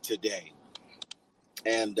most today.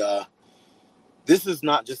 And this is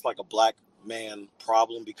not just like a black man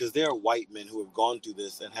problem, because there are white men who have gone through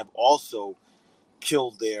this and have also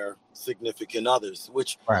killed their significant others,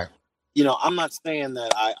 which, I'm not saying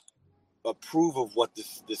that I approve of what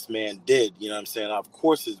this man did. You know what I'm saying? Of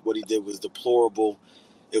course, what he did was deplorable.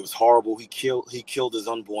 It was horrible. He killed his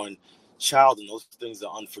unborn child, and those things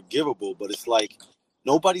are unforgivable. But it's like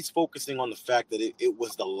nobody's focusing on the fact that it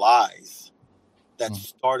was the lies that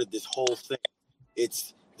started this whole thing.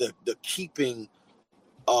 It's the keeping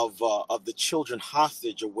of the children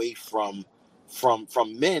hostage away from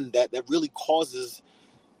men that really causes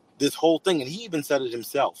this whole thing. And he even said it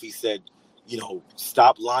himself. He said,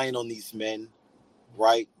 stop lying on these men,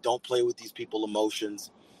 right? Don't play with these people's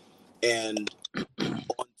emotions. And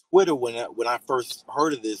on Twitter, when I first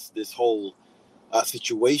heard of this whole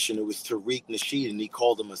situation, it was Tariq Nasheed, and he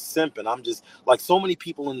called him a simp. And I'm just like, so many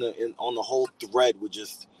people on the whole thread were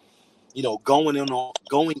just, going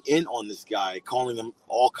in on this guy, calling him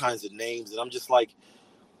all kinds of names. And I'm just like,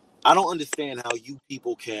 I don't understand how you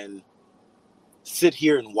people can sit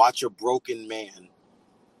here and watch a broken man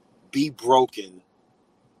be broken,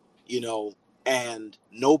 and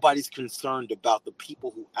nobody's concerned about the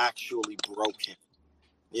people who actually broke him.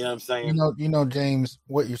 You know what I'm saying? James,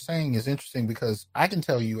 what you're saying is interesting, because I can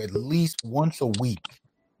tell you at least once a week,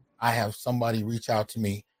 I have somebody reach out to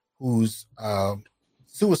me who's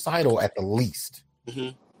suicidal at the least. Mm-hmm.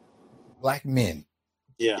 Black men.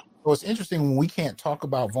 Yeah. So it's interesting when we can't talk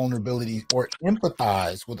about vulnerability or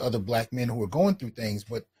empathize with other black men who are going through things.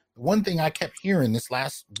 But the one thing I kept hearing this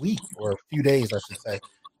last week, or a few days, I should say,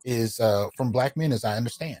 is from black men is I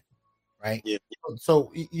understand. Right. Yeah.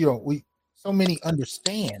 So, so many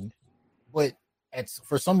understand, but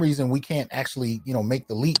for some reason we can't actually, make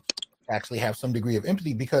the leap actually have some degree of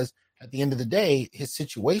empathy, because at the end of the day, his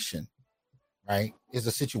situation, right, is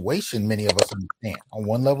a situation many of us understand on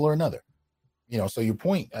one level or another. So your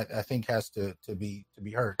point, I think, has to be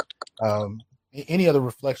heard. Any other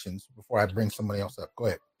reflections before I bring somebody else up? Go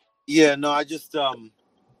ahead. Yeah, no, I just I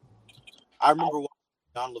remember watching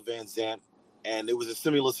John Van Zant, and it was a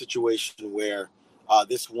similar situation where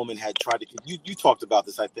this woman had tried to. You talked about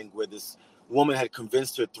this, I think, where this woman had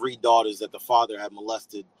convinced her 3 daughters that the father had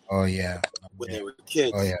molested. Oh yeah, when they were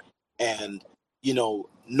kids. Oh yeah, and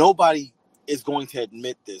nobody is going to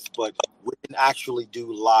admit this, but women actually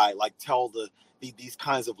do lie, like tell these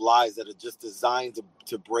kinds of lies that are just designed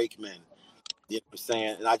to break men. You know what I'm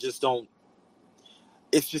saying? And I just don't.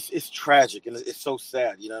 It's tragic, and it's so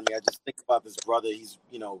sad. You know what I mean? I just think about this brother. He's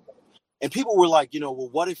and people were like, well,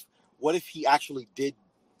 what if he actually did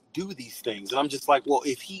do these things? And I'm just like, well,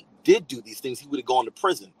 if he did do these things, he would have gone to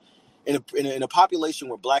prison. In a population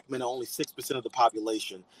where black men are only 6% of the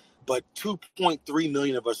population, but 2.3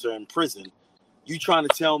 million of us are in prison, you trying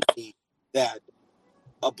to tell me that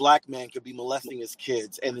a black man could be molesting his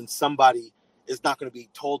kids and then somebody is not going to be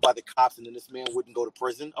told by the cops and then this man wouldn't go to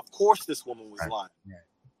prison? Of course this woman was lying.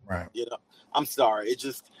 Right. I'm sorry.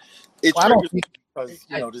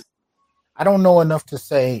 I don't know enough to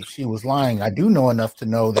say she was lying. I do know enough to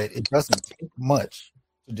know that it doesn't take much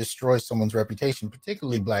to destroy someone's reputation,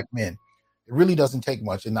 particularly black men. It really doesn't take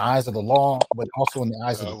much in the eyes of the law, but also in the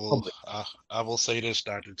eyes of the public. I will say this,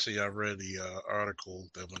 Dr. T. I read the article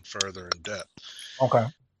that went further in depth. Okay.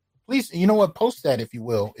 Please, you know what? Post that if you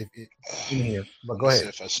will, if in here. But go ahead.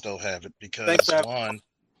 If I still have it, because Thanks, one.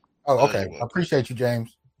 Oh, okay. I appreciate you,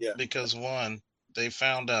 James. Yeah. Because one, they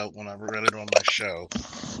found out when I read it on my show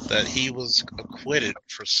that he was acquitted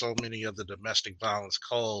for so many of the domestic violence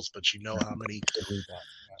calls, but you know how many.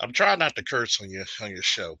 I'm trying not to curse on your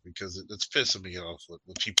show because it's pissing me off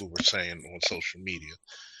what people were saying on social media.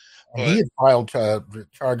 But he had filed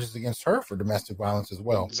charges against her for domestic violence as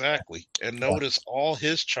well. Exactly. And notice all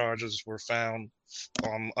his charges were found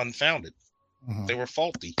unfounded. Mm-hmm. They were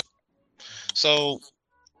faulty. So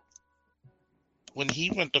when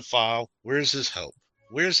he went to file, where's his help?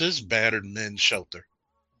 Where's his battered men's shelter?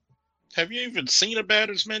 Have you even seen a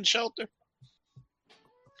battered men's shelter?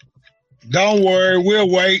 Don't worry, we'll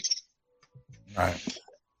wait. Right.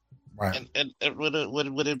 And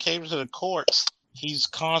when it came to the courts, he's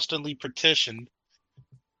constantly petitioned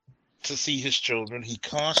to see his children. He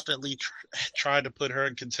constantly tried to put her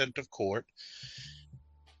in contempt of court,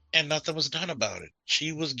 and nothing was done about it.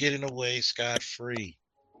 She was getting away scot-free,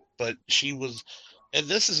 but she was, and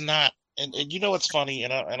this is not. And you know what's funny,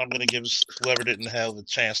 and I'm going to give whoever didn't have the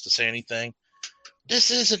chance to say anything.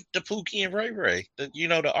 This isn't the Pookie and Ray Ray,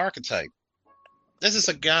 the archetype. This is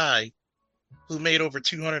a guy who made over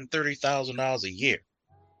 $230,000 a year.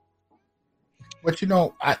 But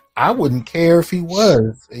I wouldn't care if he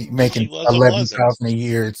was making $11,000 a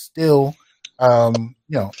year. It's still,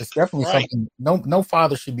 it's definitely something. No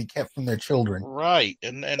father should be kept from their children. Right,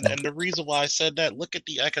 and the reason why I said that, look at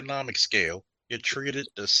the economic scale. You're treated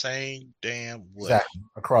the same damn way. Exactly.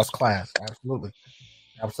 Across class.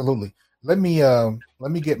 Absolutely. Let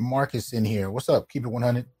me get Marcus in here. What's up? Keep it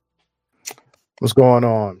 100. What's going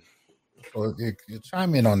on? So you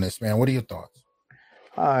chime in on this, man. What are your thoughts?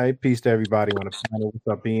 Hi, peace to everybody on the panel. What's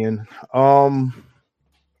up, Ian?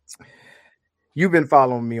 You've been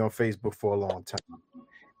following me on Facebook for a long time,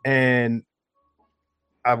 and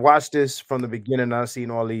I've watched this from the beginning. I've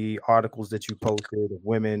seen all the articles that you posted of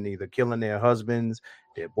women either killing their husbands,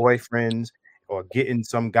 their boyfriends, or getting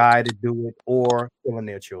some guy to do it, or killing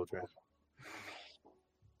their children.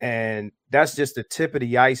 And that's just the tip of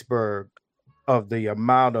the iceberg of the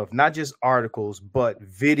amount of not just articles, but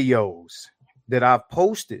videos that I've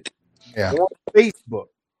posted on Facebook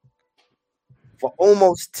for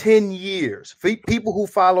almost 10 years. For people who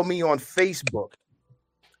follow me on Facebook,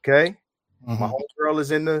 okay? Mm-hmm. My homegirl is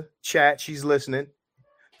in the chat. She's listening.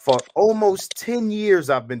 For almost 10 years,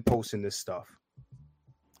 I've been posting this stuff.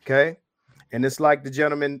 Okay. And it's like the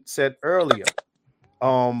gentleman said earlier.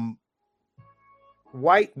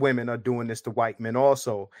 White women are doing this to white men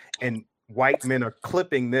also. And white men are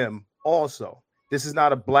clipping them also. This is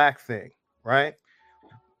not a black thing, right?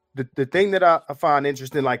 The thing that I find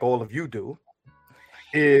interesting, like all of you do,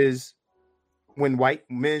 is when white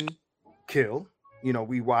men kill,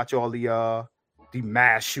 we watch all the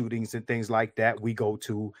mass shootings and things like that. We go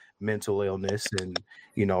to mental illness and,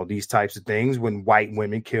 these types of things. When white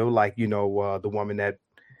women kill, like, the woman that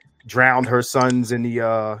drowned her sons in the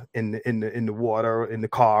water, in the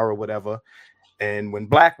car or whatever. And when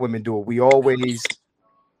black women do it, we always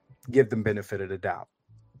give them benefit of the doubt.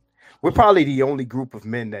 We're probably the only group of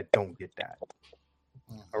men that don't get that.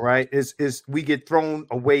 All right, is we get thrown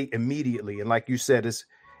away immediately, and like you said, it's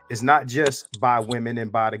not just by women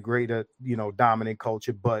and by the greater, dominant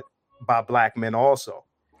culture, but by black men also.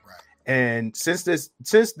 Right. And since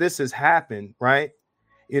this has happened, right,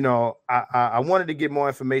 I wanted to get more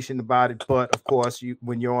information about it, but of course,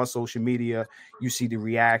 when you're on social media, you see the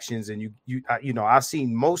reactions, and I've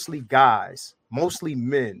seen mostly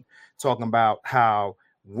men talking about how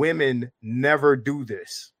women never do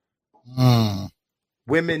this.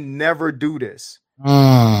 Women never do this.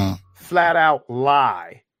 Flat out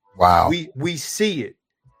lie. Wow. We see it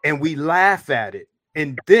and we laugh at it,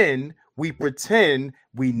 and then we pretend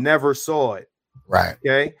we never saw it. Right.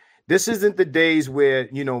 Okay. This isn't the days where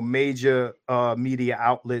major media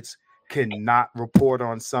outlets cannot report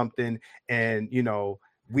on something, and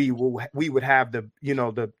we would have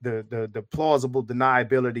the plausible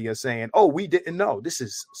deniability of saying, oh, we didn't know. This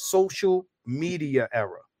is social media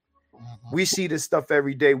era. We see this stuff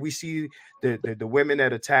every day. We see the women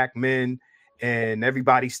that attack men, and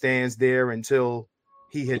everybody stands there until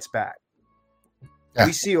he hits back. Yeah.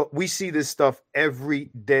 We see this stuff every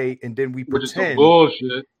day, and then we pretend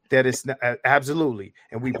bullshit that it's not, absolutely,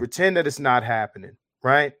 and we pretend that it's not happening.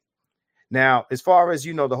 Right now, as far as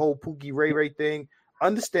the whole Pookie Ray thing,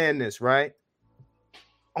 understand this, right?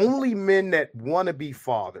 Only men that want to be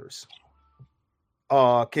fathers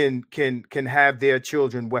can have their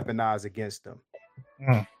children weaponized against them.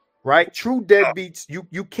 Right? True deadbeats,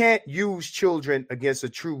 you can't use children against a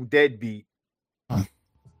true deadbeat.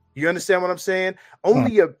 You understand what I'm saying?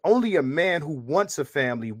 Only a man who wants a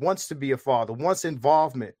family, wants to be a father, wants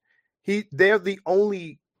involvement. They're the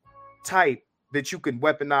only type that you can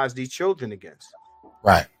weaponize these children against.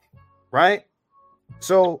 Right. Right?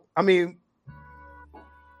 So, I mean,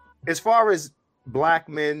 as far as black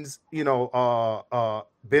men's,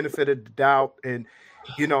 benefit of the doubt, and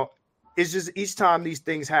it's just each time these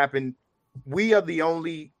things happen, we are the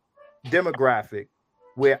only demographic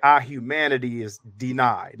where our humanity is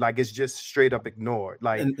denied, like it's just straight up ignored.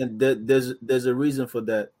 Like, and there's a reason for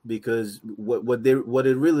that, because what it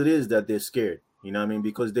really is that they're scared. You know what I mean?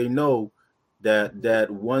 Because they know that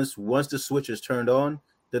once the switch is turned on,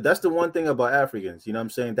 that's the one thing about Africans. You know what I'm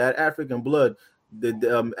saying? That African blood,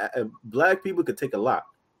 black people could take a lot,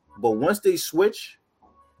 but once they switch,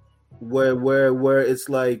 where it's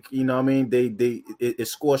like, what I mean,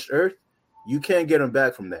 it's scorched earth. You can't get them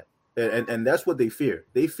back from that, and that's what they fear.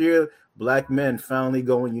 They fear black men finally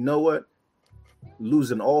going, you know what,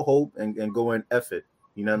 losing all hope and going F it.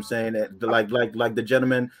 You know what I'm saying? Like the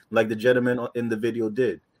gentleman in the video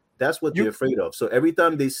did. That's what they're afraid of. So every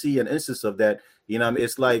time they see an instance of that,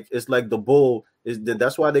 it's like the bull.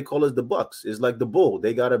 That's why they call us the Bucks. It's like the bull.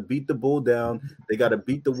 They gotta beat the bull down. They gotta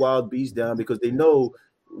beat the wild beast down, because they know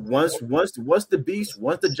once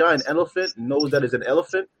the giant elephant knows that it's an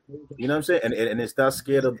elephant, you know what I'm saying, and it's not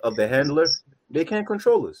scared of the handler, they can't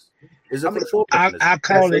control us. It's a control mechanism. I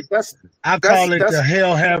call it the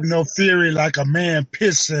hell have no fury like a man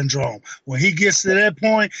piss syndrome. When he gets to that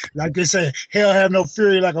point, like they say, hell have no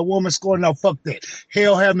fury like a woman scoring. No, fuck that.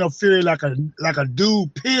 Hell have no fury like a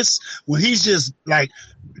dude piss. When he's just like,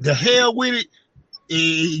 the hell with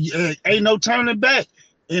it, ain't no turning back.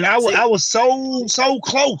 And I was so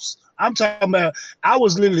close. I'm talking about, I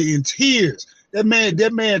was literally in tears. That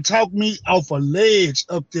man talked me off a ledge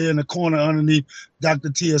up there in the corner underneath Dr.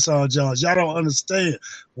 T.S.R. Jones. Y'all don't understand.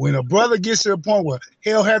 When a brother gets to the point where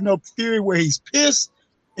hell have no fury, where he's pissed,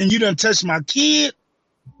 and you done touched my kid,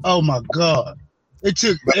 oh my God. It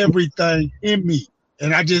took everything in me.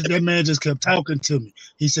 And that man just kept talking to me.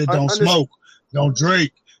 He said, don't smoke, don't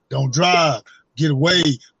drink, don't drive. Get away,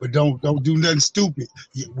 but don't do nothing stupid.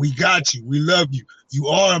 We got you. We love you. You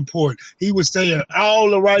are important. He was saying all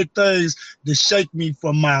the right things to shake me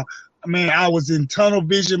from I was in tunnel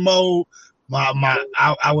vision mode. I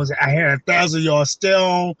had 1,000-yard stare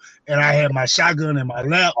on, and I had my shotgun in my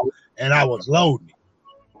lap, and I was loading.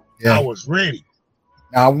 Yeah. I was ready.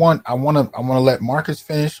 Now I want to let Marcus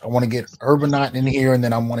finish. I want to get Urbanite in here, and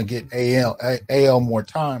then I want to get AL more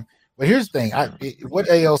time. But here's the thing. What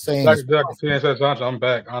AL saying is, I'm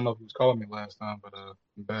back. I don't know if he was calling me last time, but I'm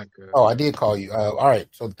back. Oh, I did call you. All right.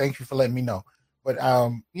 So thank you for letting me know. But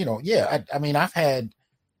I've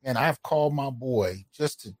called my boy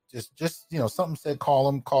just something said call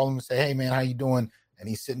him and say, hey man, how you doing? And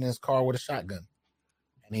he's sitting in his car with a shotgun.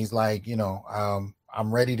 And he's like, I'm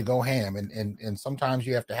ready to go ham. And sometimes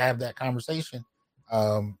you have to have that conversation,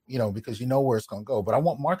 because you know where it's gonna go. But I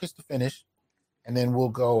want Marcus to finish. And then we'll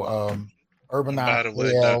go Urbanite. By the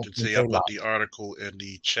way, Dr. T, I put the article in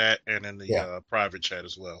the chat and in the private chat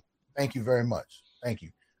as well. Thank you very much. Thank you.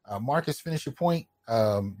 Marcus, finish your point.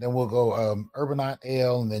 Then we'll go Urbanot,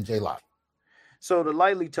 AL, and then J-Lock. So to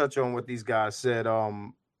lightly touch on what these guys said,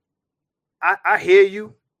 I hear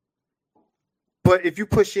you, but if you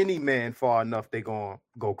push any man far enough, they're gonna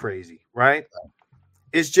go crazy, right?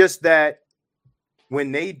 It's just that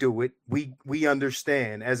when they do it, we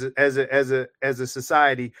understand as a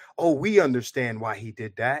society. Oh, we understand why he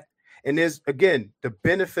did that, and there's again the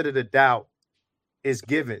benefit of the doubt is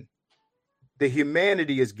given, the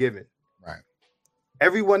humanity is given. Right.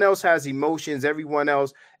 Everyone else has emotions. Everyone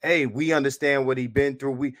else, hey, we understand what he's been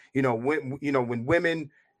through. When women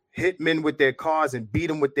hit men with their cars and beat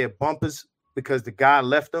them with their bumpers because the guy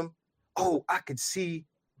left them. Oh, I could see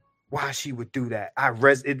why she would do that.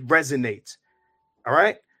 It resonates. All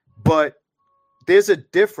right. But there's a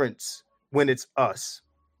difference when it's us.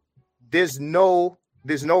 There's no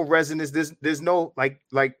resonance. There's no, like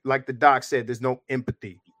the doc said, there's no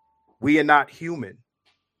empathy. We are not human.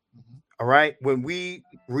 All right. When we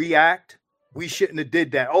react, we shouldn't have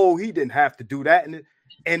did that. Oh, he didn't have to do that.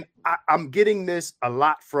 And I'm getting this a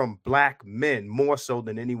lot from black men more so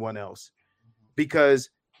than anyone else, because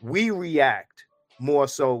we react more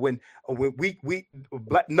so when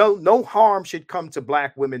no harm should come to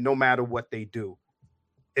black women, no matter what they do,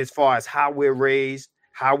 as far as how we're raised,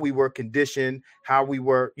 how we were conditioned, how we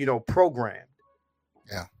were, programmed.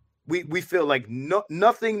 Yeah. We feel like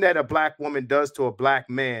nothing that a black woman does to a black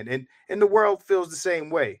man, and the world feels the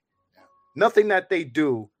same way. Yeah. Nothing that they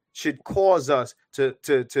do should cause us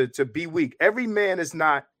to be weak. Every man is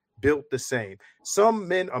not built the same. Some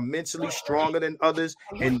men are mentally stronger than others,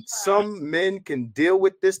 and some men can deal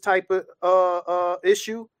with this type of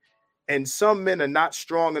issue, and some men are not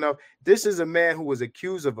strong enough. This is a man who was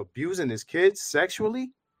accused of abusing his kids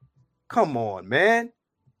sexually. Come on, man.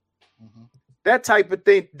 Mm-hmm. That type of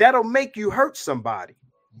thing, that'll make you hurt somebody.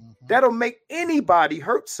 Mm-hmm. That'll make anybody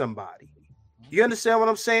hurt somebody. You understand what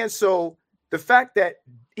I'm saying? So the fact that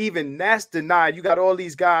even that's denied, you got all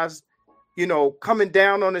these guys, coming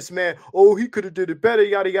down on this man. Oh, he could have did it better,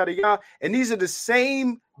 yada, yada, yada. And these are the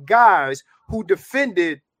same guys who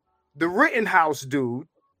defended the Rittenhouse dude.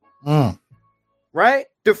 Right?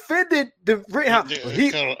 Defended the Rittenhouse.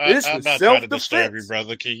 I'm not trying to disturb you,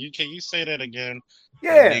 brother. Can you say that again?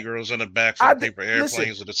 Yeah. The Negroes in the back from paper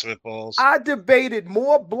airplanes with the spitballs. I debated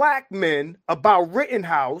more black men about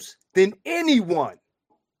Rittenhouse than anyone.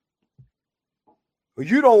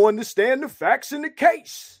 You don't understand the facts in the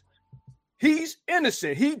case. He's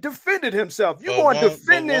innocent. He defended himself. You going to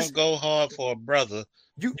defend this? Won't go hard for a brother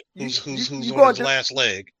who's on his last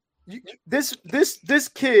leg. This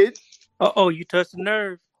kid. You touched the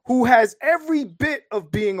nerve. Who has every bit of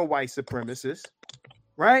being a white supremacist,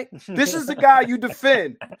 right? This is the guy you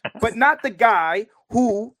defend, but not the guy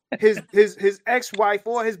who his ex-wife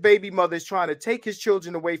or his baby mother is trying to take his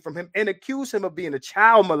children away from him and accuse him of being a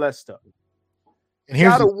child molester. And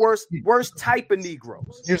here's the worst type of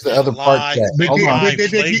Negroes. Here's the other part.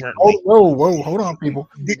 Hold on, people.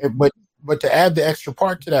 But to add the extra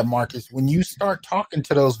part to that, Marcus, when you start talking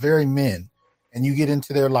to those very men and you get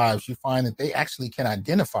into their lives, you find that they actually can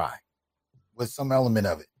identify with some element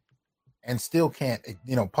of it and still can't,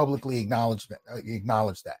 publicly acknowledge that.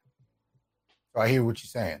 So I hear what you're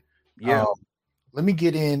saying. Yeah. Let me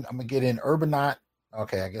get in. I'm gonna get in Urbanot.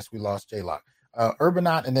 Okay, I guess we lost J-Lock.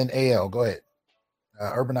 Urbanot and then AL. Go ahead.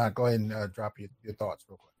 Urbanot, go ahead and drop your thoughts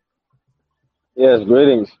real quick. Yes,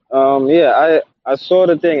 greetings. I saw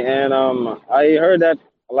the thing, and I heard that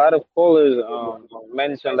a lot of callers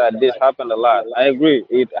mentioned that this happened a lot. I agree,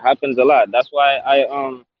 it happens a lot. That's why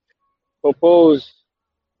I propose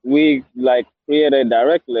we create it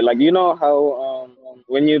directly. How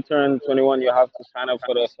when you turn 21, you have to sign up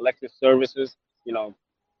for the selective services.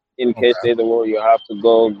 In case there's a war, you have to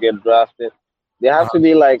go get drafted. There have to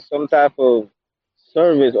be some type of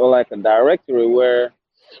service or a directory where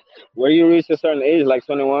you reach a certain age, like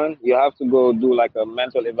 21, you have to go do a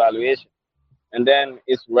mental evaluation, and then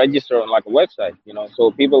it's registered on a website,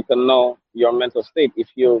 so people can know your mental state, if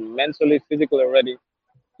you're mentally, physically ready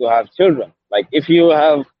to have children. If you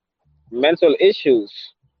have mental issues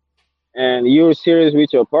and you're serious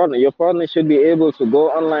with your partner should be able to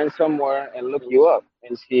go online somewhere and look you up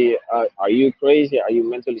and see, are you crazy? Are you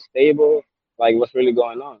mentally stable? What's really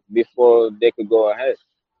going on, before they could go ahead.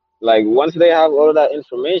 Once they have all of that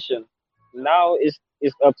information, now it's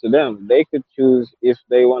up to them. They could choose if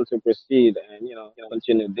they want to proceed and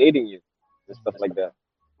continue dating you and stuff like that.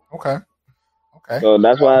 Okay. So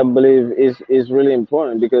that's why I believe is really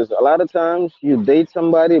important, because a lot of times you date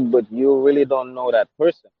somebody, but you really don't know that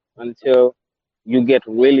person until you get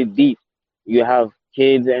really deep. You have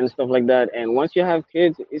kids and stuff like that, and once you have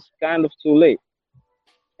kids, it's kind of too late.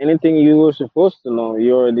 anything you were supposed to know,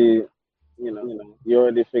 you're already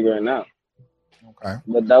figuring out. Okay.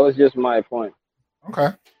 But that was just my point. Okay.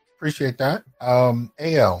 Appreciate that.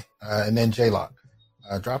 AL, and then J-Lock.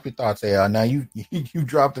 Drop your thoughts, AL. Now you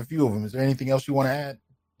dropped a few of them. Is there anything else you want to add?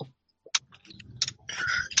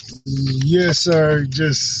 Yes, sir.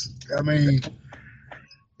 I mean,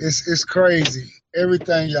 it's crazy.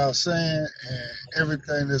 Everything y'all saying and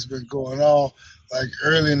everything that's been going on. Like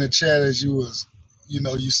early in the chat, as you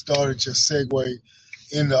started your segue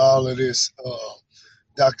into all of this,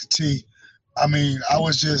 Dr. T. I mean, I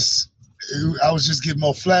was just getting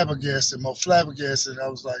more flabbergasted. I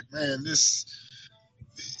was like, man, this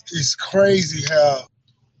is crazy how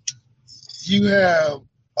you have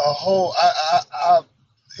a whole,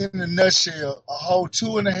 in a nutshell, a whole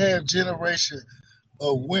 2.5 generation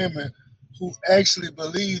of women who actually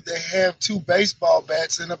believe they have 2 baseball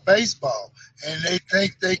bats in a baseball, and they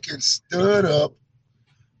think they can stud up,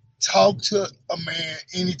 talk to a man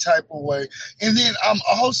any type of way. And then I'm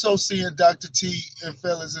also seeing, Dr. T and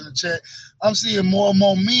fellas in the chat, I'm seeing more and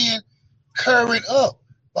more men curring up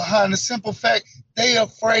behind the simple fact they are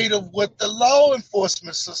afraid of what the law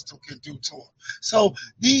enforcement system can do to them. So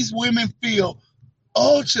these women feel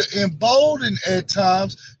ultra emboldened at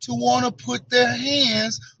times to want to put their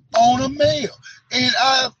hands on a male. And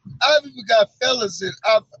I've even got fellas that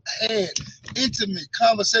I've had intimate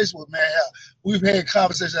conversations with, man. We've had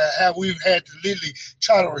conversations how we've had to literally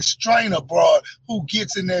try to restrain a broad who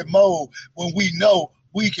gets in that mode when we know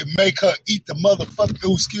we can make her eat the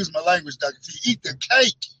motherfucker, excuse my language, Dr. T, eat the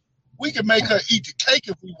cake. We can make her eat the cake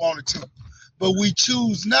if we wanted to, but we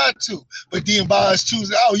choose not to. But then by us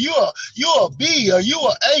choosing, oh, you're a B, or you're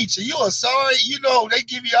a H, or you're a sorry, they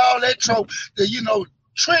give you all that trope that,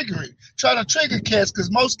 triggering, trying to trigger cats,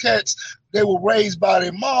 because most cats, they were raised by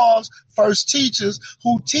their moms, first teachers,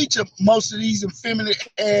 who teach them most of these effeminate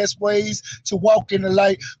ass ways to walk in the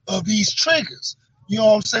light of these triggers. You know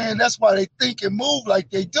what I'm saying? That's why they think and move like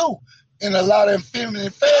they do in a lot of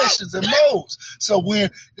feminine fashions and modes. So when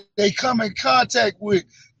they come in contact with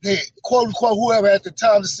their quote unquote whoever at the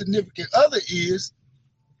time the significant other is,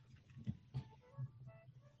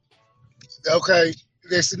 okay,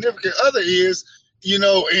 their significant other is,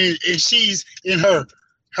 and she's in her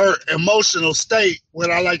emotional state,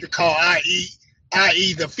 what I like to call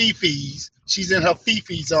i.e. the fifis. She's in her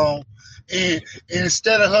fifi zone, and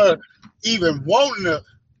instead of her even wanting to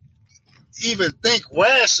even think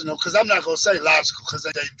rational, because I'm not going to say logical, because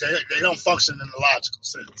they don't function in the logical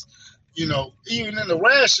sense. Even in the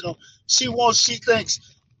rational, she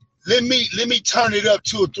thinks, let me turn it up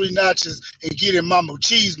 2 or 3 notches and get in my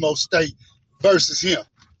machismo state versus him.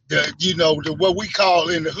 The what we call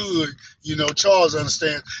in the hood, Charles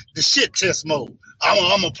understands, the shit test mode.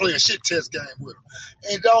 I'm gonna play a shit test game with him,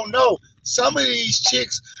 and don't know some of these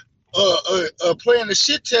chicks are playing the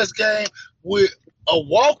shit test game with a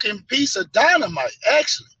walking piece of dynamite,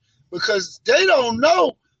 actually, because they don't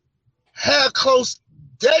know how close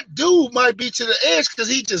that dude might be to the edge, because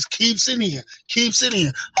he just keeps it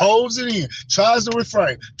in, holds it in, tries to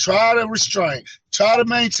refrain, try to restrain, try to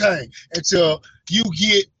maintain until you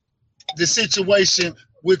get the situation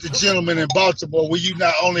with the gentleman in Baltimore, where you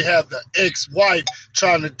not only have the ex-wife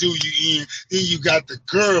trying to do you in, then you got the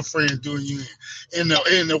girlfriend doing you in.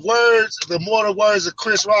 In the mortal words of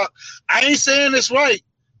Chris Rock, I ain't saying it's right,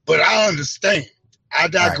 but I understand. I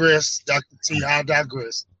digress, right. Dr. T, I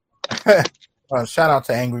digress. Shout out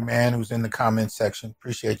to Angry Man who's in the comments section.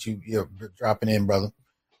 Appreciate you dropping in, brother.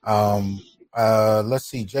 Let's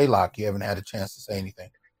see, J-Lock, you haven't had a chance to say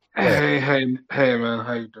anything. Hey, man,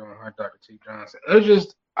 how you doing? Hi, Dr. T. Johnson.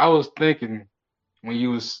 I was thinking when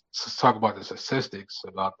you was talking about the statistics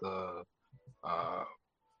about the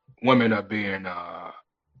women are being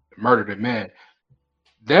murdered and men.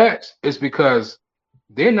 That is because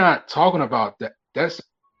they're not talking about that. That's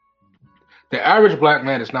the average black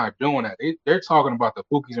man is not doing that. They're talking about the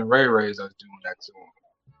Pookies and Ray Rays that's doing that to them.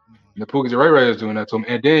 The Pookies and Ray Rays doing that to them,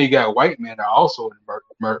 and then you got white men that are also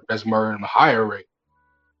that's murdering a higher rate.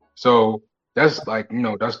 So that's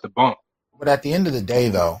that's the bump. But at the end of the day,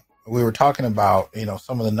 though, we were talking about,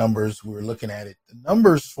 some of the numbers. We were looking at it. The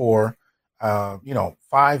numbers for,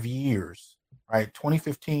 5 years, right?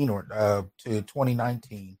 2015 or to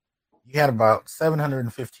 2019, you had about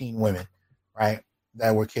 715 women, right,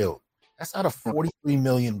 that were killed. That's out of 43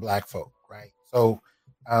 million black folk, right? So,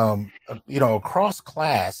 across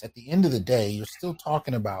class, at the end of the day, you're still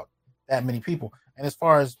talking about that many people. And as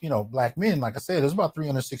far as, black men, like I said, there's about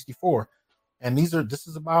 364. And this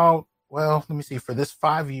is about, well, let me see, for this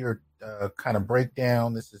 5-year kind of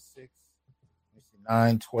breakdown, this is 6,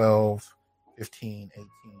 9, 12, 15, 18,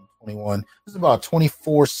 21. This is about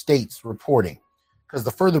 24 states reporting. Because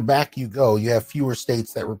the further back you go, you have fewer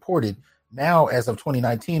states that reported. Now, as of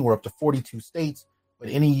 2019, we're up to 42 states, but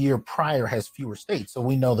any year prior has fewer states. So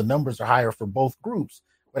we know the numbers are higher for both groups.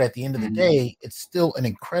 But at the end of the day, it's still an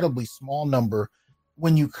incredibly small number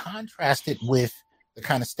when you contrast it with the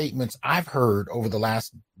kind of statements I've heard over the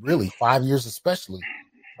last really 5 years, especially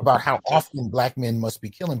about how often black men must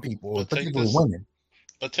be killing people, particularly women.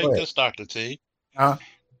 But take this, Dr. T.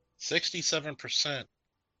 67%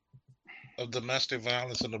 of domestic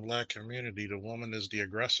violence in the black community, the woman is the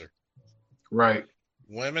aggressor. Right.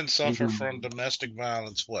 Women suffer from domestic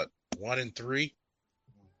violence, 1 in 3?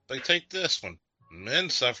 They take this one. Men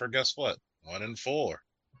suffer, guess what? 1 in 4.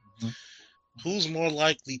 Who's more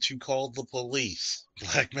likely to call the police,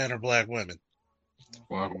 black men or black women?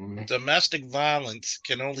 Domestic violence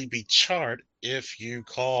can only be charged if you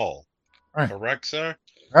call. Right. Correct, sir?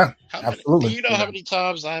 Yeah, absolutely. Do you know how many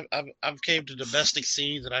times I've came to domestic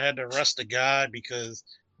scenes and I had to arrest a guy because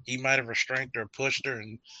he might have restrained her or pushed her,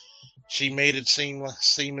 and she made it seem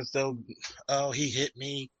as though, oh, he hit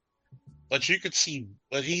me. But you could see,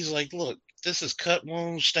 but he's like, look, this is cut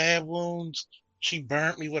wounds, stab wounds. She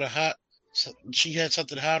burnt me with she had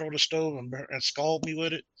something hot on the stove and scalded me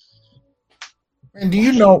with it. And do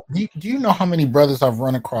you know how many brothers I've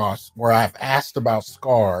run across where I've asked about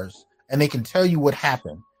scars and they can tell you what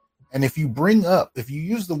happened? And if you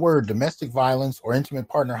use the word domestic violence or intimate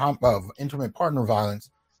partner violence,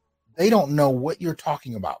 they don't know what you're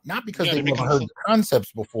talking about. Not because they've never heard the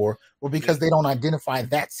concepts before, but because they don't identify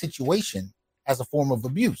that situation as a form of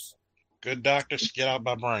abuse. Good doctors, get out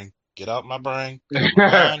my brain. Get out my brain. Get out my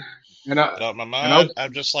mind. Get out my mind.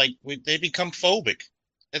 I'm just like, they become phobic.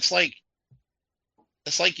 It's like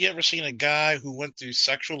you ever seen a guy who went through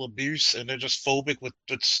sexual abuse and they're just phobic with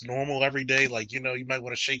what's normal every day. Like, you might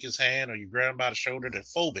want to shake his hand or you grab him by the shoulder. They're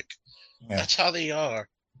phobic. Yeah. That's how they are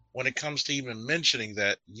when it comes to even mentioning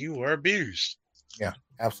that you were abused. Yeah,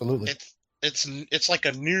 absolutely. It's like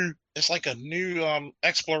a new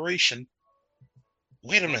exploration.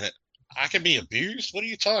 Wait a minute. I can be abused? What are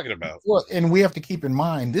you talking about? Well, and we have to keep in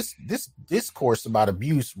mind this discourse about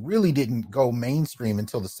abuse really didn't go mainstream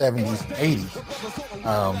until the 70s and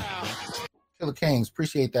 80s. Killer Kings,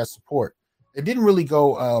 appreciate that support. It didn't really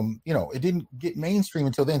go, it didn't get mainstream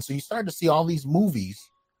until then. So you started to see all these movies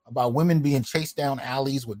about women being chased down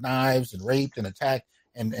alleys with knives and raped and attacked,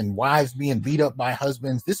 and wives being beat up by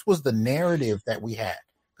husbands. This was the narrative that we had.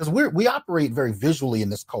 Because we operate very visually in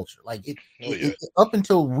this culture. Like up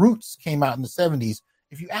until Roots came out in the 70s,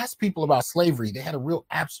 if you ask people about slavery, they had a real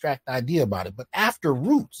abstract idea about it. But after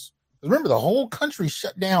Roots, remember the whole country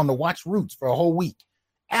shut down to watch Roots for a whole week.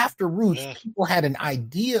 After Roots, people had an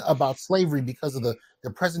idea about slavery because of the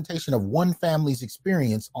presentation of one family's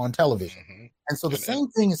experience on television. Mm-hmm. And so the same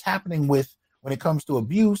thing is happening when it comes to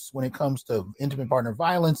abuse, when it comes to intimate partner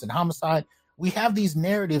violence and homicide. We have these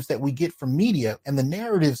narratives that we get from media, and the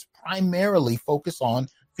narratives primarily focus on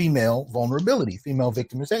female vulnerability, female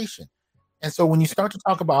victimization. And so when you start to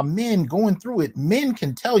talk about men going through it, men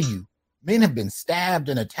can tell you men have been stabbed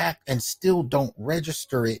and attacked and still don't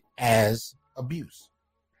register it as abuse.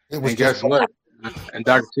 It was. And guess what? And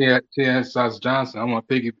Dr. T.S. Johnson, I want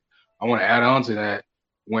to add on to that.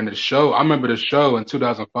 When I remember the show in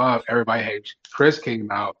 2005, Everybody Hates Chris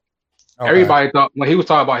came out. Okay. Everybody thought when he was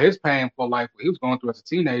talking about his painful life, what he was going through as a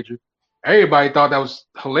teenager, everybody thought that was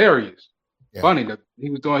hilarious. Yeah. Funny that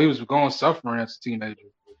he was going suffering as a teenager.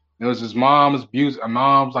 It was his mom's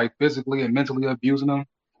like physically and mentally abusing him.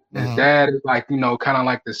 His dad is like, kind of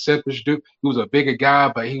like the sippish dude. He was a bigger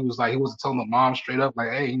guy, but he wasn't telling the mom straight up,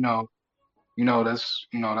 like, hey, that's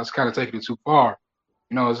kind of taking it too far.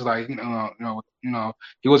 It's like,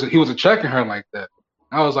 he wasn't checking her like that.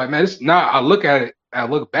 I was like, man, I look at it, I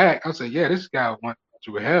look back, I said, yeah, this guy went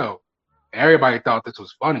through hell. And everybody thought this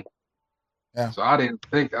was funny. Yeah. So I didn't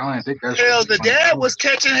think that's hell. The dad was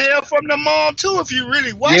catching hell from the mom too. If you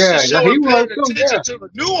really watch the show and pay attention to the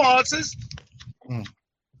nuances.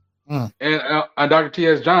 And Dr.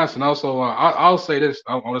 T.S. Johnson also, I'll say this.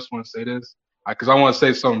 I just want to say this because I want to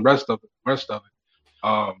say some rest of it.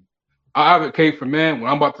 I advocate for men. What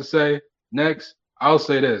I'm about to say next, I'll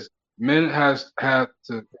say this: men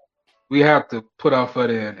we have to put our foot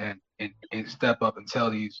in and step up and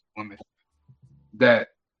tell these women that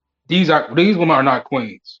these women are not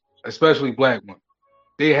queens, especially black women.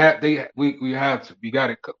 We have to. We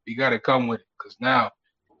got to come with it because now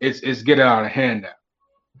it's getting out of hand now.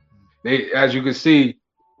 As you can see,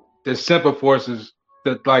 the simple forces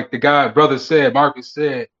that, like the guy brother said, Marcus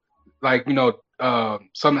said, like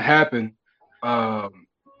something happened. The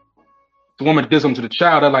the woman did something to the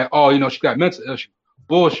child, they're like, oh, you know, she got mental issue.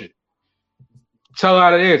 Bullshit. Tell her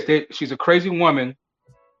how it is. She's a crazy woman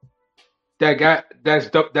that's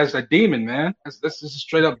a demon, man. This is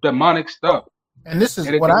straight up demonic stuff. And this is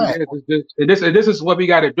and what this is what we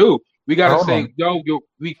got to do. We got to say, on. yo,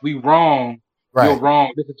 we wrong. Right. You're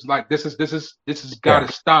wrong. This is got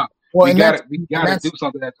to stop. Well, we got to do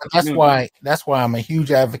something. That's why I'm a huge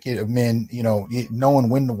advocate of men, you know, knowing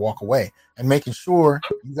when to walk away and making sure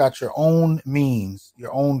you got your own means,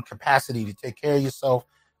 your own capacity to take care of yourself.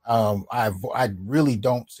 I really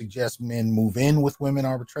don't suggest men move in with women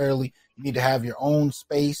arbitrarily. You need to have your own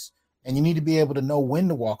space, and you need to be able to know when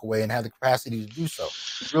to walk away and have the capacity to do so.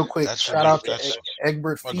 Real quick, shout out to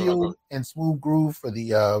Egbert Field and Smooth Groove for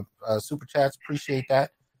the super chats. Appreciate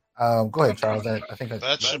that. Go ahead, Charles. I think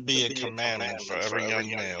that should be a commandment for every young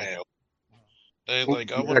male. They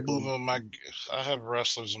like, I want to move in with I have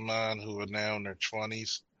wrestlers of mine who are now in their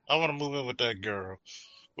 20s. I want to move in with that girl.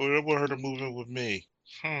 Well, I want her to move in with me.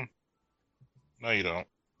 No, you don't.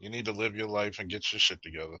 You need to live your life and get your shit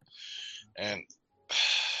together. And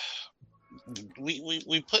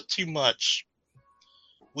we put too much.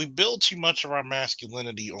 We build too much of our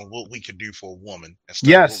masculinity on what we could do for a woman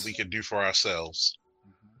instead of what we could do for ourselves.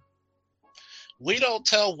 We don't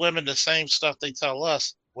tell women the same stuff they tell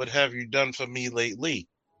us. What have you done for me lately?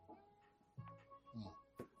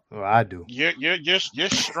 Well, I do. Your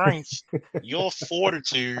strength, your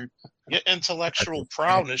fortitude, your intellectual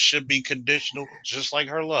prowess should be conditional, just like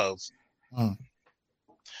her love.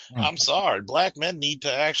 I'm sorry, black men need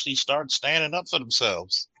to actually start standing up for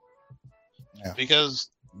themselves. Yeah. Because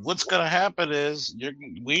what's going to happen is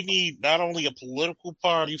we need not only a political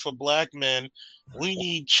party for black men, we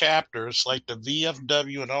need chapters like the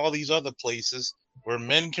VFW and all these other places where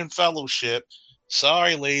men can fellowship.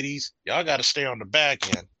 Sorry, ladies, y'all got to stay on the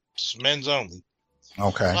back end. It's men's only.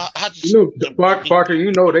 Okay. Parker,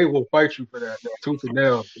 you know they will fight you for that, tooth and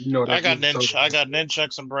nail. You know that. I got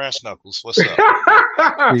nunchucks and brass knuckles. What's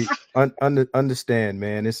up? See, understand,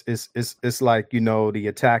 man. It's like, you know, the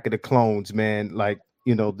Attack of the Clones, man. Like,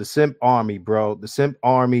 you know, the Simp Army, bro. The Simp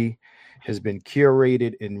Army has been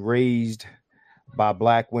curated and raised by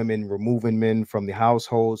black women, removing men from the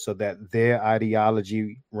household so that their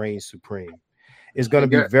ideology reigns supreme. It's going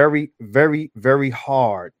to be very, very, very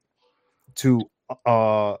hard to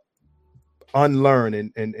unlearn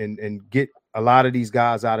and get a lot of these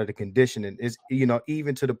guys out of the conditioning. Is, you know,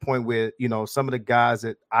 even to the point where, you know, some of the guys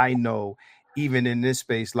that I know, even in this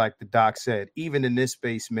space, like the doc said, even in this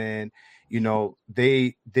space, man, you know,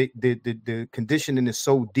 the conditioning is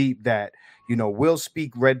so deep that, you know, we'll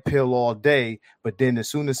speak red pill all day, but then as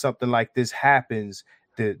soon as something like this happens,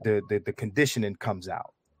 the conditioning comes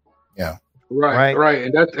out. Yeah. Right.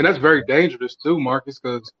 And that's very dangerous too, Marcus,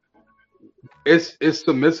 because it's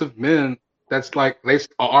submissive men that's like they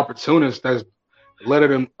are opportunists that's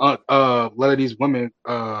letting these women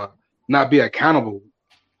not be accountable.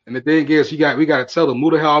 And the thing is, we got to tell them,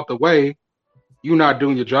 move the hell out the way. You're not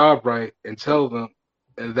doing your job right, and tell them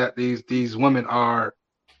that these women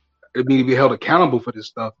need to be held accountable for this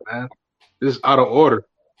stuff, man. This is out of order.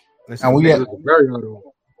 And we got very out of order.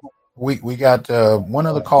 We got one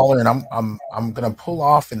other caller, and I'm gonna pull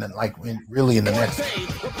off in the next.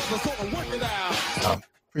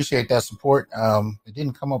 Appreciate that support. It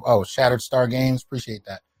didn't come up. Oh, Shattered Star Games. Appreciate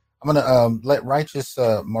that. I'm gonna let Righteous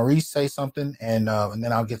Maurice say something, and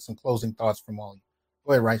then I'll get some closing thoughts from all of you.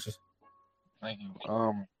 Go ahead, Righteous. Thank you.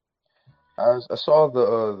 I saw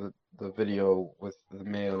the video with the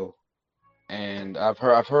male, and I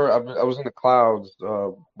was in the clouds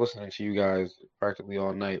listening to you guys practically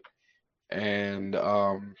all night, and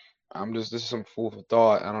this is some food for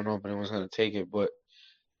thought. I don't know if anyone's gonna take it, but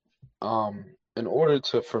in order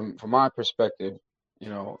to, from my perspective, you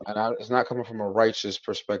know, and it's not coming from a righteous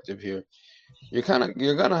perspective here, you're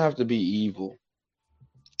gonna have to be evil.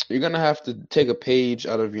 You're gonna have to take a page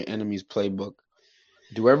out of your enemy's playbook,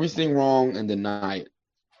 do everything wrong and deny it.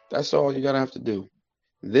 That's all you gotta have to do.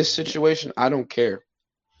 This situation, I don't care.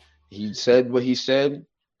 He said what he said,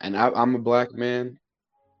 and I'm a black man,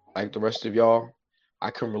 like the rest of y'all.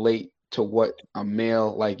 I can relate to what a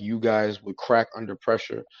male like you guys would crack under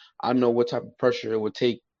pressure. I know what type of pressure it would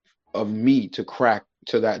take of me to crack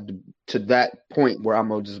to that point where I'm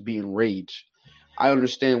gonna just be enraged. I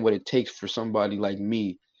understand what it takes for somebody like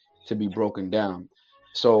me to be broken down.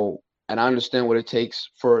 So, and I understand what it takes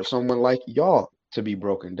for someone like y'all to be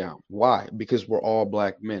broken down. Why? Because we're all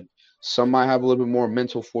black men. Some might have a little bit more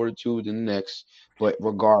mental fortitude than the next, but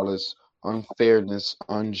regardless, unfairness,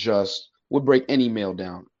 unjust would break any male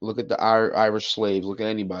down. Look at the Irish slaves. Look at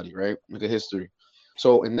anybody, right? Look at history.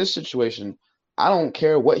 So in this situation, I don't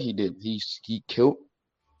care what he did. He killed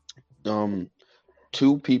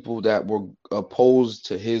 2 people that were opposed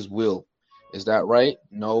to his will. Is that right?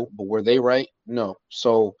 No. But were they right? No.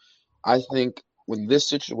 So I think with this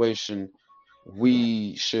situation,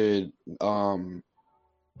 we should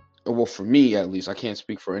well, for me at least, I can't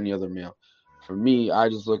speak for any other male. For me, I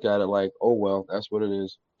just look at it like, oh well, that's what it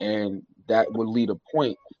is, and that would lead a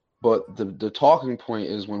point. But the talking point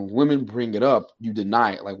is when women bring it up, you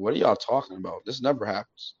deny it. Like, what are y'all talking about? This never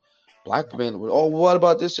happens. Black men, oh, what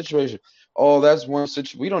about this situation? Oh, that's one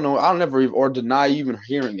situation. We don't know. I'll never even, or deny even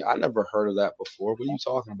hearing it. I never heard of that before. What are you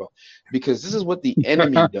talking about? Because this is what the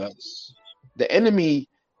enemy does. The enemy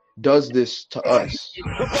does this to us.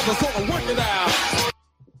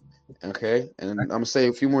 Okay, and I'm gonna say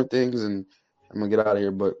a few more things, and I'm gonna get out of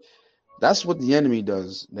here. But that's what the enemy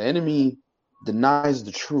does. The enemy denies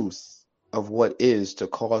the truth of what is to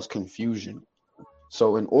cause confusion.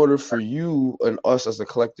 So, in order for you and us as a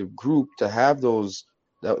collective group to have those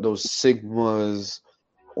sigmas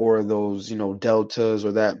or those deltas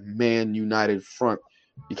or that man united front,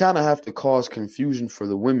 you kind of have to cause confusion for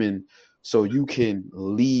the women so you can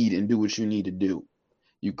lead and do what you need to do.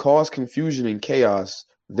 You cause confusion and chaos,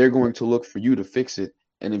 they're going to look for you to fix it.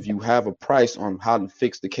 And if you have a price on how to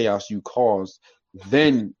fix the chaos you caused,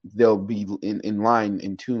 then they'll be in line,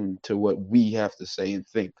 in tune to what we have to say and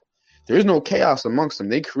think. There is no chaos amongst them.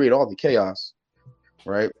 They create all the chaos,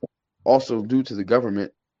 right? Also due to the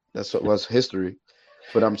government. That's what was history.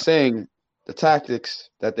 But I'm saying the tactics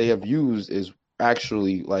that they have used is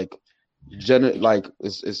actually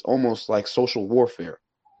it's almost like social warfare.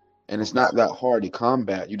 And it's not that hard to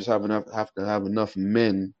combat. You just have to have enough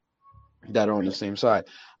men that are on the same side.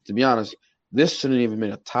 To be honest, this shouldn't even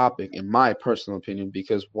been a topic, in my personal opinion,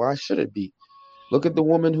 because why should it be? Look at the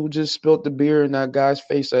woman who just spilled the beer in that guy's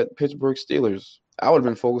face at Pittsburgh Steelers. I would have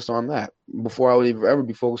been focused on that before I would ever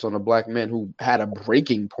be focused on a black man who had a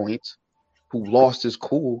breaking point, who lost his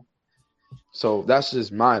cool. So that's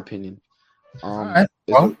just my opinion. All right.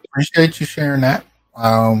 Well, appreciate you sharing that.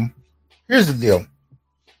 Here's the deal.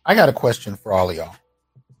 I got a question for all of y'all.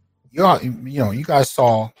 You guys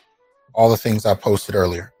saw all the things I posted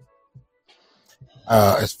earlier,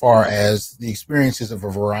 as far as the experiences of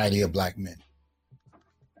a variety of black men.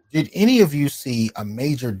 Did any of you see a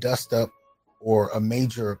major dust up or a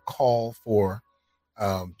major call for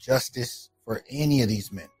justice for any of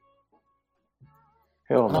these men?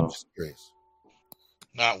 Hell no. I'm just curious.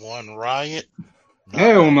 Not one riot. Not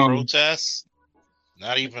Hell one no. protest.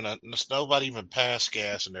 Not even nobody even passed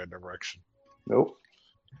gas in their direction. Nope.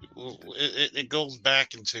 It goes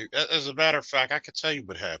back into. As a matter of fact, I could tell you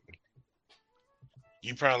what happened.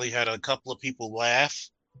 You probably had a couple of people laugh.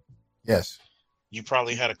 Yes. You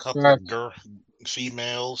probably had a couple of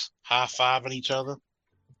females high-fiving each other,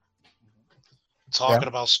 talking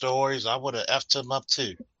about stories. I would have effed them up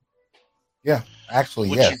too. Yeah, actually,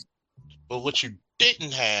 yes. But what you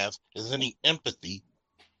didn't have is any empathy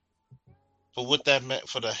for what that man,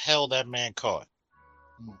 for the hell that man caught.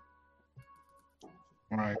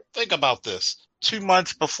 Right. Think about this. 2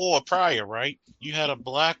 months prior, right? You had a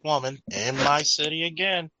black woman in my city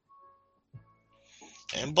again,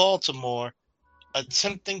 in Baltimore,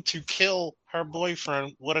 attempting to kill her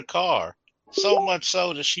boyfriend with a car. So much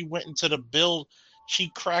so that she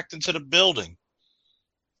cracked into the building.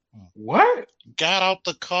 What? Got out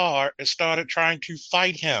the car and started trying to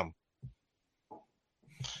fight him.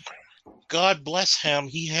 God bless him.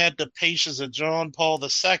 He had the patience of John Paul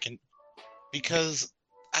II, because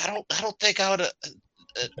I don't think I would have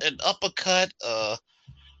an uppercut, a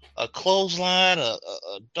clothesline, a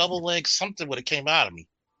double leg, something would have came out of me.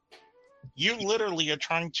 You literally are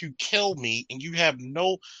trying to kill me, and you have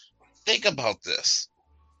no. Think about this.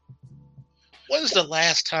 When's the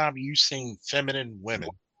last time you seen feminine women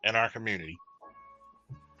in our community?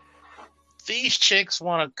 These chicks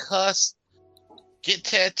want to cuss, get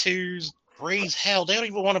tattoos, raise hell. They don't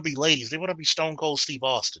even want to be ladies. They want to be Stone Cold Steve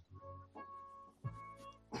Austin.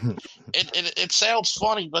 It sounds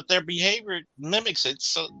funny, but their behavior mimics it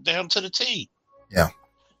so down to the T. Yeah.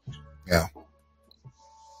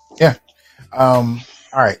 All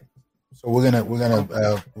right. So we're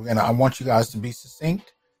gonna. I want you guys to be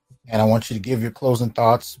succinct, and I want you to give your closing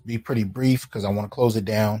thoughts. Be pretty brief because I want to close it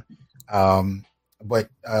down. But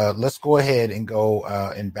let's go ahead and go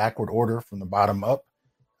in backward order from the bottom up.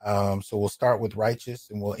 So we'll start with Righteous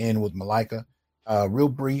and we'll end with Malika. Real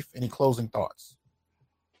brief. Any closing thoughts?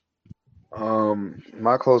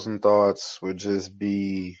 My closing thoughts would just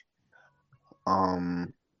be, for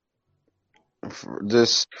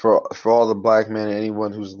all the black men and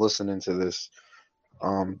anyone who's listening to this,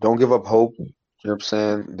 don't give up hope. You know what I'm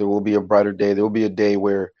saying? There will be a brighter day. There will be a day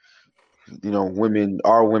where,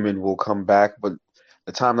 our women will come back, but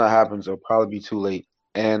the time that happens, it'll probably be too late.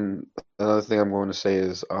 And another thing I'm going to say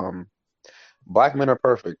is, black men are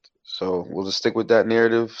perfect. So we'll just stick with that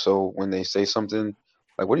narrative. So when they say something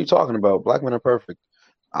like, "What are you talking about? Black men are perfect."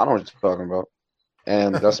 I don't know what you're talking about.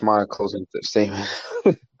 And that's my closing statement.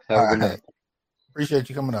 Have a good night. Appreciate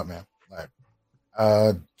you coming up, man. All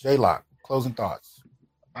right. J-Lock, closing thoughts.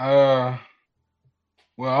 Well,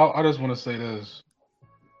 I just want to say this.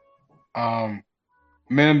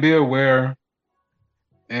 Men, be aware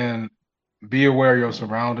and be aware of your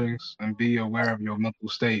surroundings and be aware of your mental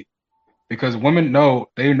state, because women know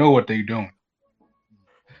what they're doing.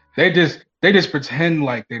 They just pretend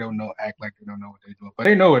like they don't know, act like they don't know what they're doing, but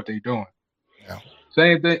they know what they're doing. Yeah.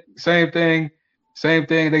 Same thing.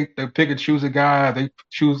 They pick and choose a guy. They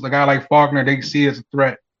choose a guy like Faulkner. They see as a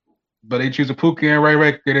threat, but they choose a Pookie and Ray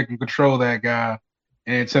Ray. They can control that guy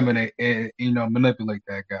and intimidate and manipulate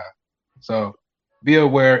that guy. So be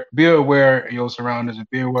aware of your surroundings and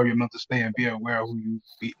be aware of your mental state and be aware of who you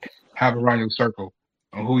have around your circle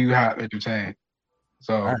and who you have entertained.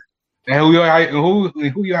 So and who you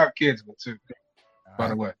have kids with too. By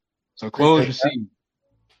the way, so close your seat.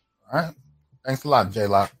 All right, thanks a lot,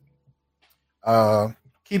 J-Lock.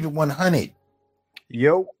 Keep it 100.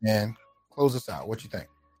 Yo, and close us out. What you think?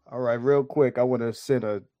 All right, real quick, I want to send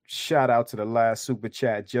a shout out to the last super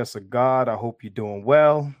chat, Just a God. I hope you're doing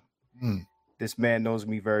well. This man knows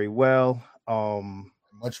me very well.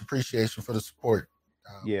 Much appreciation for the support.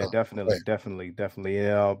 Yeah, definitely.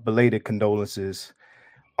 Belated condolences.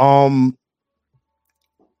 I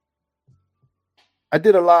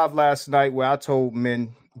did a live last night where I told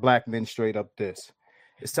black men straight up this: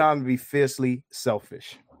 it's time to be fiercely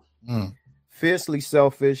selfish. Fiercely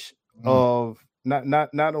selfish of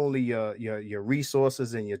not only your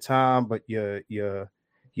resources and your time, but your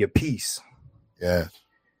peace. Yes.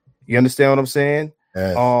 You understand what I'm saying?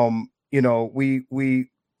 Yes.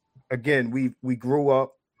 We grew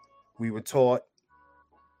up, we were taught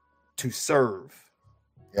to serve.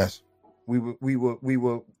 Yes. We were,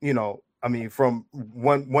 from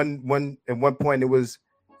one at one point it was,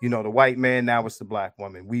 the white man, now it's the black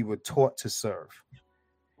woman. We were taught to serve.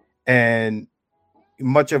 And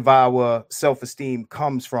much of our self-esteem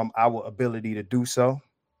comes from our ability to do so.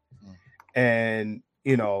 And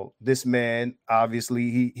this man,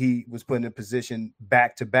 obviously, he was put in a position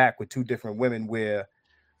back to back with two different women where,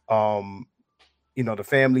 the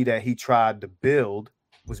family that he tried to build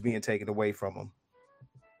was being taken away from him,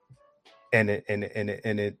 and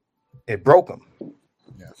it broke him.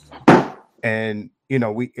 Yes. And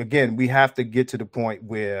we have to get to the point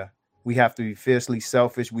where we have to be fiercely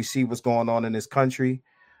selfish. We see what's going on in this country,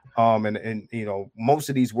 and most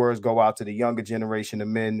of these words go out to the younger generation of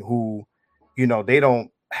men who, they don't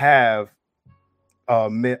have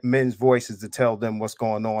men's voices to tell them what's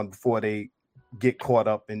going on before they get caught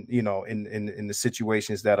up in the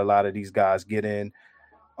situations that a lot of these guys get in.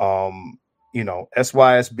 SYSBM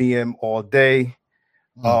all day.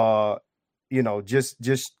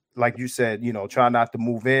 Just like you said, try not to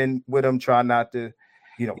move in with them. Try not to,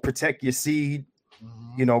 protect your seed.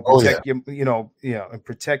 Protect and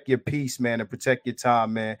protect your peace, man, and protect your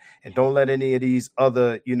time, man. And don't let any of these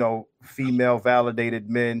other, female validated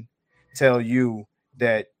men tell you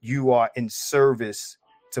that you are in service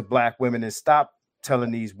to black women, and stop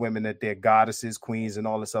telling these women that they're goddesses, queens, and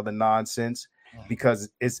all this other nonsense, because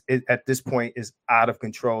it's at this point is out of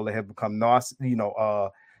control. They have become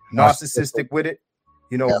narcissistic with it,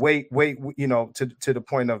 way to the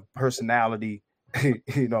point of personality,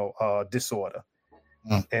 disorder.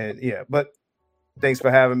 And but thanks for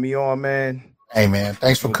having me on, man. Hey, man,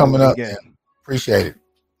 thanks for coming up. Man. Appreciate it.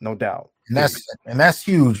 No doubt. And that's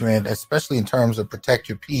huge, man, especially in terms of protect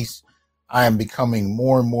your peace. I am becoming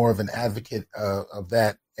more and more of an advocate of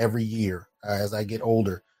that every year as I get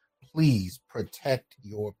older. Please protect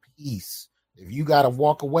your peace. If you got to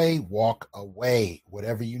walk away,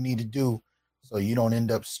 whatever you need to do, so you don't end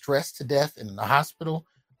up stressed to death in the hospital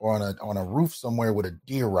or on a roof somewhere with a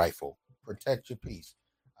deer rifle. Protect your peace.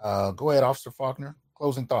 Go ahead, Officer Faulkner.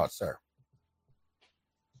 Closing thoughts, sir.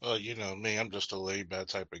 Well, me, I'm just a laid back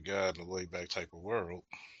type of guy in a laid back type of world.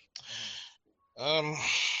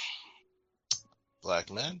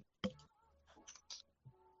 Black men,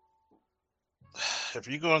 if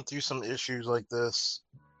you're going through some issues like this,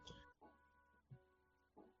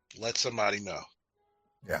 let somebody know.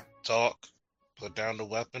 Yeah. Talk, put down the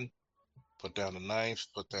weapon, put down the knife,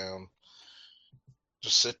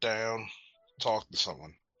 just sit down, talk to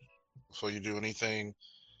someone before you do anything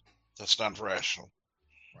that's not rational.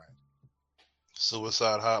 Right.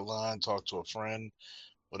 suicide hotline, talk to a friend,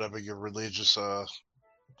 whatever your religious your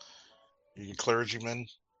clergyman.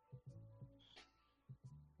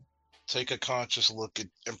 Take a conscious look at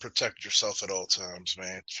and protect yourself at all times,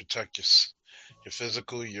 man. Protect your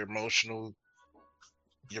physical, your emotional,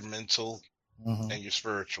 your mental, and your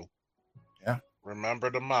spiritual. Yeah. Remember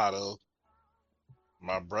the motto: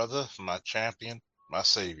 my brother, my champion, my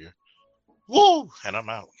savior. Woo! And I'm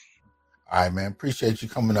out. All right, man. Appreciate you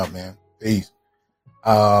coming up, man. Peace.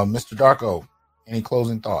 Mr. Darko, any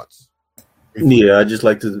closing thoughts? Yeah, I just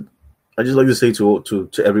like to say to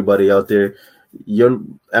everybody out there, you're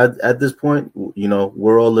at this point, you know,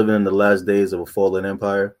 we're all living in the last days of a fallen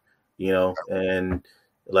empire, you know, and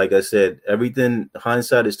like I said, everything,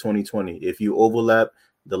 hindsight is 2020. If you overlap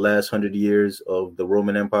the last 100 years of the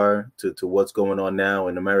Roman Empire to what's going on now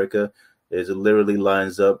in America, it literally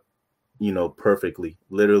lines up, you know, perfectly.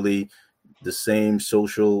 Literally the same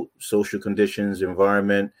social conditions,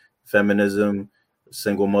 environment, feminism,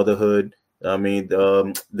 single motherhood. I mean,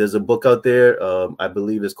 there's a book out there, I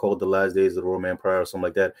believe it's called The Last Days of the Roman Empire or something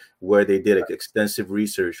like that, where they did extensive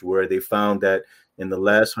research, where they found that in the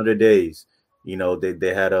last 100 days, you know,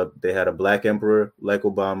 they had a black emperor like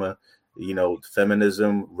Obama, you know,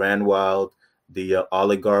 feminism ran wild. The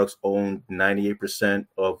oligarchs owned 98%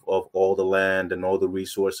 of all the land and all the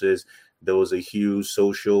resources. There was a huge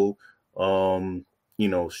social,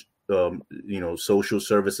 social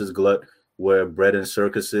services glut where bread and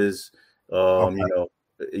circuses,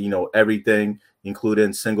 you know, everything,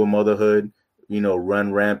 including single motherhood, you know,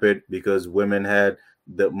 run rampant because women had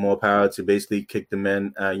the more power to basically kick the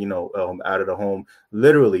men, out of the home.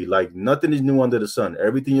 Literally, like nothing is new under the sun.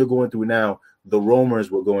 Everything you're going through now, the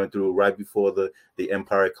Romans were going through right before the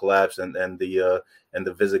empire collapsed and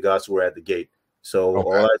the Visigoths were at the gate. So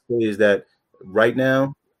all I say is that right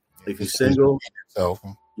now, if you're single,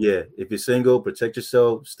 if you're single, protect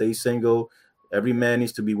yourself, stay single. Every man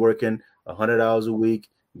needs to be working 100 hours a week,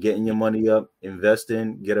 getting your money up,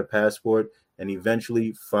 investing, get a passport, and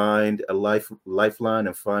eventually find a lifeline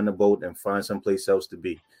and find a boat and find someplace else to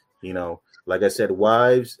be. You know, like I said,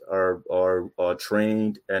 wives are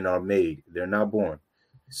trained and are made. They're not born.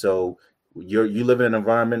 So you live in an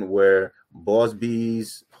environment where boss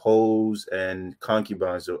bees, hoes, and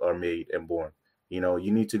concubines are made and born. You know,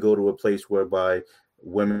 you need to go to a place whereby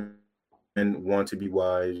women want to be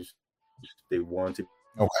wives, they want to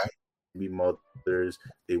be mothers,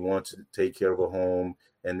 they want to take care of a home,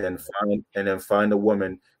 and then find a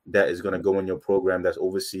woman that is going to go in your program that's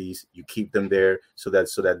overseas. You keep them there so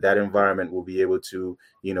that environment will be able to,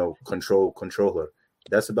 you know, control her.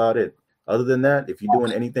 That's about it. Other than that, if you're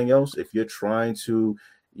doing anything else, if you're trying to,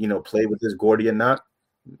 you know, play with this Gordian knot,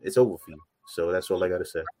 it's over for you. So that's all I got to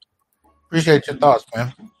say. Appreciate your thoughts,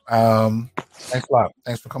 man. Thanks a lot.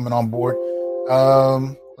 Thanks for coming on board.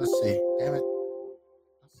 Let's see. Damn it.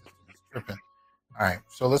 It's tripping. All right.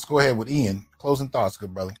 So let's go ahead with Ian. Closing thoughts,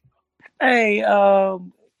 good brother. Hey,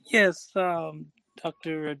 yes,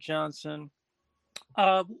 Dr. Johnson.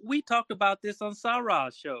 We talked about this on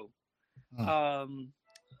Sarah's show.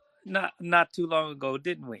 Not too long ago,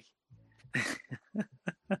 didn't we?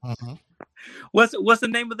 What's the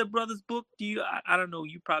name of the brother's book? Do you? I don't know.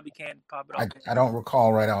 You probably can't pop it off. I don't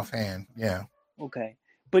recall right offhand. Yeah. Okay,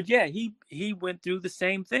 but yeah, he went through the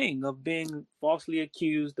same thing of being falsely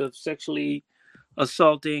accused of sexually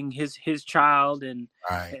assaulting his child and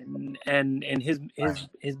his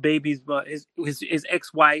baby's his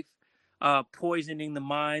ex-wife, poisoning the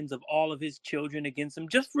minds of all of his children against him,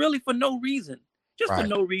 just really for no reason. For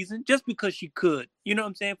no reason, just because she could, you know what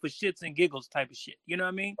I'm saying, for shits and giggles type of shit. You know what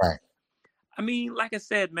I mean? Right. I mean, like I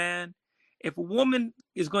said, man, if a woman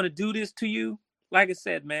is going to do this to you, like I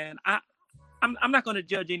said, man, I'm not going to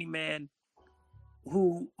judge any man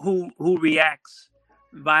who reacts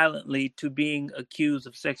violently to being accused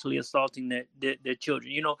of sexually assaulting their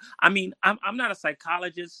children. You know, I mean, I'm not a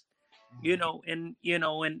psychologist, you know, and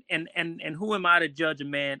who am I to judge a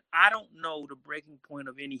man? I don't know the breaking point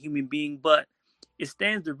of any human being, but it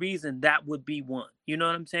stands to reason that would be one. You know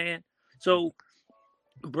what I'm saying? So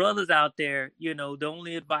brothers out there, you know, the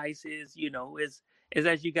only advice is, you know, is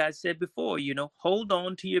as you guys said before, you know, hold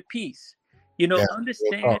on to your peace. You know,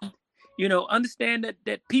 understand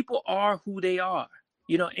that people are who they are,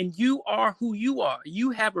 you know, and you are who you are.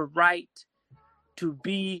 You have a right to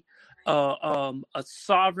be a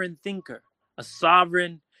sovereign thinker, a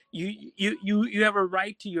sovereign. You have a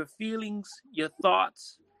right to your feelings, your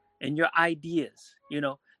thoughts, and your ideas. You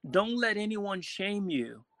know, don't let anyone shame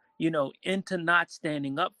you, you know, into not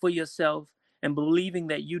standing up for yourself and believing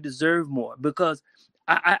that you deserve more. Because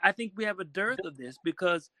I think we have a dearth of this,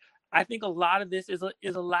 because I think a lot of this is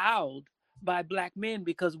allowed by black men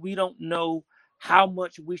because we don't know how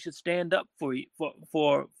much we should stand up for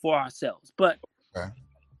ourselves. But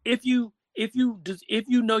if you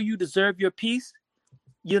know you deserve your peace,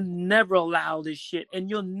 you'll never allow this shit, and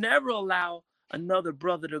you'll never allow another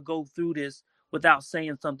brother to go through this without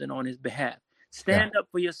saying something on his behalf. Stand up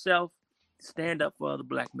for yourself. Stand up for other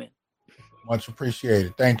black men. Much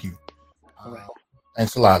appreciated. Thank you.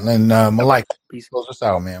 Thanks a lot. And Malik, close us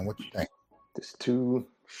out, man. What you think? Just 2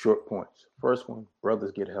 short points. First one,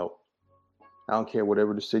 brothers get help. I don't care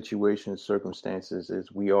whatever the situation, circumstances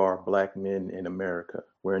is. We are black men in America.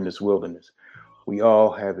 We're in this wilderness. We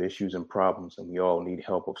all have issues and problems, and we all need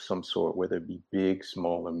help of some sort, whether it be big,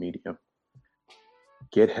 small, or medium.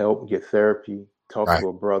 Get help, get therapy, talk to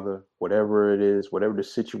a brother, whatever it is, whatever the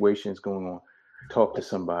situation is going on, talk to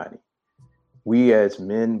somebody. We as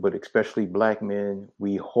men, but especially black men,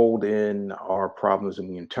 we hold in our problems and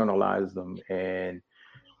we internalize them. And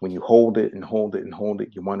when you hold it and hold it and hold it,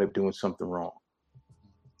 you wind up doing something wrong.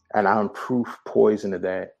 And I'm proof poison of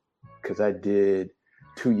that because I did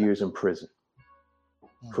 2 years in prison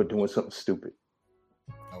for doing something stupid.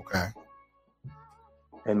 Okay.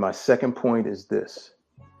 And my second point is this.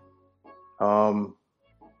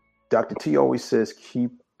 Dr. T always says,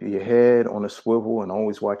 keep your head on a swivel and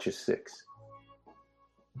always watch your six.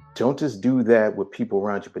 Don't just do that with people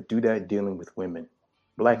around you, but do that dealing with women.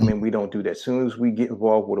 Black men, we don't do that. As soon as we get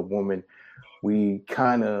involved with a woman, we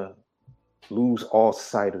kind of lose all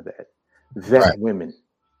sight of that. Vet women.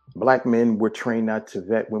 Black men, we're trained not to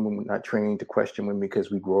vet women. We're not trained to question women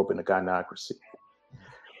because we grew up in a gynocracy.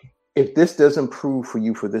 If this doesn't prove for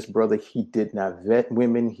you, for this brother, he did not vet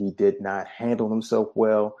women. He did not handle himself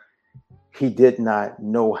well. He did not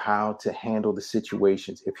know how to handle the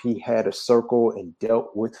situations. If he had a circle and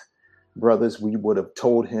dealt with brothers, we would have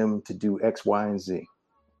told him to do X, Y, and Z.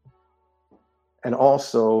 And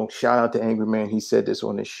also, shout out to Angry Man. He said this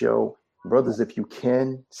on his show. Brothers, if you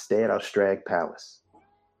can, stay at our Strag Palace.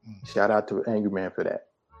 Shout out to Angry Man for that.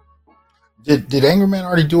 Did Angry Man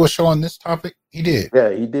already do a show on this topic? He did.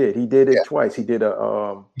 Yeah, he did. He did it twice. He did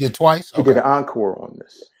a He did twice? He did an encore on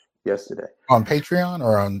this yesterday. On Patreon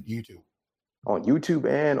or on YouTube? On YouTube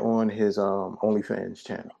and on his OnlyFans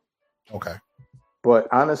channel. Okay. But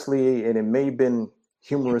honestly, and it may have been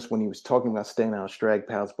humorous when he was talking about staying out Strag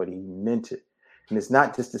Palace, but he meant it. And it's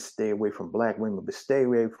not just to stay away from black women, but stay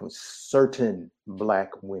away from certain black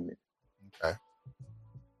women. Okay.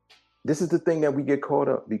 This is the thing that we get caught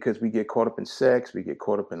up because we get caught up in sex, we get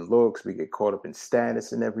caught up in looks, we get caught up in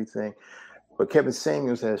status and everything. But Kevin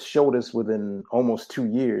Samuels has showed us within almost 2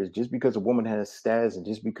 years, just because a woman has status and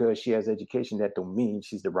just because she has education, that don't mean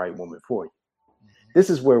she's the right woman for you. This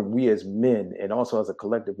is where we as men, and also as a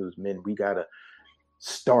collective as men, we got to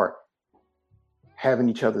start having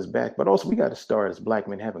each other's back, but also we got to start as black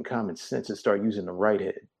men having common sense and start using the right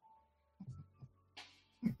head.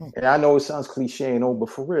 And I know it sounds cliche and old,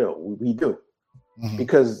 but for real, we do.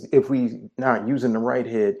 Because if we not using the right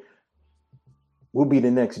head, we'll be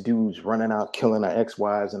the next dudes running out, killing our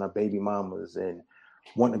ex-wives and our baby mamas and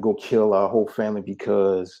wanting to go kill our whole family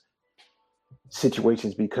because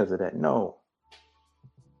situations because of that. No.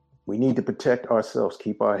 We need to protect ourselves,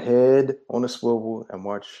 keep our head on a swivel and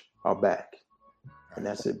watch our back. And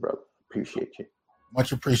that's it, brother. Appreciate you.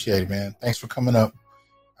 Much appreciated, man. Thanks for coming up.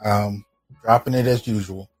 Dropping it as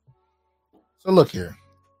usual. So look here.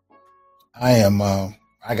 I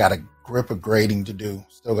got a grip of grading to do.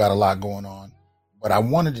 Still got a lot going on. But I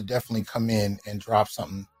wanted to definitely come in and drop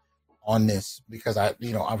something on this because I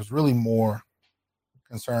was really more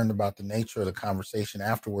concerned about the nature of the conversation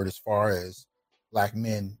afterward as far as black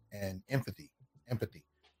men and empathy.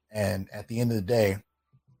 And at the end of the day,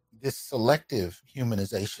 this selective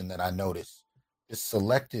humanization that I notice,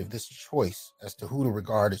 this choice as to who to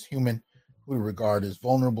regard as human, who to regard as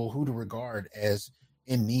vulnerable, who to regard as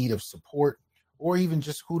in need of support, or even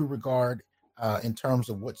just who to regard in terms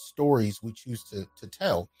of what stories we choose to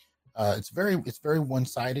tell. It's very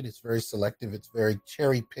one-sided. It's very selective. It's very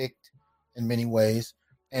cherry-picked in many ways.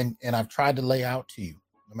 And I've tried to lay out to you,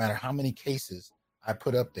 no matter how many cases I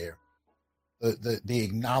put up there, the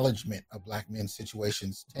acknowledgement of black men's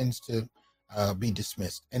situations tends to be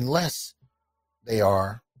dismissed unless they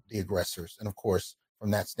are the aggressors. And of course, from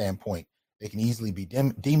that standpoint, they can easily be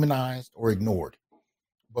demonized or ignored.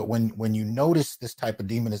 But when you notice this type of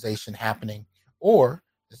demonization happening or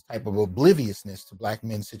this type of obliviousness to black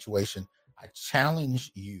men's situation, I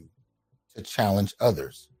challenge you to challenge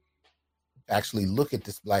others. Actually look at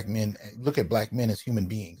black men as human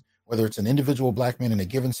beings, whether it's an individual black man in a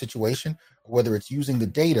given situation, or whether it's using the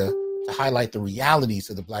data to highlight the realities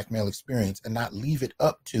of the black male experience and not leave it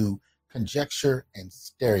up to conjecture and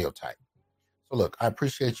stereotype. So look, I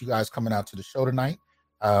appreciate you guys coming out to the show tonight.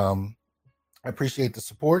 I appreciate the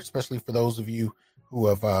support, especially for those of you who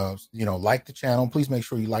have, liked the channel. Please make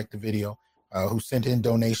sure you like the video, who sent in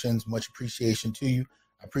donations. Much appreciation to you.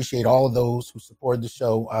 I appreciate all of those who supported the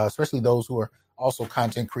show, especially those who are also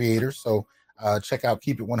content creators. So check out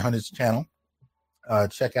Keep It 100's channel.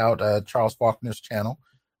 Check out Charles Faulkner's channel.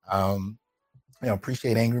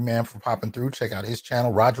 Appreciate Angry Man for popping through. Check out his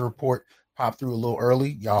channel. Roger Report popped through a little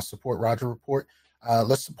early. Y'all support Roger Report.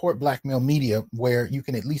 Let's support Black Male Media, where you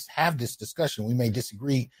can at least have this discussion. We may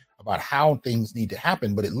disagree about how things need to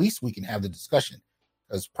happen, but at least we can have the discussion.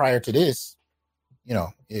 Because prior to this, we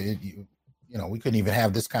couldn't even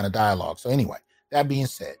have this kind of dialogue. So anyway, that being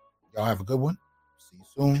said, y'all have a good one. See you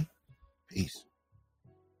soon. Peace.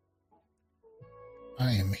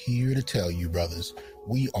 I am here to tell you, brothers,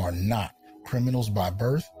 we are not criminals by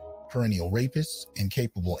birth, perennial rapists,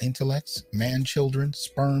 incapable intellects, man-children,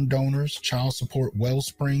 sperm donors, child support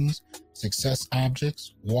wellsprings, success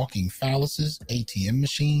objects, walking phalluses, ATM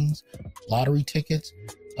machines, lottery tickets,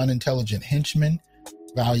 unintelligent henchmen,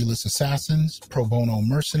 valueless assassins, pro bono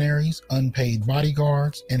mercenaries, unpaid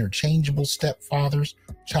bodyguards, interchangeable stepfathers,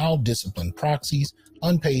 child discipline proxies,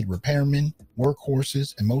 unpaid repairmen,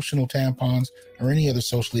 workhorses, emotional tampons, or any other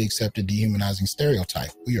socially accepted dehumanizing stereotype.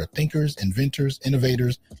 We are thinkers, inventors,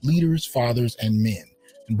 innovators, leaders, fathers, and men.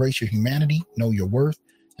 Embrace your humanity, know your worth,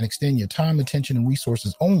 and extend your time, attention, and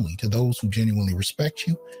resources only to those who genuinely respect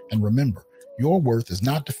you. And remember, your worth is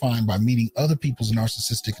not defined by meeting other people's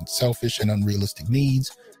narcissistic and selfish and unrealistic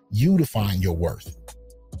needs. You define your worth.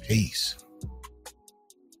 Peace.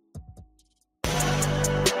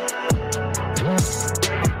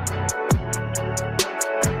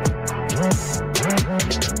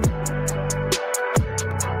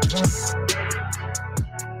 Yes.